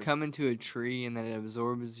laugh if you first. come into a tree and then it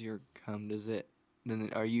absorbs your cum, does it?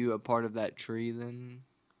 Then are you a part of that tree then?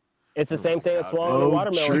 It's the same thing as swallowing a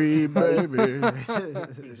watermelon. tree baby.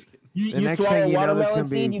 You, The you next swallow thing a you know, watermelon it's gonna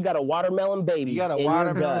seed, be- you got a watermelon baby. You got a in your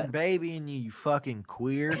watermelon gut. baby and you fucking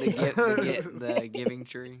queer. The Giving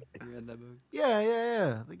Tree. You read that book?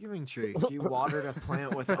 Yeah. The giving tree. If you watered a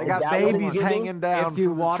plant with, They Is got that what babies it's giving? hanging down. if you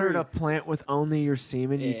from the watered tree. a plant with only your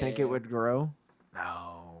semen, you think it Yeah. would grow?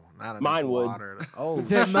 No, not enough Mine would. water. Oh, He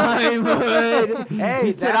said mine would. Hey,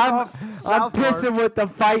 he said that's I'm off South Park. pissing with the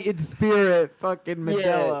fighting spirit, fucking Yeah,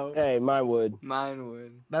 Modelo. hey, mine would. Mine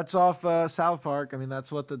would. That's off South Park. I mean,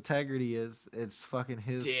 that's what the integrity is. It's fucking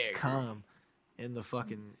his Digger. cum in the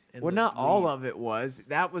fucking. In Well, the not all weed. of it was.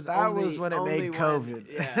 That was That only, was when it only made when- COVID.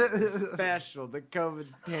 Yeah, it's special. The COVID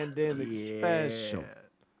pandemic special.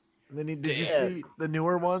 And then did you Yeah. see the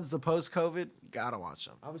newer ones, the post-COVID? Gotta watch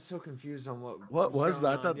them. I was so confused on what. What was going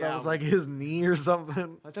that? I thought on. that Yeah, was like his knee or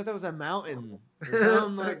something. I thought that was a mountain. Or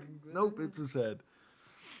something like. Nope, it's his head.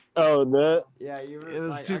 Oh, the Yeah, you. Were, It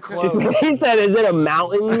was like, too I couldn't- close. he said, "Is it a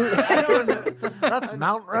mountain?" I don't know. That's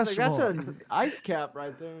Mount I was like, that's Rushmore. an ice cap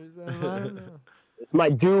right there. Is that- I don't know. It's my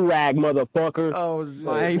do rag, motherfucker. Oh,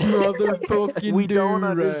 My shit. motherfucking We don't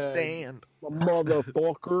do-rag. understand.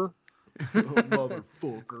 Motherfucker.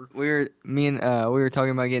 Motherfucker. We were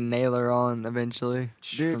talking about getting Naylor on eventually.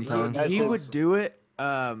 Dude, sometime. That he shit's- would do it,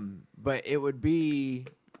 but it would be.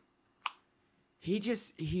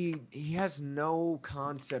 He has no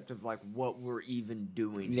concept of like what we're even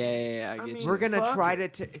doing. Yeah, I I get mean, you. We're gonna Fuck try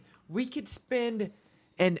it. to. We could spend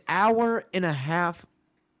an hour and a half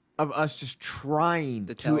of us just trying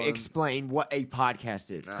To to tell him. explain what a podcast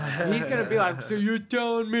is. He's gonna be like, "So you're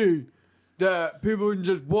telling me that people can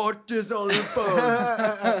just watch this on their phone?"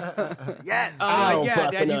 Yes. I don't Yeah,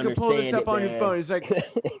 Dad, fucking you can pull this understand up on it, your man. phone. It's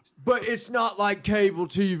like, but it's not like cable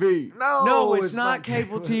TV. No, it's it's not not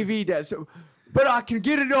cable cable. TV, Dad. So, but I can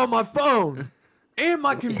get it on my phone and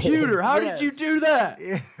my computer. How did you Yes. do that?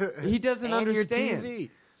 Yeah. He doesn't And your understand. TV.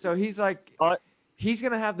 So he's like, Uh, he's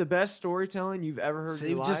gonna have the best storytelling you've ever heard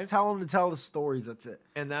See, in your just life, tell him to tell the stories. That's it.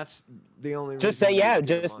 and that's the only. Just reason say, we yeah.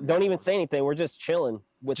 get him Just on don't here. even say anything. We're just chilling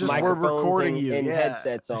with Just we're microphones recording and, you. and yeah.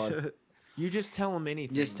 headsets on. You just tell him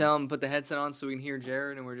anything. Just tell him put the headset on so we can hear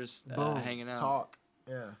Jared and we're just Boom. hanging out. Talk.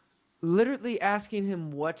 Yeah. Literally asking him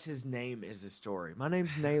what's his name is a story. My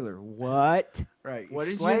name's Naylor. What? Right. What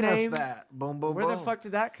is your Explain us name? that. Boom, boom, Where the boom. fuck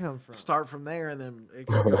did that come from? Start from there, and then it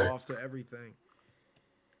can go off to everything.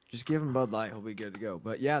 Just give him Bud Light. He'll be good to go.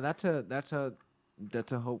 But yeah, that's a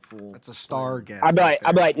hopeful. That's a star guest. I'd be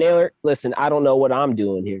right like, Naylor, listen, I don't know what I'm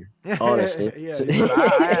doing here. there. honestly. yeah. He said,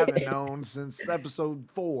 I haven't known since episode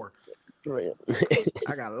 4.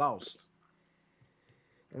 I got lost.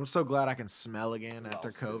 I'm so glad I can smell again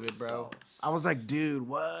after COVID, bro. I was like, dude,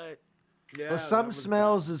 what? Yeah, But some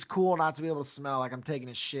smells is cool not to be able to smell. Like I'm taking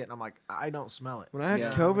a shit and I'm like, I don't smell it. When I had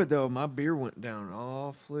Yeah. COVID though, my beer went down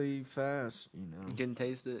awfully fast. You know, You couldn't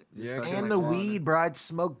taste it. Just Yeah, fucking And like the water. weed, bro. I'd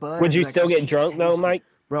smoke bud. Would and you be like, still I get can't drunk though, taste it. Mike?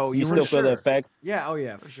 bro, You wanna- still feel the effects? Yeah, oh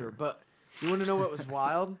yeah, for sure. But you want to know what was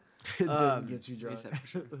wild? It didn't Um, get you drunk.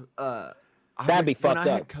 That'd be when fucked I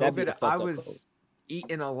had up. That'd be COVID, fucked I up, was though.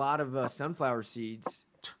 eating a lot of sunflower seeds.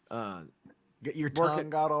 Get your Working- tongue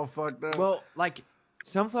got all fucked up. Well, like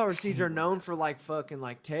sunflower seeds are known for like fucking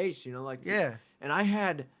like taste, you know, like yeah. And I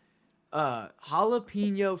had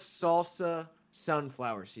jalapeno salsa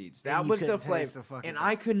sunflower seeds. And That you was the couldn't flavor, taste the fucking and thing.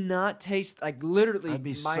 I could not taste like literally. I'd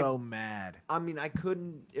be so mad. I mean, I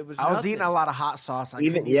couldn't. It was. I was nothing. eating a lot of hot sauce. I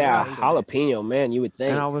Even couldn't even yeah, taste it. jalapeno, man. You would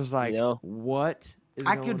think. and I was like, you know? "What is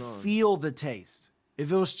I going could on?" feel the taste.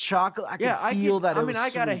 If it was chocolate, I could Yeah, feel that. I it mean, was I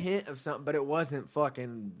got a sweet. hint of something, but it wasn't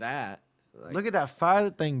fucking that. Like, Look at that fire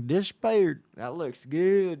thing disappeared. that looks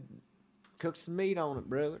good. Cook some meat on it,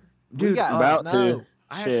 brother. We Dude, got about snow. to.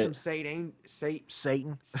 I had Shit. some Satan.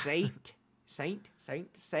 Saint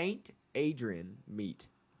Adrian meat.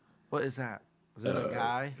 What is that? Is that a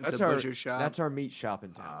guy? It's a butcher shop. That's our meat shop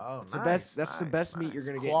in town. Oh, It's the nice, best. That's the nice, best meat you're nice.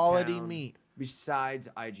 gonna get. Quality in town meat. besides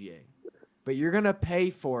IGA, but you're gonna pay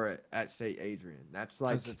for it at St. Adrian. That's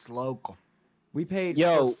like Because it's local. we paid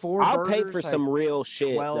Yo, for 4 I'll burgers, pay for some real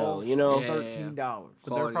shit though. You know, Yeah. $13.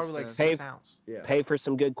 But they're Quality probably like stuff. 6 Pay- ounce. Yeah. pay for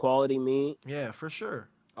some good quality meat. Yeah, for sure.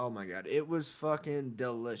 Oh my god, it was fucking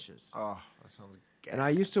delicious. Oh, that sounds good. And I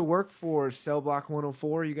used to work for Cell Block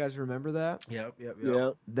 104. You guys remember that? Yep.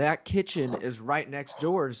 Yeah. That kitchen is right next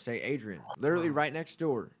door to St. Adrian. Literally right next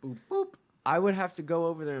door. Boop, boop. I would have to go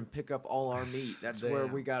over there and pick up all our meat. That's where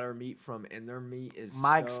Damn. we got our meat from, and their meat is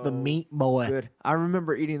Mike's so the meat boy. good. I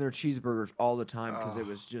remember eating their cheeseburgers all the time because it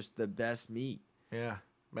was just the best meat. Yeah.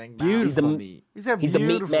 Bang, bang. Beautiful m- meat. He's a He's the meat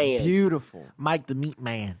beautiful. man. Beautiful. Mike the meat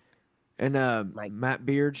man. And Like- Matt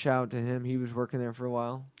Beard, shout out to him. He was working there for a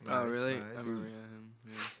while. Oh, Nice, really? nice. I remember him.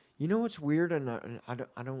 Yeah. You know what's weird, and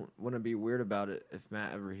I don't want to be weird about it if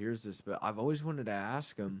Matt ever hears this, but I've always wanted to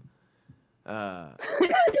ask him.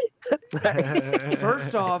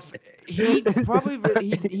 First off,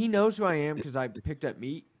 he knows who I am because I picked up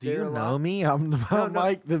meat. Do there you a lot. know me? I'm No.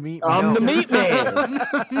 Mike the meat I'm man. the meat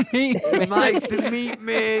man. Mike the meat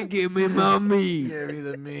man, give me my meat. Give me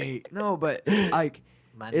the meat. No, but like,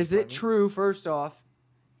 Money is for it me. true? First off,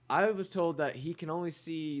 I was told that he can only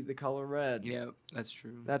see the color red. Yeah, that's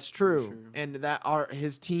true. That's true. Sure. And that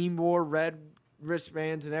his team wore red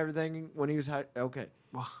wristbands and everything when he was okay.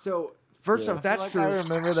 So first Yeah. off, that's I true.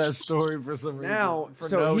 remember that story for some reason. Now, For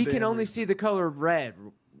so no he damn can only reason. see the color red,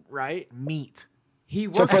 right? meat. He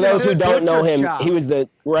So works for in those a who don't know butcher him, shop. he was the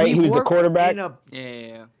he was the worked quarterback. in a-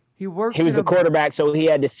 Yeah. he works. He was in the a- quarterback, so he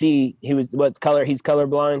had to see. He was what color? He's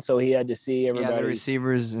colorblind, so he had to see Yeah, everybody. the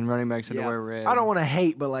receivers and running backs had Yeah. to wear red. I don't want to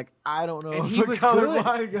hate, but like I don't know And if he a was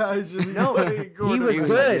colorblind guy should be No, playing he was quarterback. was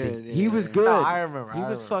good. good, He was yeah. good. No, I remember. He I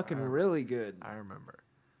was remember, fucking I remember. really good. I remember.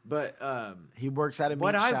 But He works at a meat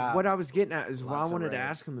what shop. I was getting at is what I Lots of wanted to red.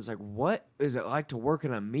 ask him is like, what is it like to work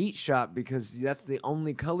in a meat shop? Because that's the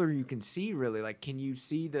only color you can see, really. Like, can you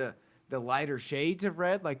see the lighter shades of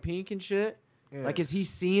red, like pink and shit? Yeah. Like, is he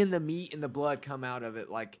seeing the meat and the blood come out of it,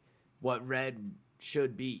 like what red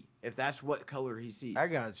should be? If that's what color he sees, I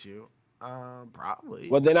got you. Probably.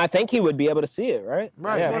 Well, then I think he would be able to see it, right?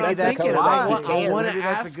 Right, Yeah, That's what maybe I'm that's thinking. why I, he want can. to Maybe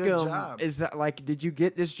that's a ask good him: job. is that like, did you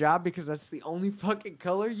get this job because that's the only fucking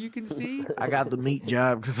color you can see? I got the meat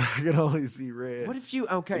job because I can only see red. What if you?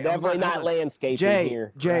 Okay, Definitely hold not on. landscaping Jay,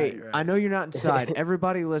 here. Jay, Right, right. I know you're not inside.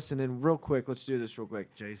 Everybody listening, real quick. Let's do this real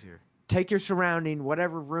quick. Jay's here. Take your surrounding,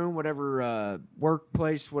 whatever room, whatever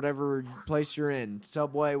workplace, whatever place you're in,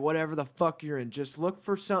 subway, whatever the fuck you're in. Just look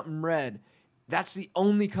for something red. That's the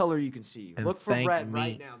only color you can see. And Look for thank red me.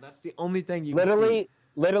 right now. That's the only thing you can see.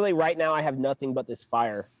 Literally, right now I have nothing but this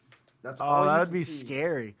fire. That's Oh, all that you would can be see.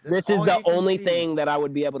 scary. That's This is all the you can only see. thing that I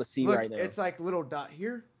would be able to see Look, right now. it's like little dot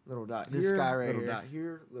here, little dot This here, guy right little here. dot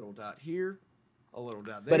here, little dot here, a little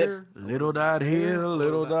dot But it- there. Little dot here,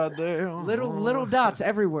 little dot there. Little dots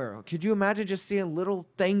everywhere. Could you imagine just seeing little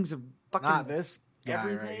things of fucking Not this guy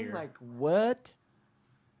everything? right here. Like what?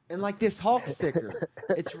 And like this Hulk sticker,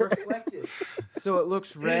 it's reflective, so it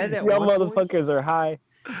looks red at Y'all one point. motherfuckers are high.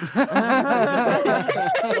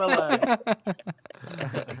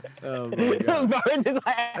 Oh my god! Barnes is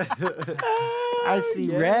like- I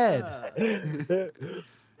see red.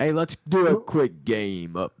 Hey, let's do a quick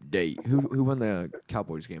game update. Who won the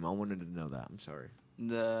Cowboys game? I wanted to know that. I'm sorry.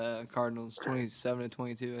 The Cardinals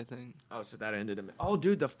 27-22, I think. Oh, so that ended. Oh,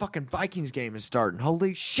 dude, the fucking Vikings game is starting.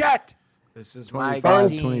 Holy shit! This is my 25,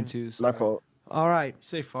 team. 22. My sorry. fault. All right.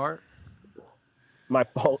 Say fart. My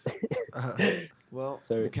fault. Well,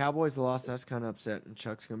 Sorry. the Cowboys lost. That's kind of upsetting.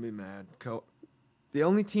 Chuck's gonna be mad. The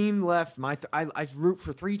only team left. I root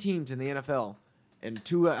for 3 teams in the NFL, and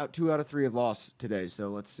two out of 3 have lost today. So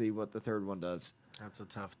let's see what the third one does. That's a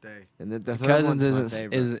tough day. And the third Cousins one's my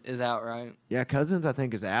favorite. is out, right? Yeah, Cousins I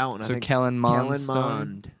think is out. And I So think Kellen Mond, Kellen starting.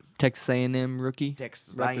 Mond, Texas A&M rookie.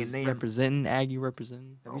 Texas Repres- A&M. representing Aggie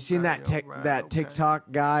representing. Have you seen that okay. that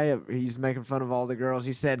TikTok guy? He's making fun of all the girls.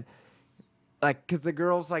 He said, like, because the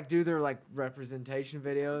girls like do their like representation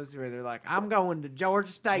videos where they're like, "I'm going to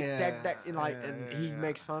Georgia State," and he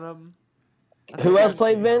makes fun of them. Who else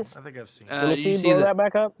played Vince? I think I've seen. Let me Did you see, see blow the? that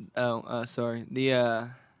back up. Sorry.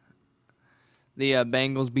 The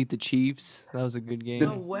Bengals beat the Chiefs. That was a good game.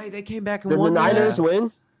 No way, they came back and Did the won. Niners that.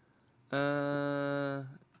 win?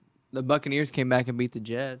 The Buccaneers came back and beat the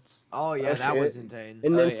Jets. Oh yeah, Oh, that shit. was insane.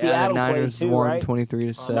 And then The Seattle Niners played too, won right?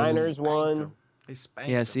 23-7. Niners won. They spanked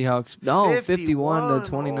Yeah, them. Seahawks. No, 51 to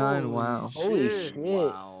 29. Holy Wow. Holy shit. shit.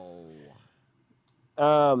 Wow.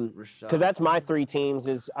 Because that's my three teams.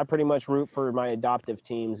 Is I pretty much root for my adoptive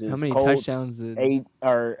teams. Is How many Colts, touchdowns did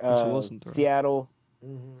Russell Wilson throw? Seattle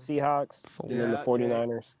Mhm. Seahawks, and then the Yeah,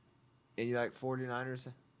 49ers. And you like 49ers?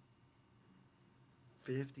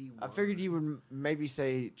 51. I figured you would maybe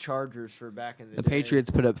say Chargers for back in the The day. Patriots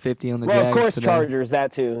put up 50 on the Well, Jags of course, today. Chargers.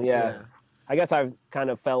 That too. Yeah. I guess I kind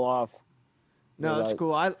of fell off. No, that's Like-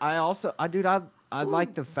 cool. I also I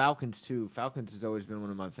like the Falcons too. Falcons has always been one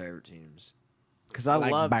of my favorite teams. Because I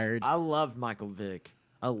like love birds. I love Michael Vick.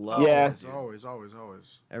 I love Yeah. that dude.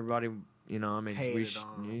 Always. Everybody, you know, I mean, Hated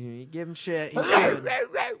on him. you give him shit. He's good.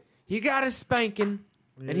 He got a spanking,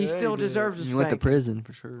 and he Yeah, still he did. deserves a He spanking. went to prison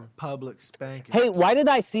for sure. Public spanking. Hey, why did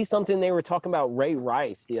I see something they were talking about Ray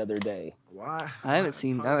Rice the other day? Why? I haven't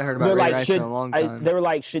heard They're about Ray like, Rice in a long time. they were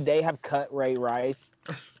like, should they have cut Ray Rice?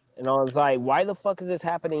 And I was like, why the fuck is this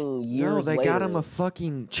happening years No, they later? got him a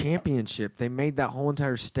fucking championship. They made that whole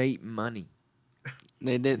entire state money.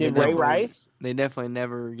 They did. Did they Ray definitely- Rice? They definitely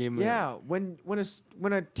never gave him. Yeah, when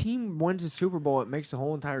a team wins a Super Bowl, it makes the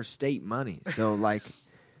whole entire state money. So like,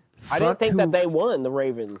 I didn't fuck think who- that they won, the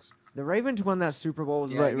Ravens. the Ravens won that Super Bowl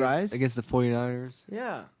with Yeah, Ray Rice. against the 49ers.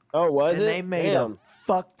 Yeah, Oh, was And it? they made Damn. a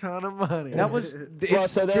fuck ton of money. that was. Well,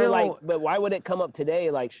 It's so they're still like, but why would it come up today?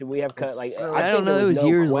 Like, should we have cut? It's Like, so- I don't think there know, it was no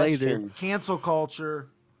years later. question. cancel culture.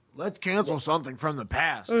 Let's cancel something from the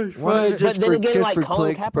past. Well, But just then for, again, just like for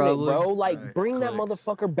Colin clicks, Kaepernick, probably. bro, like Right, bring that clicks.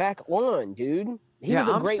 motherfucker back on, dude. He Yeah, was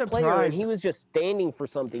a I'm great player, and surprised. he was just standing for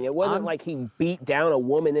something. It wasn't I'm- like he beat down a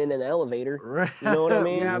woman in an elevator. Right. You know what I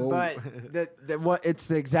mean? Yeah, Whoa. but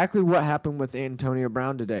it's exactly what happened with Antonio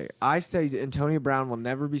Brown today. I say Antonio Brown will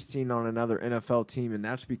never be seen on another NFL team, and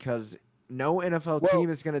that's because no NFL Well- team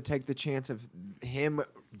is going to take the chance of him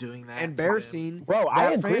Doing that. embarrassing Bro, I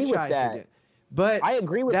that agree with franchise that. again. But I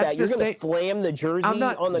agree with that's that. You're the gonna same- slam the jersey I'm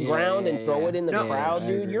not- on the Yeah, ground yeah, and throw yeah. it in the No, crowd, I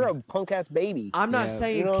dude. agree. You're a punk ass baby. I'm not Yeah.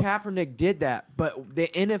 saying You know? Kaepernick did that, but the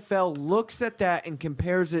NFL looks at that and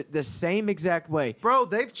compares it the same exact way. Bro,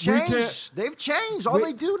 they've can't- changed. They've changed. All We-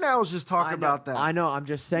 they do now is just talk I know- about that. I know. I'm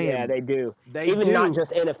just saying. Yeah, they do. They Even do. not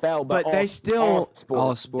just NFL, but, But they all, still- all sports.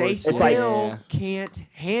 All They sports. still like- yeah. can't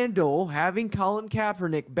handle having Colin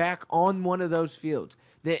Kaepernick back on one of those fields.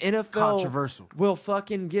 The NFL Controversial. will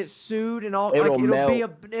fucking get sued and all. It'll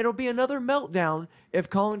It'll be another meltdown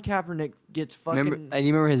if Colin Kaepernick gets fucking. Remember, you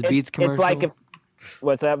remember his Beats It's commercial? like if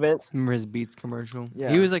what's that, Vince? Remember his Beats commercial?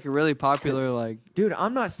 Yeah. He was like a really popular, like, Dude,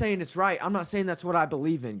 I'm not saying it's right. I'm not saying that's what I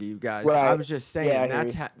believe in, you guys. Right. I was just saying Yeah, I hear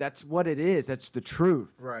that's you. that's what it is. That's the truth.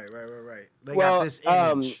 Right. They Well, got this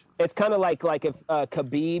image. it's kind of like if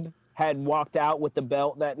Khabib had walked out with the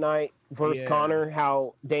belt that night versus Yeah. Connor,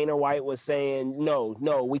 how Dana White was saying, no,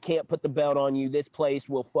 we can't put the belt on you. This place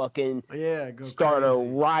will fucking Go start crazy.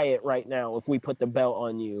 a riot right now if we put the belt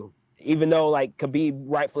on you. Even though like Khabib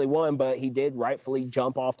rightfully won, but he did rightfully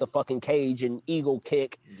jump off the fucking cage and eagle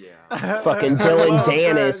kick fucking Dylan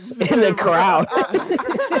Dennis in the crowd.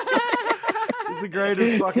 It's the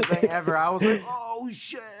greatest fucking thing ever. I was like, oh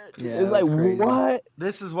shit. yeah, It was that's like, crazy. what?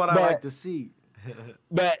 This is what I But- like to see.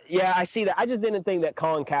 But yeah, I see that. I just didn't think that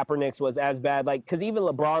Colin Kaepernick's was as bad. Like, because even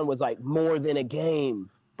LeBron was like more than a game.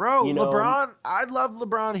 Bro, You know- LeBron, I love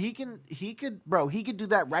LeBron. He could do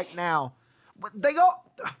that right now. But they go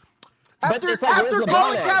after it's like, after where's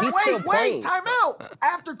Colin LeBron at? He's still Kaepernick. playing. Wait, time out.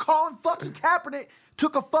 After Colin fucking Kaepernick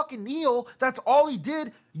took a fucking kneel, that's all he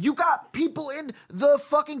did. You got people in the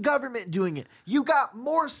fucking government doing it. You got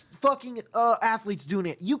more fucking athletes doing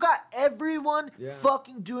it. You got everyone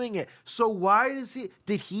fucking doing it. So why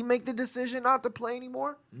did he make the decision not to play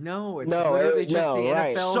anymore? No, it's No, literally just no, the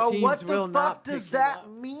right. NFL So teams what will the not fuck does pick him that up.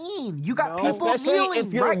 mean? You got No. people Especially kneeling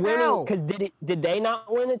if you're right now. winning. Because did they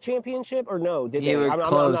not win a championship or no? Did He they? was I'm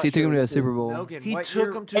close. not He took him sure. to a Super Bowl. Logan, He what took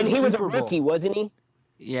year- him to And the he was a Super Bowl. rookie, wasn't he?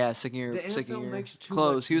 Yeah, second year. The Second NFL year. makes too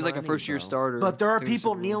Close. much He was like a money, first year bro. starter. But there are Took him to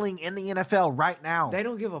people Super Bowl. kneeling in the NFL right now. They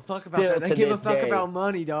don't give a fuck about Still that. They to give a this fuck day. about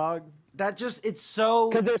money, dog. That just it's so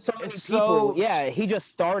Because there's so many it's people. so Yeah, he just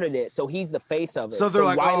started it, so he's the face of it. So they're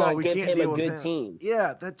like, why oh, not we give can't him deal a with good him. team?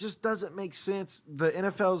 Yeah, that just doesn't make sense. The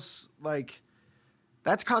NFL's like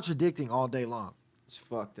that's contradicting all day long. It's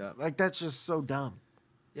fucked up. Like that's just so dumb.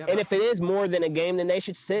 Yeah, And if it is more than a game, then they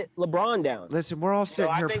should sit LeBron down. listen, we're all sitting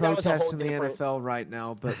I here think that was a whole protesting the different- NFL right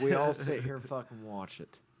now, but we all sit here and fucking watch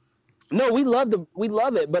it. No, we love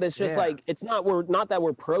it, but it's just Yeah. like it's not that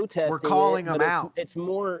we're protesting. We're calling it, them but out. It's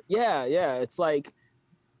more, yeah. It's like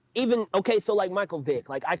even okay. So like Michael Vick,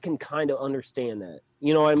 like I can kind of understand that.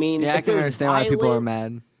 You know what I mean? Yeah, I If can there's understand why people are violence-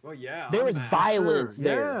 mad. Well, yeah. There was violence Sure,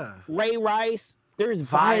 there. yeah. Ray Rice, there's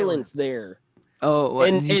Violence. violence there. Oh, what,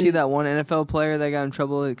 And- did you see and- that one NFL player that got in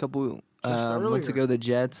trouble a couple months earlier. ago? The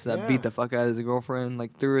Jets that Yeah. beat the fuck out of his girlfriend,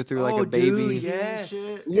 like threw her through like Oh, a baby. dude, Yes.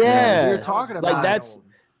 shit. Yeah. We were talking Like, about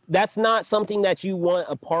that's not something that you want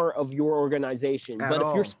a part of your organization. At But if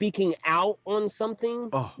all. you're speaking out on something,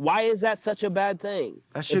 Oh. why is that such a bad thing?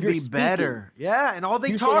 That If should you're be speaking, better. Yeah, and all they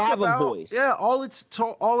you should talk have a about, voice. yeah, all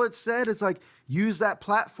it said is like use that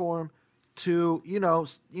platform to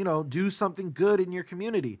do something good in your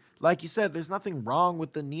community. Like you said, there's nothing wrong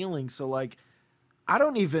with the kneeling. So like, I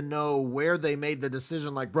don't even know where they made the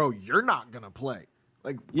decision. Like, bro, you're not gonna play.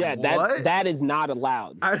 Like, Yeah, what? that is not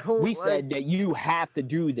allowed. I don't. We like- said that you have to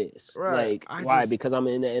do this. Right. Like, I why? just- Because I'm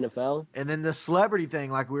in the NFL? And then the celebrity thing,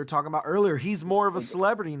 like we were talking about earlier, he's more of a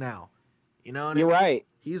celebrity now. You know what You're I mean? right.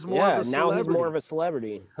 He's more Yeah, of a now celebrity. he's more of a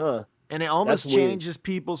celebrity. Huh. And it almost That's weird. changes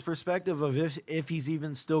people's perspective of if he's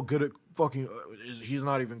even still good at fucking. He's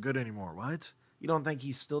not even good anymore. What? You don't think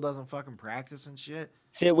he still doesn't fucking practice and shit?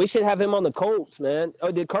 Shit, we should have him on the Colts, man.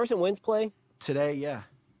 Oh, did Carson Wentz play? Today, yeah,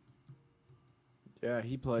 Yeah,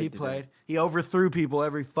 he played. he today. played. He overthrew people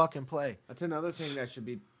every fucking play. That's another thing that should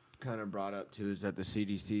be kind of brought up too, is that the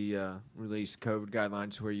CDC released COVID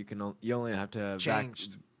guidelines where you only have to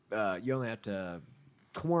Changed. you only have to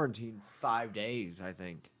quarantine 5 days. I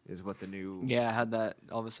think is what the new. Yeah, I had that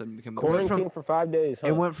all of a sudden become. Quarantine for 5 days. Huh?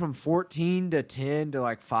 It went from 14 to 10 to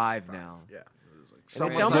like 5 now. Yeah, it was like And it's,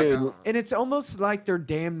 someone's almost, like- and it's almost like they're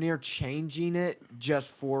damn near changing it just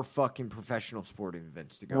for fucking professional sporting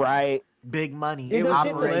events to go. Right. big money. Dude, was that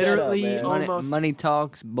shit operation. literally man. money, almost- money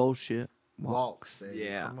talks bullshit. walks, baby.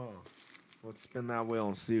 Yeah. Come on. Let's spin that wheel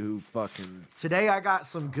and see who fucking. Today I got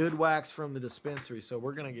some good wax from the dispensary, so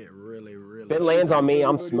we're gonna get really, really. If it lands on me,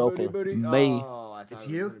 I'm smoking. Me. Oh, I thought It's it was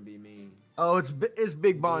you? gonna be me. Oh, it's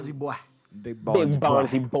Big Bonzi boy. Big Big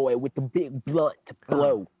Bonzi boy with the big blunt to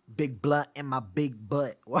blow. Big blunt in my big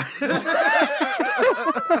butt. What?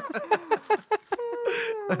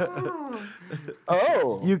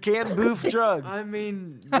 Oh. You can boof drugs. I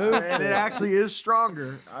mean, and it actually is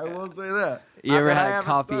stronger. I will say that. You ever I had haven't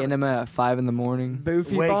coffee done it. enema at 5 in the morning?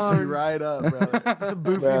 Boofy Wakes Barnes. you right up, brother.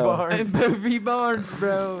 Boofy Bro. Barnes. Boofy Barnes,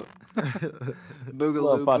 bro.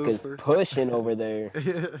 Boogaloo Motherfuckers boofer. pushing over there.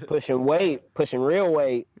 Pushing weight. Pushing real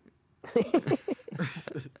weight.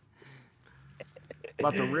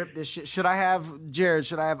 About to rip this shit. Should I have Jared?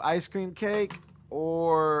 Should I have ice cream cake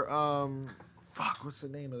or fuck? What's the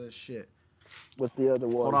name of this shit? What's the other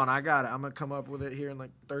one? Hold on, I got it. I'm gonna come up with it here in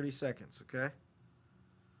like 30 seconds. Okay.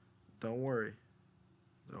 Don't worry.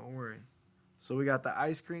 Don't worry. So we got the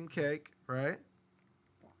ice cream cake, right?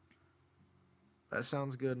 That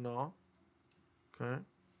sounds good and all. Okay.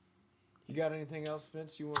 You got anything else,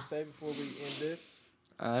 Vince, you want to say before we end this?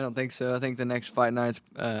 I don't think so. I think the next fight night's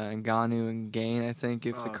Ngannou and Gain. I think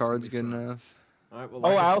if Oh, the it's card's gonna good be fun. enough. All right, well, Oh,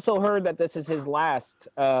 like I I also heard that this is his last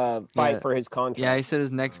fight Yeah. for his contract. Yeah, he said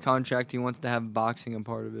his next contract he wants to have boxing a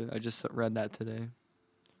part of it. I just read that today.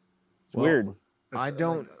 Weird. I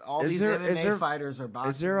don't. All is these there- MMA is there- fighters are boxing.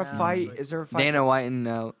 Is there a now. fight? Like- Is there a fight? Dana White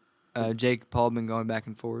and Jake Paul been going back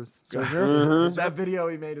and forth. So is there, Mhm. That video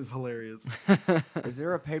he made is hilarious. is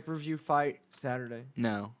there a pay-per-view fight Saturday?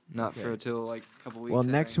 No, not for Okay. until like a couple weeks. Well, I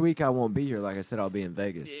next think. week I won't be here. Like I said, I'll be in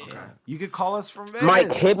Vegas. You could call us from Vegas.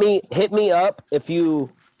 Mike, hit me up if you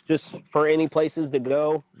just for any places to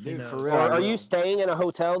go. Dude, knows? for real. Or I are will. you staying in a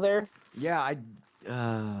hotel there? Yeah, I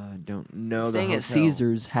don't know. Staying the at hotel.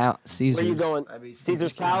 Caesar's house. Caesar's. Where you going? That'd be Caesar's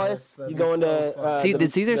Caesar's Palace? That'd You be going so to? fun. See, the-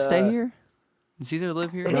 did Caesar stay the- here? Did Caesar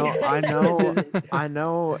live here? No, I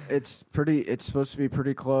know. It's pretty. It's supposed to be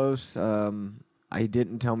pretty close. I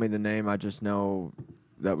didn't tell me the name. I just know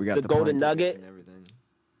that we got The the Golden plane tickets Nugget? and everything.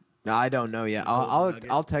 No, I don't know yet.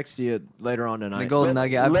 I'll text you later on tonight. The Golden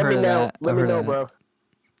Nugget. I've Let heard me of know. that. Let I've me heard know, of that. bro.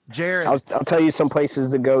 Jared, I'll tell you some places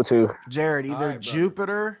to go to. Jared, either right,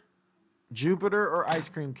 Jupiter or ice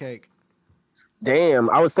cream cake. Damn,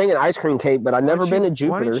 I was thinking ice cream cake, but I've never been to Why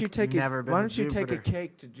Jupiter. don't you take Never been Why to don't you take a Jupiter.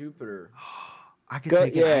 cake to Jupiter? I could Go-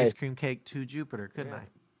 take an yeah. ice cream cake to Jupiter, couldn't I?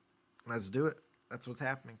 Let's do it. That's what's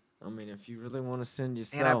happening. I mean, if you really want to send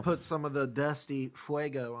yourself. And I put some of the dusty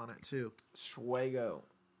fuego on it too. Schwago.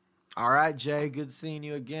 All right, Jay. Good seeing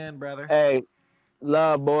you again, brother. Hey,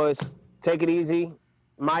 love, boys. Take it easy.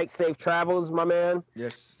 Mike, safe travels, my man.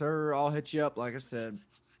 Yes, sir. I'll hit you up, like I said,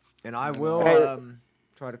 and I will Hey.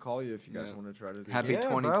 try to call you if you guys Yeah. want to try to. Do Happy that.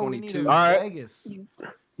 Yeah, bro, we need to 2022. go All to right. Vegas.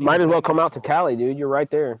 Might as well come Vegas out to call. Cali, dude. You're right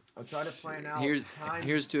there. I'll try to plan out. Here's time,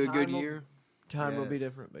 here's to a good time will- year. Time will be Yes.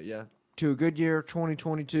 different, but yeah, to a good year,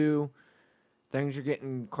 2022. Things are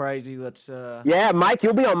getting crazy. Let's. Yeah, Mike,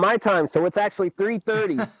 you'll be on my time, so it's actually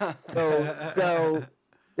 3:30. so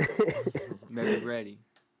Better be ready.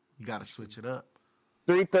 You got to switch it up.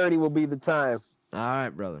 3:30 will be the time. All right,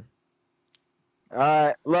 brother. All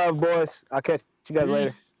right, love, boys. I'll catch you guys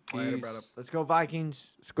later. Later, brother. Let's go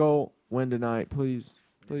Vikings. Let's go win tonight, please.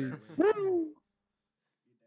 Please. Woo!